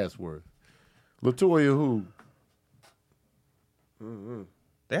in the Chatsworth. LaToya who?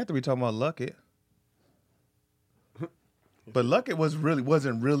 They have to be talking about Lucky. But Lucky was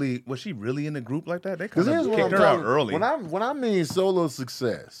she really in the group like that? They kind Because here's of what I'm kicked her out talking. early. When I mean solo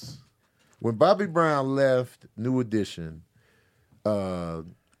success, when Bobby Brown left New Edition,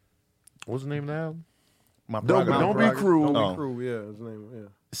 what's the name of the album? My Don't prerogative. be cruel. Don't Oh. be cruel, yeah, his name, yeah.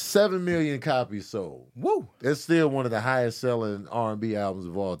 7 million copies sold. Woo. It's still one of the highest selling R&B albums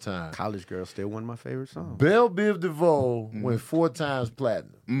of all time. College Girl still one of my favorite songs. Belle Biv DeVoe went 4 times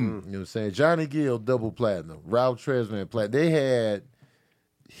platinum. You know what I'm saying? Johnny Gill double platinum. Ralph Tresvant platinum. They had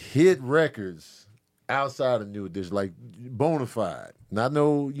hit records outside of New Edition, like Bonafide. And I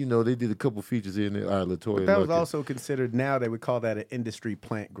know, they did a couple features in there. All right, LaToya That was Lucky. also considered, now they would call that an industry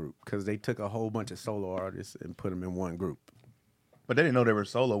plant group because they took a whole bunch of solo artists and put them in one group. But they didn't know they were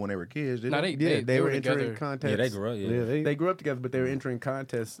solo when they were kids, did No, they? They were together. entering contests. Yeah, they grew up. Yeah. They grew up together, but they were entering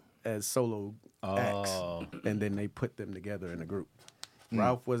contests as solo acts, Oh. and then they put them together in a group.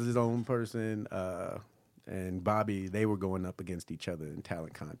 Ralph was his own person, and Bobby, they were going up against each other in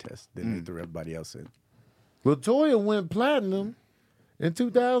talent contests. Then they threw everybody else in. LaToya went platinum in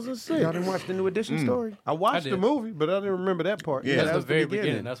 2006. Y'all didn't watch the New Edition story? I watched did. the movie, but I didn't remember that part. Yeah. That's that the was the very beginning.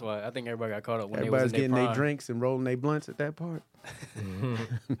 beginning. That's why I think everybody got caught up when Everybody's they was in getting their their prime. drinks and rolling their blunts at that part.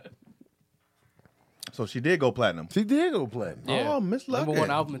 So she did go platinum. She did go platinum. Yeah. Oh, Miss Lucky. Number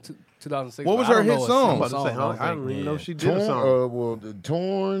one album in 2006. What was but I her don't hit know a song? single I was about to say, song, I don't even know Yeah. she did a song. The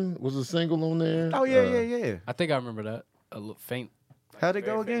Torn was a single on there. Oh, yeah. I think I remember that. A little faint. How'd it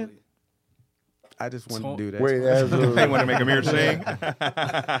Very go again? faintly. I just wanted to do that. Wait, as They want to make Amir sing. wait.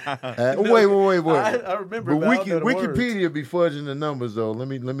 I remember, But but I don't know the words. Wikipedia be fudging the numbers though. Let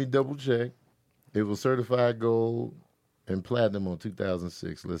me double check. It was certified gold and platinum on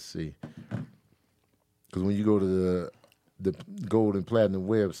 2006. Let's see. Because when you go to the gold and platinum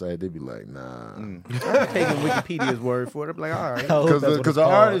website, they be like, nah. I'm taking Wikipedia's word for it. I'm like, all right. Because the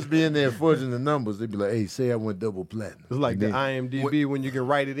artists be in there fudging the numbers. They be like, hey, say I went double platinum. It's like the And then- IMDb when you can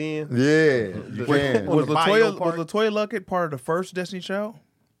write it in. Yeah, you can. Was the bio part? Was LaToya Luckett part of the first Destiny Child?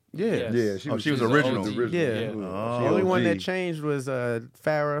 Yeah. Yes. Yeah, She was the original. OG. Yeah. Yeah. The only one that OG. changed was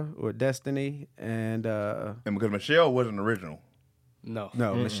Farrah or Destiny, and And because Michelle wasn't original. No.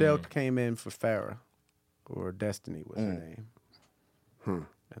 no, Michelle came in for Farrah, or Destiny was her name. And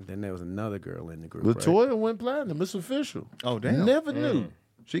then there was another girl in the group. right? LaToya went platinum. It's official. Oh, damn. Never knew.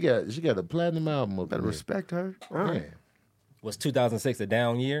 She got a platinum album up Better there. respect her. Yeah. Was 2006 a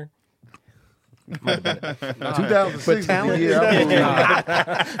down year? 2006 is the talent? year I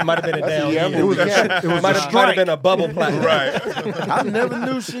moved. Might have been a down Yeah, year. it was Might have been a bubble platinum. Right. I never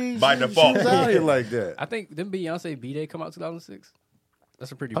knew she By default. was out here like that. I think didn't Beyonce B-Day come out 2006?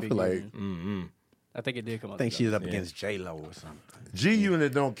 That's a pretty I big feel year. like I think it did come out. I think she was up 2006. against J-Lo or something. G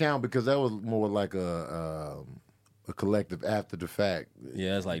Unit don't count because that was more like a collective after the fact.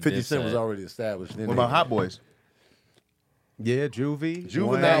 Yeah, it's like 50 Cent was Dipset. already established. What about Hot Boys? Yeah, Juvie.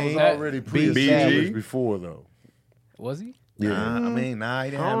 Juvenile was Wayne. already pre-established BG. before though. Was he? Nah, I mean, nah,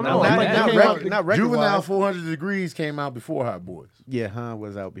 he didn't have know. no. Not- It not came record- out- not record Juvenile wise. 400 Degrees came out before Hot Boys. Yeah, Han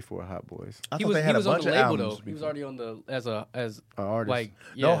was out before Hot Boys. I He thought was, they he had was a on bunch the of label albums. though. He was already on the as An artist. like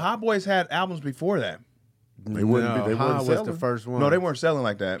yeah. No, Hot Boys had albums before that. They wouldn't be- they Han wasn't was the selling. first one. No, they weren't selling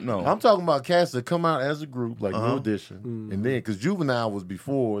like that. No. I'm talking about cats that come out as a group, like New Edition, and then because Juvenile was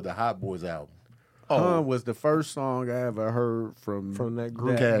before the Hot Boys album. Han was the first song I ever heard from that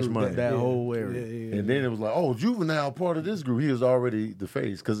group. Cash Money. that Yeah. whole area. And then it was like, oh, Juvenile part of this group. He was already the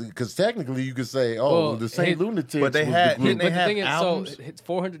face because technically you could say, oh, Well, the Saint Lunatics. but they was had- the group. didn't they But the have thing is, albums? so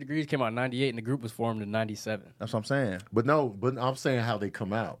 400 Degrees came out in '98, and the group was formed in '97. That's what I'm saying. But I'm saying how they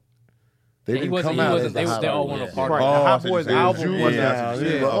come out. They He didn't wasn't. come He out wasn't. as They, the Hot they all Boys. went apart. Right. Oh, the I Hot see Boys what you're saying. album was Yeah. out. They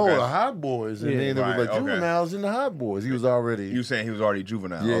Yeah. were like, oh, Okay. the Hot Boys, and then it was Right, like okay. Juvenile's in the Hot Boys. He was already You saying he was already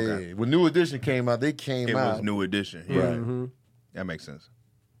juvenile? yeah. Okay. When New Edition came out, they came It out was New Edition. Yeah. right. That makes sense.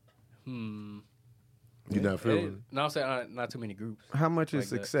 You're not feeling it? No, I'm saying not too many groups. How much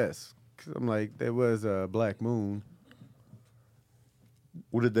is Like that. success? 'Cause I'm like, there was Black Moon,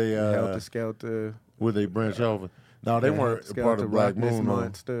 What did they? Helter Skelter. Would they branch off? No, they yeah, weren't Helter a part Skelter, of Black Rock This Moon. though.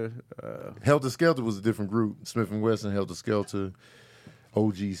 Monster. Helter Skelter was a different group. Smith and Wesson, Helter Skelter,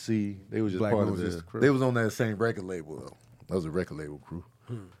 OGC. They was just Black part Moon of was just the. the crew. They was on that same record label though. That was a record label crew.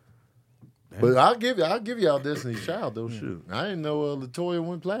 But I'll give y'all Destiny's Child though. Shoot, I didn't know Latoya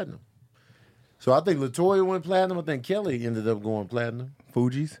went platinum. So I think Latoya went platinum. I think Kelly ended up going platinum.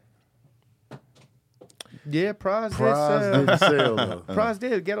 Fuji's. Yeah, Prize Didn't sell though. Prize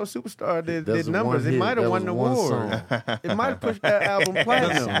did. Ghetto Superstar did That's a numbers. one It hit. might That have won was the one award. song. It might have pushed that album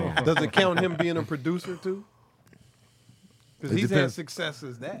platinum. Does it count him being a producer too? Because It he's depends. had success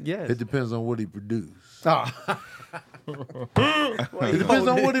as that. Yes. It depends on what he produced. Ah. It depends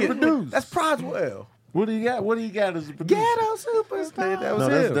on what he produced. That's Proswell. What do you got? What do you got as a producer? Ghetto Superstar. That was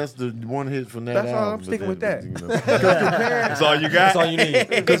No, him. that's the one hit from that That's all album. I'm but sticking with then, that. That's all you got. That's all you need.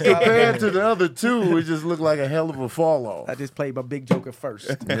 Because compared to the other two, it just looked like a hell of a fall off. I just played my Big Joker first.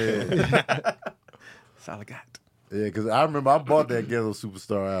 That's all I got. Yeah, because I remember I bought that Ghetto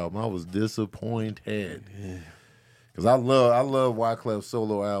Superstar album. I was disappointed. Because I love Wyclef's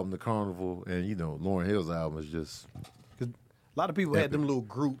solo album, The Carnival, and Lauryn Hill's album is just A lot of people had them little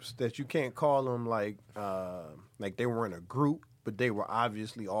groups that you can't call them like they weren't a group, but they were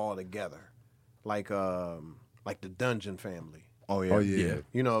obviously all together, like the Dungeon Family. Oh yeah. oh yeah.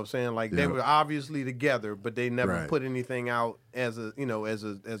 You know what I'm saying? Like they Yeah. were obviously together, but they never Right. put anything out as a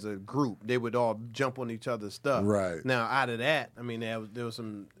group. They would all jump on each other's stuff. Right. Now out of that, I mean there was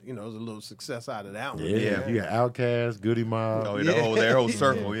some there was a little success out of that one. Yeah. You got Outkast, Goody Mob, Oh, yeah. Their whole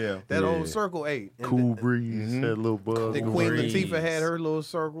circle. Yeah. That Yeah. old circle 8. And Cool Breeze, had a little buzz. the going Queen on. Latifah had her little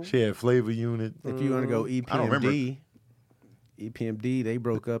circle. She had Flavor Unit. If you want to go I don't remember. EPMD, they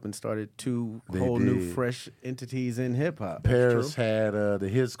broke up and started two They whole new did. fresh entities in hip hop. Paris had the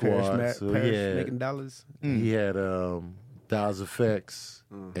Hit Squad. Paris, so Paris he had, making dollars. he had Daz Effects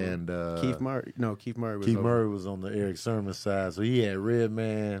and Keith Murray. No, Keith Murray was Keith over. Murray was on the Eric Sermon side, so he had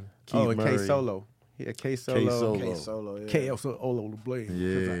Redman, Keith Oh, and Murray. K Solo. Yeah, K Solo. K-Solo. K Solo. Yeah. K Solo the blade.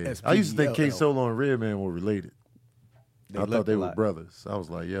 Yeah, I used to think K Solo and Redman were related. They I thought looked they a were lot. brothers. I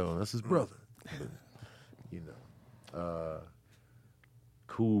was like, yo, that's his brother. But,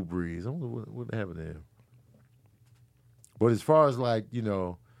 Cool Breeze. I wonder what happened to him. But as far as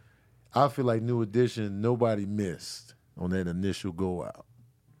I feel like New Edition, nobody missed on that initial go out.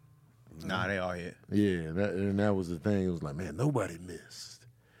 Nah, they all hit. Yeah, that was the thing. It was like, man, nobody missed.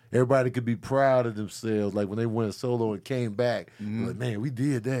 Everybody could be proud of themselves. Like when they went solo and came back, like, man, we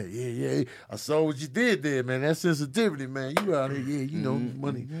did that. Yeah. I saw what you did there, man. That sensitivity, man. You out here,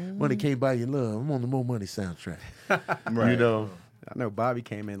 money can't buy you love. I'm on the More Money soundtrack. Right. I know Bobby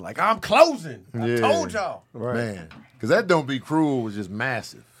came in like, I'm closing. I told y'all. Man. Because that Don't Be Cruel was just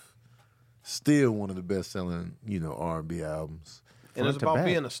massive. Still one of the best selling, R&B albums. And it's Front to about back.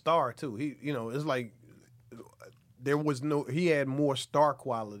 being a star too. He, it's like he had more star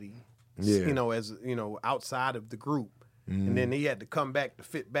quality, Yeah. as outside of the group, and then he had to come back to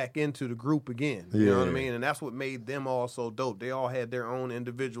fit back into the group again. You know what I Yeah. mean? And that's what made them all so dope. They all had their own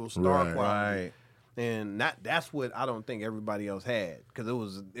individual star Right. quality. Right. And that's what I don't think everybody else had, because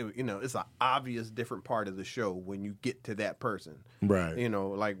it's an obvious different part of the show when you get to that person. Right.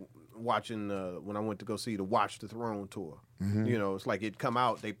 Like watching when I went to go see the Watch the Throne tour. It's like it come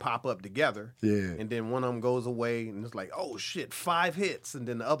out, they pop up together. Yeah. And then one of them goes away and it's like, oh shit, 5 hits. And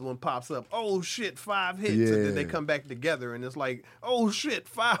then the other one pops up, oh shit, 5 hits. Yeah. And then they come back together and it's like, oh shit,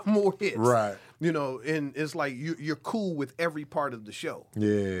 5 more hits. Right. And it's like you're cool with every part of the show.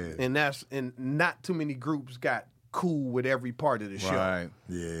 Yeah. And not too many groups got cool with every part of the show. Right.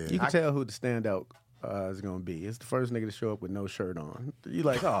 Yeah. You can tell who the standout is going to be. It's the first nigga to show up with no shirt on. You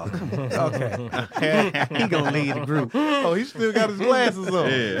like, oh, okay. He going to lead the group. Oh, he still got his glasses on.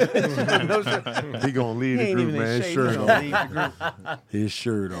 Yeah. No shirt. He gonna lead He the ain't group, even in man. His shape. shirt He gonna off. lead the group. His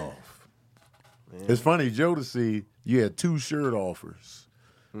shirt off. It's funny, Jodeci, you had 2 shirt offers.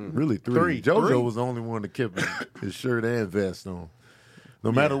 Really 3. JoJo 3. was the only one that kept his shirt and vest on.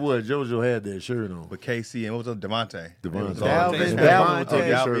 No matter what, JoJo had that shirt on. But KC and what was it? Devontae. Devontae. It was all- Dalvin, And Devontae. Dalvin would take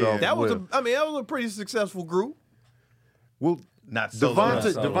his Dalvin, shirt yeah. off. That was well. that was a pretty successful group. Well, Not solo.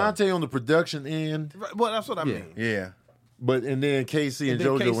 Devontae on the production end, Right, well, that's what I mean. Yeah. but and then KC and And then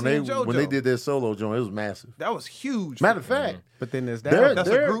JoJo KC when they and JoJo. when they did their solo joint, it was massive. That was huge. Matter of fact, But then there's They're- that. that's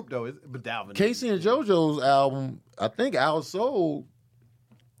they're- a group though. But Dalvin. Casey and JoJo's album, I think outsold.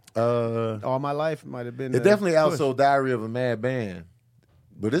 All My Life might have been. It definitely outsold Diary of a Mad Band,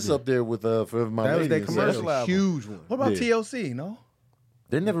 but it's up there with Forever My That was Lady. their and commercial stuff. album. huge one. What about Yeah. TLC? No.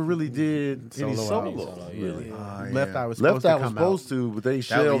 They never really did any Solo solos. albums. Really. Left Eye was supposed Left to Eye was come supposed out. to, but they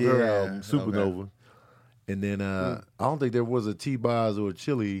shelved her yeah. album, Supernova. And then I don't think there was a T-Boz or a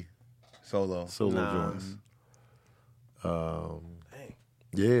Chili Solo. solo Nah. joints.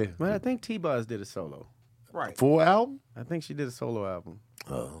 Yeah. Well, I think T-Boz did a solo. Right. Full album? I think she did a solo album.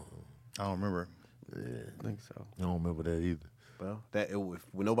 I don't remember. I think so. I don't remember that either. Well,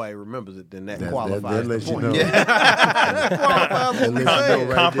 when nobody remembers it, then that That qualifies. lets the you point. know. Qualifies what we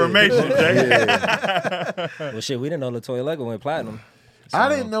said. Confirmation, Jay. Yeah. Well, shit, we didn't know Latoya Luckett went platinum. I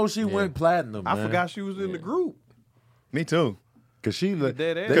didn't know she went platinum. I man. forgot she was in the group. Me too. Cause she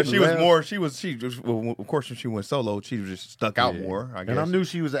Dead ass. Because she was more. She just. Well, of course, when she went solo, she was just stuck out more. I guess. And I knew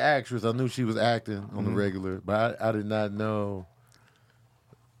she was an actress. I knew she was acting on the regular, but I did not know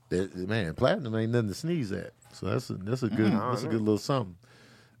that. Man, platinum ain't nothing to sneeze at. So that's a good little something.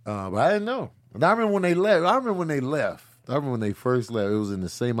 But I didn't know. And I remember when they left. I remember when they first left. It was in the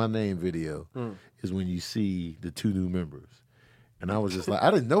Say My Name video. Is when you see the 2 new members, and I was just like, I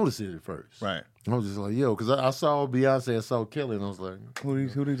didn't notice it at first. Right. I was just like, yo, because I saw Beyonce, I saw Kelly, and I was like, Who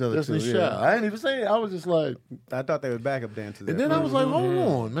these other that's two? Michelle. I didn't even say it. I was just like, I thought they were backup dancers. and then I was like, hold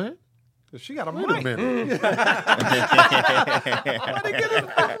on, man. She got a Wait a mic. minute. Why'd they get his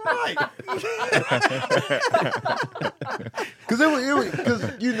mic? Because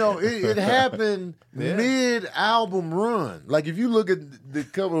it happened mid album run. Like if you look at the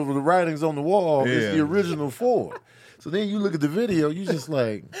cover of the writings on the wall, it's Yeah. the original 4. So then you look at the video, you just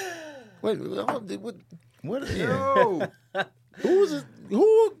like, wait, what? Yo. Who was it?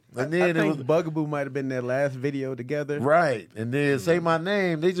 Who? And I then it think was Bugaboo might have been their last video together. right. And then Say My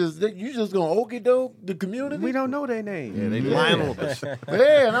Name. You just gonna okie doke the community? We don't know their name. Yeah, they Lionel us.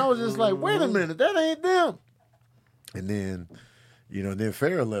 Yeah, and I was just like, wait a minute, that ain't them. And then, then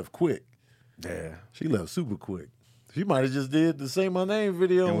Farrah left quick. Yeah. She left super quick. She might have just did the Say My Name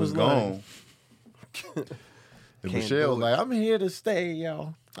video And was gone. Like, and Can't Michelle was do it. like, I'm here to stay,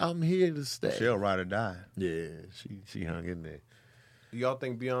 y'all. I'm here to stay. She'll ride or die. Yeah, she hung in there. Do y'all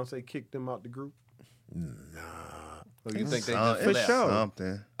think Beyonce kicked them out the group? Nah. Or you think they Some- just it's left? sure.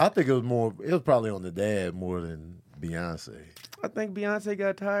 something. I think it was probably on the dad more than Beyonce. I think Beyonce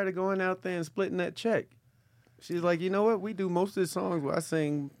got tired of going out there and splitting that check. She's like, you know what? We do most of the songs where I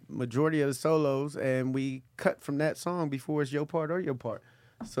sing majority of the solos, and we cut from that song before it's your part or your part.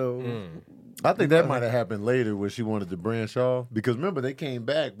 So I think that might have happened later where she wanted to branch off. Because remember, they came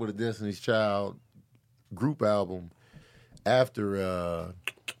back with a Destiny's Child group album after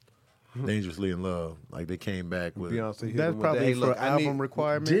Dangerously in Love. Like they came back with Beyonce hit that's them with probably that. Hey, for look, I album need,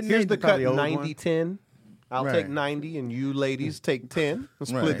 requirements. here's the cut Probably old one. 90-10. I'll Right. take 90 and you ladies take 10. We'll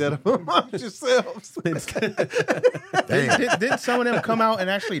split Right. that up amongst yourselves. Didn't some of them come out and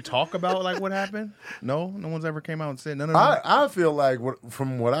actually talk about like what happened? No one's ever came out and said none of them. I feel like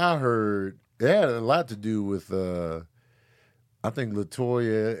from what I heard, it had a lot to do with I think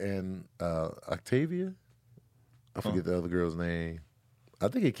Latoya and Octavia. I forget the other girl's name. I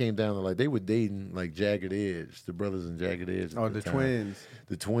think it came down to like they were dating like Jagged Edge, the brothers in Jagged Edge. at Oh, the time. twins.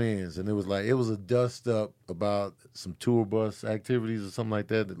 The twins, and it was a dust up about some tour bus activities or something like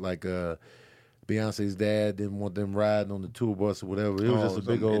that. Like Beyonce's dad didn't want them riding on the tour bus or whatever. It was just a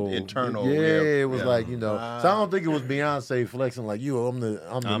big some old internal. Yeah, it was yeah. like, you know. So I don't think it was Beyonce flexing like, "You, I'm the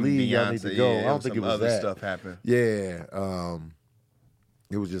lead. Y'all need to go." Yeah, I don't think it some was other that. stuff happened. Yeah,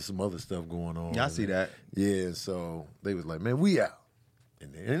 it was just some other stuff going on. Yeah, I see that. Yeah, so they was like, "Man, we out,"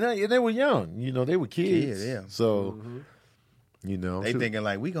 and they were young. You know, they were kids. Kids, yeah. So, you know, They thinking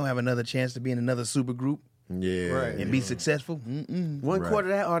like we gonna have another chance to be in another super group yeah, Right. and be successful. Mm-mm. One Right. quarter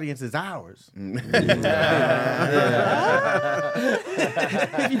of that audience is ours. If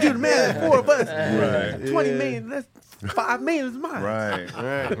you do the math, 4 of us, Right. 20 million, that's 5 million is mine.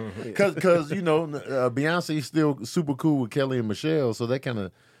 Right. Because you know, Beyonce's still super cool with Kelly and Michelle, so that kind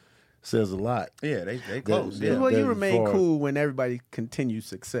of says a lot. Yeah, they close. Yeah. Yeah. Well, that you as remain far- cool when everybody continues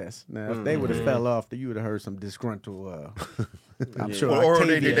success. Now, if they would have fell off, then you would have heard some disgruntled. I'm sure. Or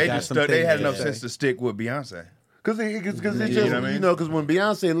they Octavia got just some they things had to enough say. sense to stick with Beyonce. Because it just, know what I mean? you know, because when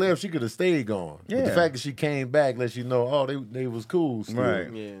Beyonce left, she could have stayed gone. But the Yeah. fact that she came back lets you know, oh, they was cool still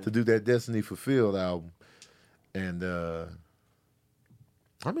Right. Yeah. to do that Destiny Fulfilled album. And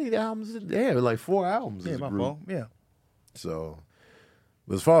how many albums? They had like 4 albums. Yeah, as a my group. fault. Yeah. So,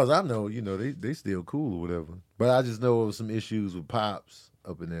 but as far as I know, you know, they still cool or whatever. But I just know there was some issues with Pops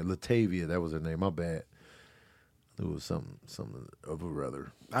up in there. Latavia, that was her name. My bad. It was something of a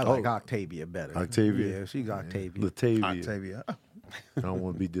other. I like Octavia better. Octavia? Yeah, she's Octavia. Latavia. Octavia. I don't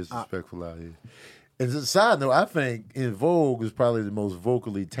want to be disrespectful out here. And as a side note, I think In Vogue is probably the most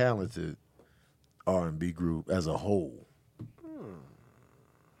vocally talented R&B group as a whole.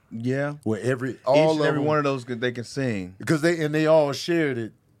 Yeah. Where Each all and of every them, one of those they can sing. because they all shared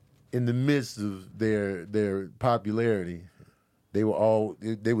it in the midst of their popularity. They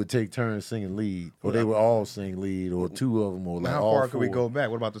would take turns singing lead, or they would all sing lead, or 2 of them, or like How all far 4. could we go back?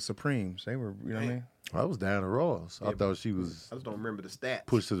 What about the Supremes? They were, you know what I mean? I was Diana Ross. I thought she was I just don't remember the stats.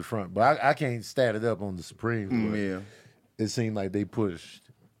 pushed to the front, but I can't stat it up on the Supremes. but Yeah. it seemed like they pushed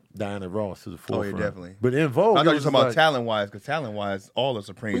Diana Ross to the forefront. definitely. But In Vogue, I thought it you were was talking about like- talent wise, because talent wise, all the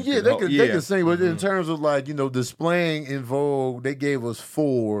Supremes. Well, yeah, they could sing, but Mm-hmm. in terms of like, you know, displaying In Vogue, they gave us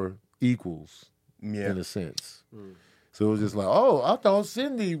 4 equals Yeah. in a sense. So it was just like, oh, I thought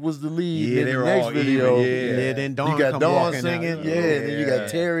Cindy was the lead Yeah, in they the were next all video. even, yeah. Yeah, then Dawn You got come Dawn walking out. singing, and then you Yeah. got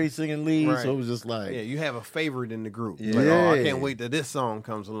Terry singing lead. Right. So it was just like, Yeah, you have a favorite in the group. Yeah. Like, oh, I Yeah. can't wait till this song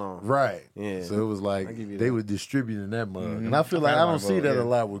comes along. right. Yeah. So it was I like give you they that. were distributing that mug. And I feel like I don't see that a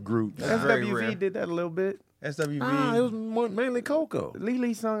lot with groups. That's very SWV rare. did that a little bit. SWV. It was mainly Coco.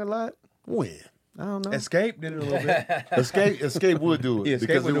 Lily sung a lot. When? I don't know. Escape did it a little bit. Escape would do it. Yeah, Escape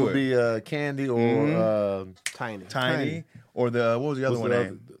because would it do would be Candy or Tiny. Tiny. Or the, what was the other what's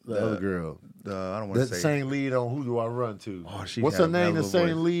one the name? other girl. I don't want to That say. sang lead on Who Do I Run To? Oh, she What's had her a name that hell of a sang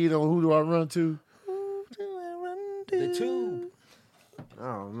voice. lead on Who Do I Run To? The Tube. I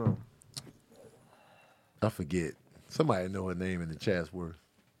don't know. I forget. Somebody know her name in the Chatsworth.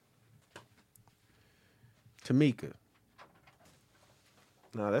 Tamika.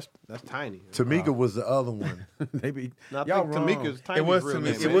 No, that's Tiny. Tamika was the other one. Maybe No, I y'all think wrong. Tamika's Tiny's was real Tamika.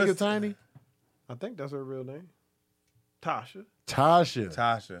 name. It Tamika was- Tiny? I think that's her real name. Tasha. Tasha.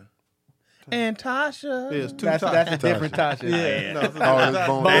 Tasha. And Tasha. Yeah, it's 2 That's Tasha. a different Tasha. Yeah. No, it's Oh, it's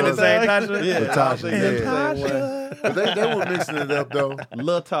Bone They the Thugs. same Tasha? Yeah, Tasha, they yeah. the same one. But they were mixing it up though.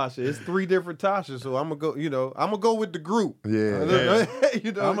 Lil Tasha. It's 3 different Tashas, so I'm gonna go. I'm gonna go with the group. Yeah.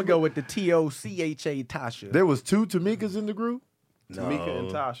 you know, I'm gonna go with the TOCHA Tasha. There was 2 Tamikas in the group? Tamika and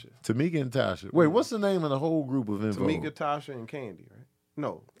Tasha. Tamika and Tasha. Wait, what's the name of the whole group of info? Tamika, Tasha, and Candy, right?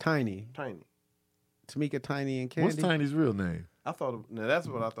 No, Tiny. Tiny. Tamika, Tiny, and Candy. What's Tiny's real name? I thought. No, that's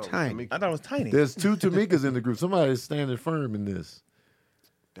what I thought. Tiny. Was I Tamika. thought it was Tiny. There's 2 Tamikas in the group. Somebody's standing firm in this.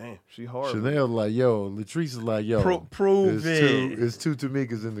 Damn, she hard. Chanel's like, yo. Latrice is like, yo. Prove it. It's 2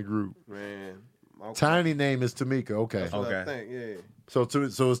 Tamikas in the group. Man. Okay. Tiny name is Tamika. Okay. That's what I Okay. think. Yeah. So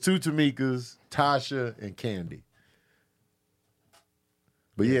it's 2 Tamikas, Tasha, and Candy.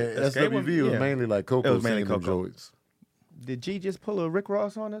 But yeah, Escape was- SWV was yeah. mainly like It Coco was mainly singing them Coco. joints. Did G just pull a Rick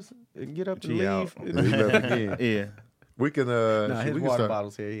Ross on us and get up and G leave? out. And he left again. Yeah. We can Nah, his we can water start,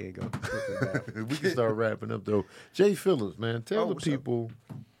 bottle's here. He ain't go. we can start wrapping up though. Jay Phillips, man, tell the what's up? people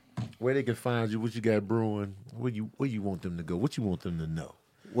where they can find you, what you got brewing, where you want them to go, what you want them to know.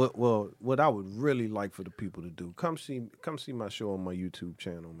 What I would really like for the people to do, come see my show on my YouTube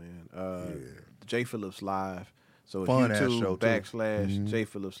channel, man. Jay Phillips Live. So it's Fun-ass YouTube show, too. / Jay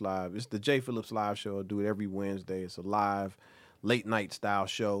Phillips Live. It's the Jay Phillips Live show. I do it every Wednesday. It's a live, late night style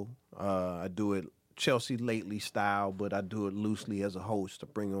show. I do it Chelsea Lately style, but I do it loosely as a host. I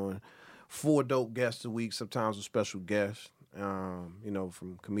bring on 4 dope guests a week, sometimes a special guest. You know,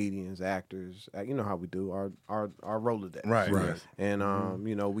 from comedians, actors. You know how we do our Rolodex. Right. And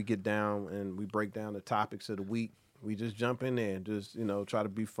you know, we get down and we break down the topics of the week. We just jump in there and just, you know, try to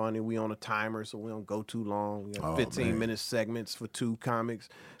be funny. We on a timer, so we don't go too long. We have 15-minute segments for 2 comics,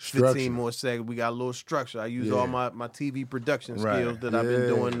 15 more segments. We got a little structure. I use all my TV production skills that I've been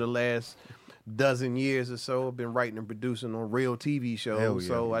doing the last dozen years or so. I've been writing and producing on real TV shows.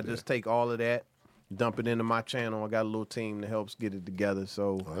 So I just take all of that, dump it into my channel. I got a little team that helps get it together.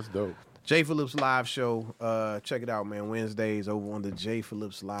 So that's dope. Jay Phillips Live Show. Check it out, man. Wednesdays over on the Jay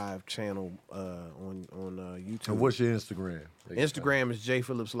Phillips Live channel on YouTube. And what's your Instagram? Instagram is Jay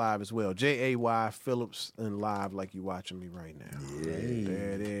Phillips Live as well. JAY Phillips and Live, like you watching me right now. Yeah,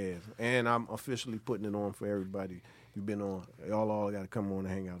 there it is. And I'm officially putting it on for everybody. You've been on. Y'all all got to come on and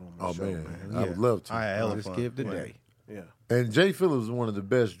hang out on my show, man. I would love to. I had hella Just fun. give the day. Yeah. And Jay Phillips is one of the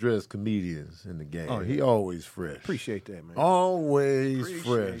best dressed comedians in the game. He always fresh. Appreciate that, man. Always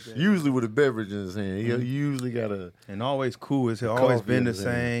fresh. Usually with a beverage in his hand. He usually got a... And always cool as hell. Always been the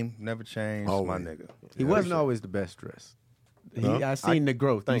same. Never changed. My nigga. He wasn't always the best dressed. I seen the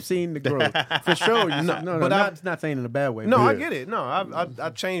growth. You've seen the growth for sure. Not saying in a bad way. No, I get it. No, I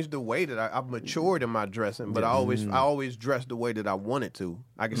changed the way that I've matured in my dressing, but I always dressed the way that I wanted to.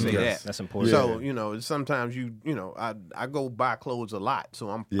 I can say that. That's important. So you know, sometimes you know, I go buy clothes a lot,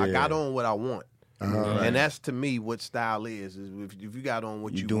 so I got on what I want. And that's to me what style is if you got on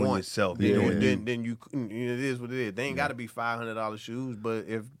what you doing want, yourself. then you it is what it is. They ain't got to be $500 shoes, but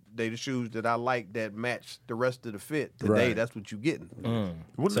if they the shoes that I like that match the rest of the fit today, that's what you getting.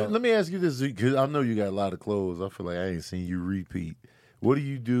 Let me ask you this, because I know you got a lot of clothes. I feel like I ain't seen you repeat. What do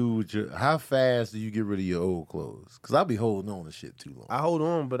you do with how fast do you get rid of your old clothes? Because I'll be holding on to shit too long. I hold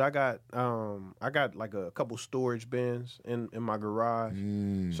on, but I got like a couple storage bins in my garage.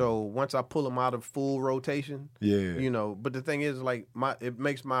 So once I pull them out of full rotation, you know. But the thing is, like it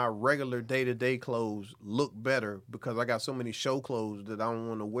makes my regular day-to-day clothes look better because I got so many show clothes that I don't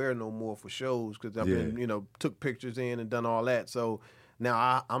want to wear no more for shows because I've been, you know, took pictures in and done all that. So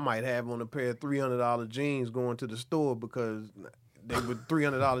now I might have on a pair of $300 jeans going to the store because they were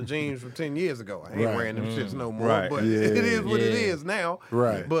 $300 jeans from 10 years ago. I ain't wearing them shits no more. But it is what it is now.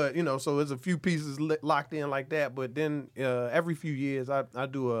 Right. But, you know, so there's a few pieces locked in like that. But then every few years I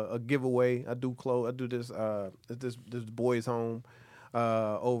do a giveaway. I do clothes. I do this boys' home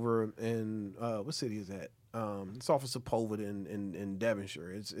over in what city is that? It's off of Sepulveda in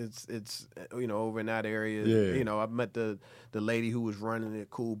Devonshire. It's you know, over in that area. You know, I met the lady who was running it,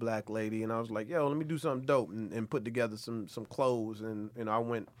 cool black lady, and I was like, yo, let me do something dope and put together some clothes. And you know, I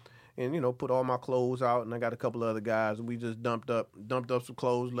went and, you know, put all my clothes out, and I got a couple other guys, and we just dumped up some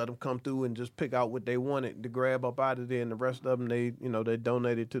clothes, let them come through and just pick out what they wanted to grab up out of there, and the rest of them they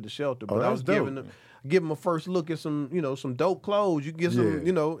donated to the shelter. But I was give them a first look at some dope clothes. You get some,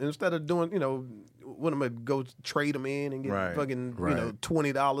 you know, instead of doing, you know, when I'm gonna go trade them in and get fucking you know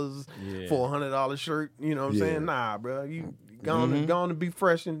 $20 for $100 shirt. You know what I'm saying? Nah, bro, you gone to be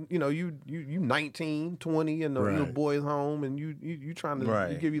fresh, and you know you 19, 20 in the little boy's home, and you trying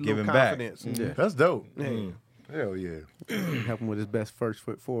to give you a little confidence. That's dope. Hell yeah. Help him with his best first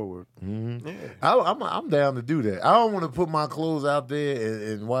foot forward. I'm down to do that. I don't want to put my clothes out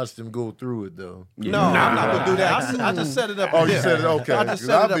there and watch them go through it, though. No, I'm not going to do that. I just set it up. Oh, you set it? Okay. I just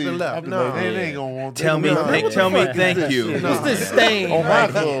set it up and left. No. They ain't going to want Tell me thank you. What's this stain? On my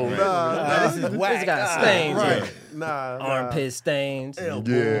clothes. This got stains. Right. Armpit stains. Yeah.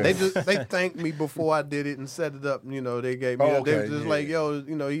 They thanked me before I did it and set it up. You know, they gave me. They were just like, yo,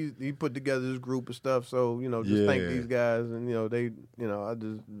 you know, he put together this group of stuff. So, you know, just thank these guys, and you know, I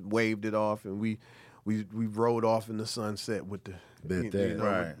just waved it off, and we rode off in the sunset with the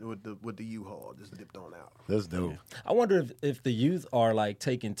with the U-Haul, just dipped on out. That's dope. I wonder if the youth are like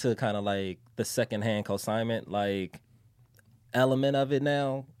taking to kind of like the secondhand consignment like element of it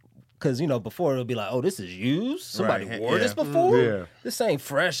now. Because, you know, before it would be like, oh, this is used? Somebody wore this before? Yeah. This ain't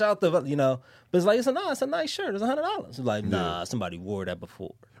fresh out the, you know. But it's like, it's a nice shirt. It's $100. It's like, nah, somebody wore that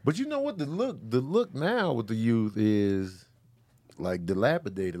before. But you know what? The look now with the youth is like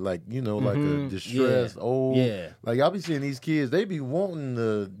dilapidated. Like, you know, like a distressed, old. Yeah. Like, I'll be seeing these kids, they be wanting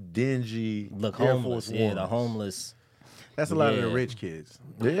the dingy look Air homeless. Force Yeah, the homeless. That's a lot of the rich kids.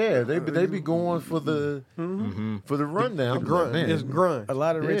 Yeah, they be going for the rundown. The grunt. It's grunt. A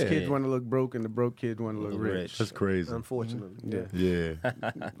lot of rich kids want to look broke, and the broke kids want to look rich. That's crazy. Unfortunately. Yeah.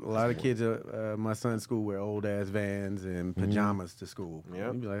 A lot of kids at my son's school wear old ass Vans and pajamas to school. Yeah.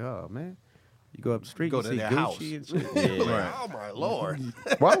 You'd be like, oh man. You go up the street, Go you to see their Gucci house. and shit. Oh my Lord.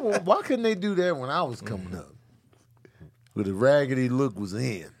 Why couldn't they do that when I was coming up? Where the raggedy look was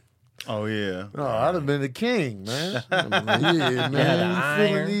in. Oh yeah. Oh, I'd have been the king, man. Yeah, man. the You feeling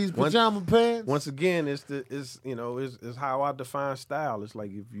iron. these pajama pants? Once again, it's how I define style. It's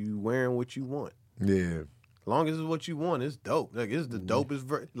like if you wearing what you want. Yeah. As long as it's what you want, it's dope. Like it's the dopest.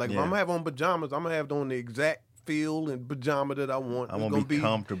 Like if I'm gonna have on pajamas, I'm gonna have on the exact feel and pajama that I want. I'm gonna be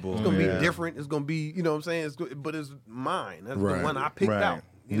comfortable. It's gonna be different. It's gonna be, you know what I'm saying? But it's mine. That's Right. the one I picked Right. out.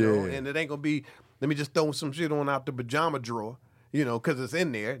 You know, Yeah. and it ain't gonna be. Let me just throw some shit on out the pajama drawer. You know, because it's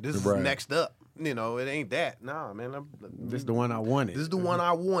in there. This Right. is next up. You know, it ain't that. Nah, man. This is the one I wanted. This is the one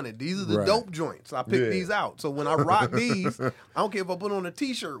I wanted. These are the Right. dope joints. I picked Yeah. these out. So when I rock these, I don't care if I put on a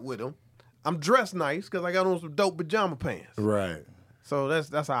T-shirt with them. I'm dressed nice because I got on some dope pajama pants. Right. So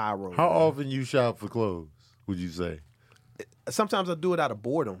that's how I roll. How often you shop for clothes, would you say? Sometimes I do it out of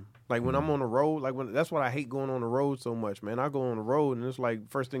boredom. Like when I'm on the road, that's what I hate going on the road so much, man. I go on the road and it's like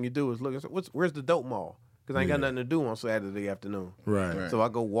first thing you do is look and say, where's the dope mall? Because I ain't got nothing to do on Saturday afternoon. Right. So I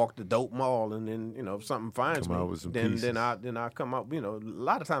go walk the dope mall, and then if something finds Come me, out with some then pieces. I come out. A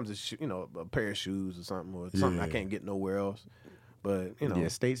lot of times it's a pair of shoes or something I can't get nowhere else. But Yeah,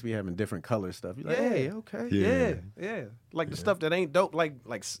 states be having different color stuff. You're like, Yeah. hey, okay. Yeah. yeah. Like the stuff that ain't dope. Like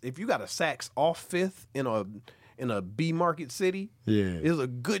if you got a Saks off Fifth in a B market city, Yeah. there's a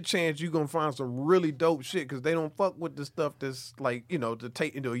good chance you're gonna find some really dope shit because they don't fuck with the stuff that's like to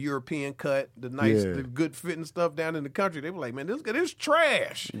take into a European cut, the nice, Yeah. the good fitting stuff down in the country. They be like, man, this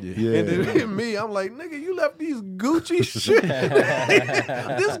trash. Yeah. And then me, I'm like, nigga, you left these Gucci shit.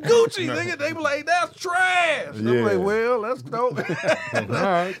 This Gucci, nigga. They be like, that's trash. And Yeah. I'm like, well, that's dope. All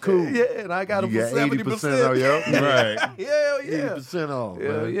right, cool. Yeah, and I got them You for got 70%. 80% off, yo. Right. Hell yeah. 80% off,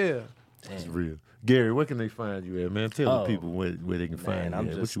 Hell man. yeah. That's real. Gary, where can they find you at, man? Tell the Oh, people where they can find Man, I'm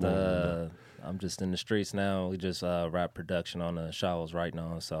you at. just What you want to know? I'm just in the streets now. We just wrapped production on the show I was writing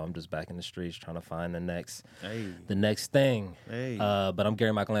on, so I'm just back in the streets trying to find the next thing. Hey. But I'm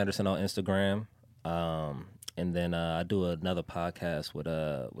Gary Michael Anderson on Instagram, and then I do another podcast with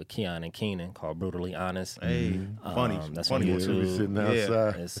Keon and Keenan called Brutally Honest. Hey, funny. That's funny on one Yeah, we YouTube. sitting Yeah.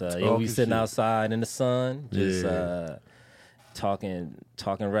 outside. It's we talking sitting shit. outside in the sun, just Yeah. talking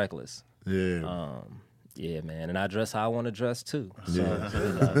reckless. Yeah. Yeah, man, and I dress how I want to dress too. So,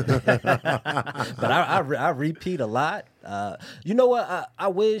 but I repeat a lot. You know what?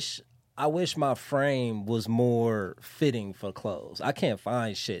 I wish my frame was more fitting for clothes. I can't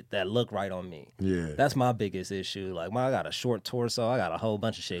find shit that look right on me. Yeah. That's my biggest issue. Like, I got a short torso. I got a whole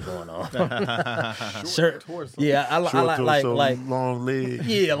bunch of shit going on. Short torso. Yeah, I Short like torso, like long legs.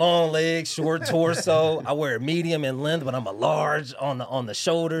 yeah, long legs, short torso. I wear a medium in length, but I'm a large on the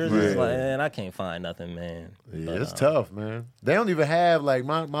shoulders. It's Right. like, man, I can't find nothing, man. Yeah, But, it's tough, man. They don't even have like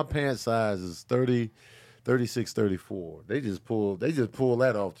my pant size is 30, 36, 34. They just pull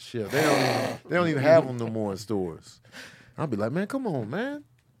that off the shelf. They don't even have them no more in stores. I'll be like, man, come on, man.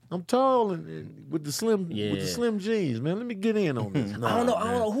 I'm tall and with the slim jeans, man. Let me get in on this. I don't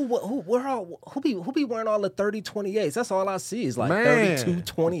know who be wearing all the 30-28s. That's all I see is like Man.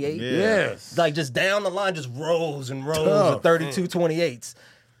 32-28. Yes. Like just down the line, just rows and rows Tough. of 32-28s.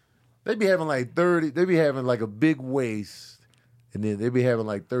 They be having like 30. They be having like a big waist, and then they be having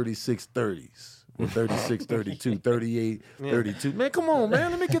like 36 30s. Or 36, 32, 38, 32. Man, come on, man.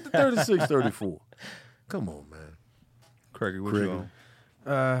 Let me get the 36, 34. Come on, man. Craigie, what Craigie. you on?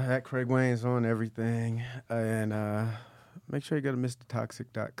 At Craig Wayne's on everything. And make sure you go to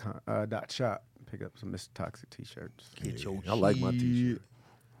MrToxic.shop. Pick up some Mr. Toxic t-shirts. I like my t-shirt.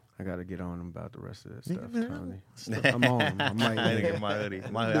 I got to get on them about the rest of that stuff, man. Tony. I'm on 'em. I'm I like, didn't get my hoodie.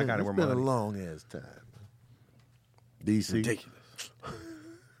 I gotta wear It's my been a hoodie. long ass time. DC.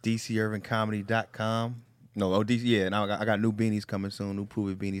 DCUrbanComedy.com. No, DC. Yeah, now I got new beanies coming soon. New Prove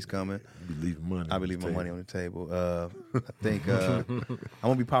It beanies coming. You be leaving money. I be leaving my money on the table. I think I'm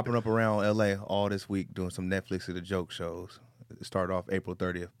gonna be popping up around LA all this week doing some Netflix of the joke shows. It started off April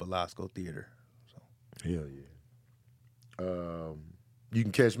 30th, Belasco Theater. Hell yeah. You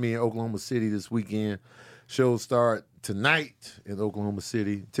can catch me in Oklahoma City this weekend. Shows start tonight in Oklahoma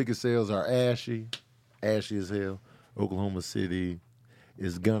City. Ticket sales are ashy as hell. Oklahoma City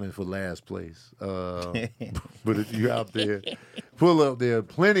is gunning for last place. But if you're out there, pull up. There are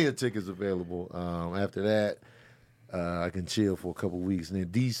plenty of tickets available. After that, I can chill for a couple weeks. And then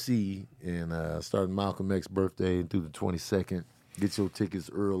DC, and starting Malcolm X's birthday through the 22nd. Get your tickets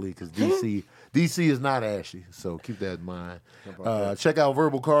early because DC is not ashy, so keep that in mind. Check out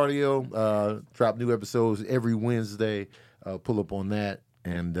Verbal Cardio. Drop new episodes every Wednesday. Pull up on that.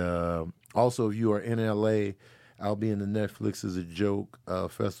 And also, if you are in LA, I'll be in the Netflix as a Joke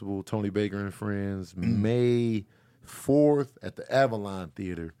festival, Tony Baker and Friends, May 4th at the Avalon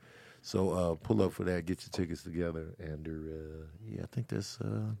Theater. So pull up for that. Get your tickets together. And I think that's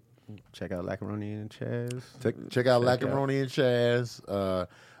Check out Lacaroni and Chaz. Check out Lacaroni and Chaz.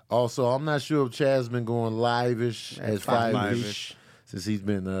 Also, I'm not sure if Chaz been going live-ish at 5-ish since he's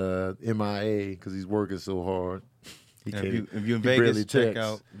been MIA because he's working so hard. If you're in Vegas, check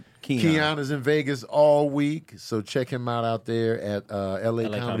out Keon. Keon is in Vegas all week, so check him out there at LA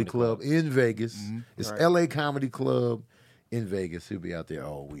Comedy Club in Vegas. Mm-hmm. It's LA Comedy Club in Vegas. He'll be out there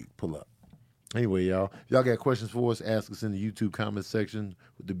all week. Pull up. Anyway, y'all, if y'all got questions for us, ask us in the YouTube comment section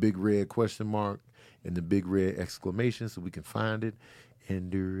with the big red question mark and the big red exclamation so we can find it.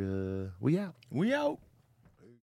 And we out. We out.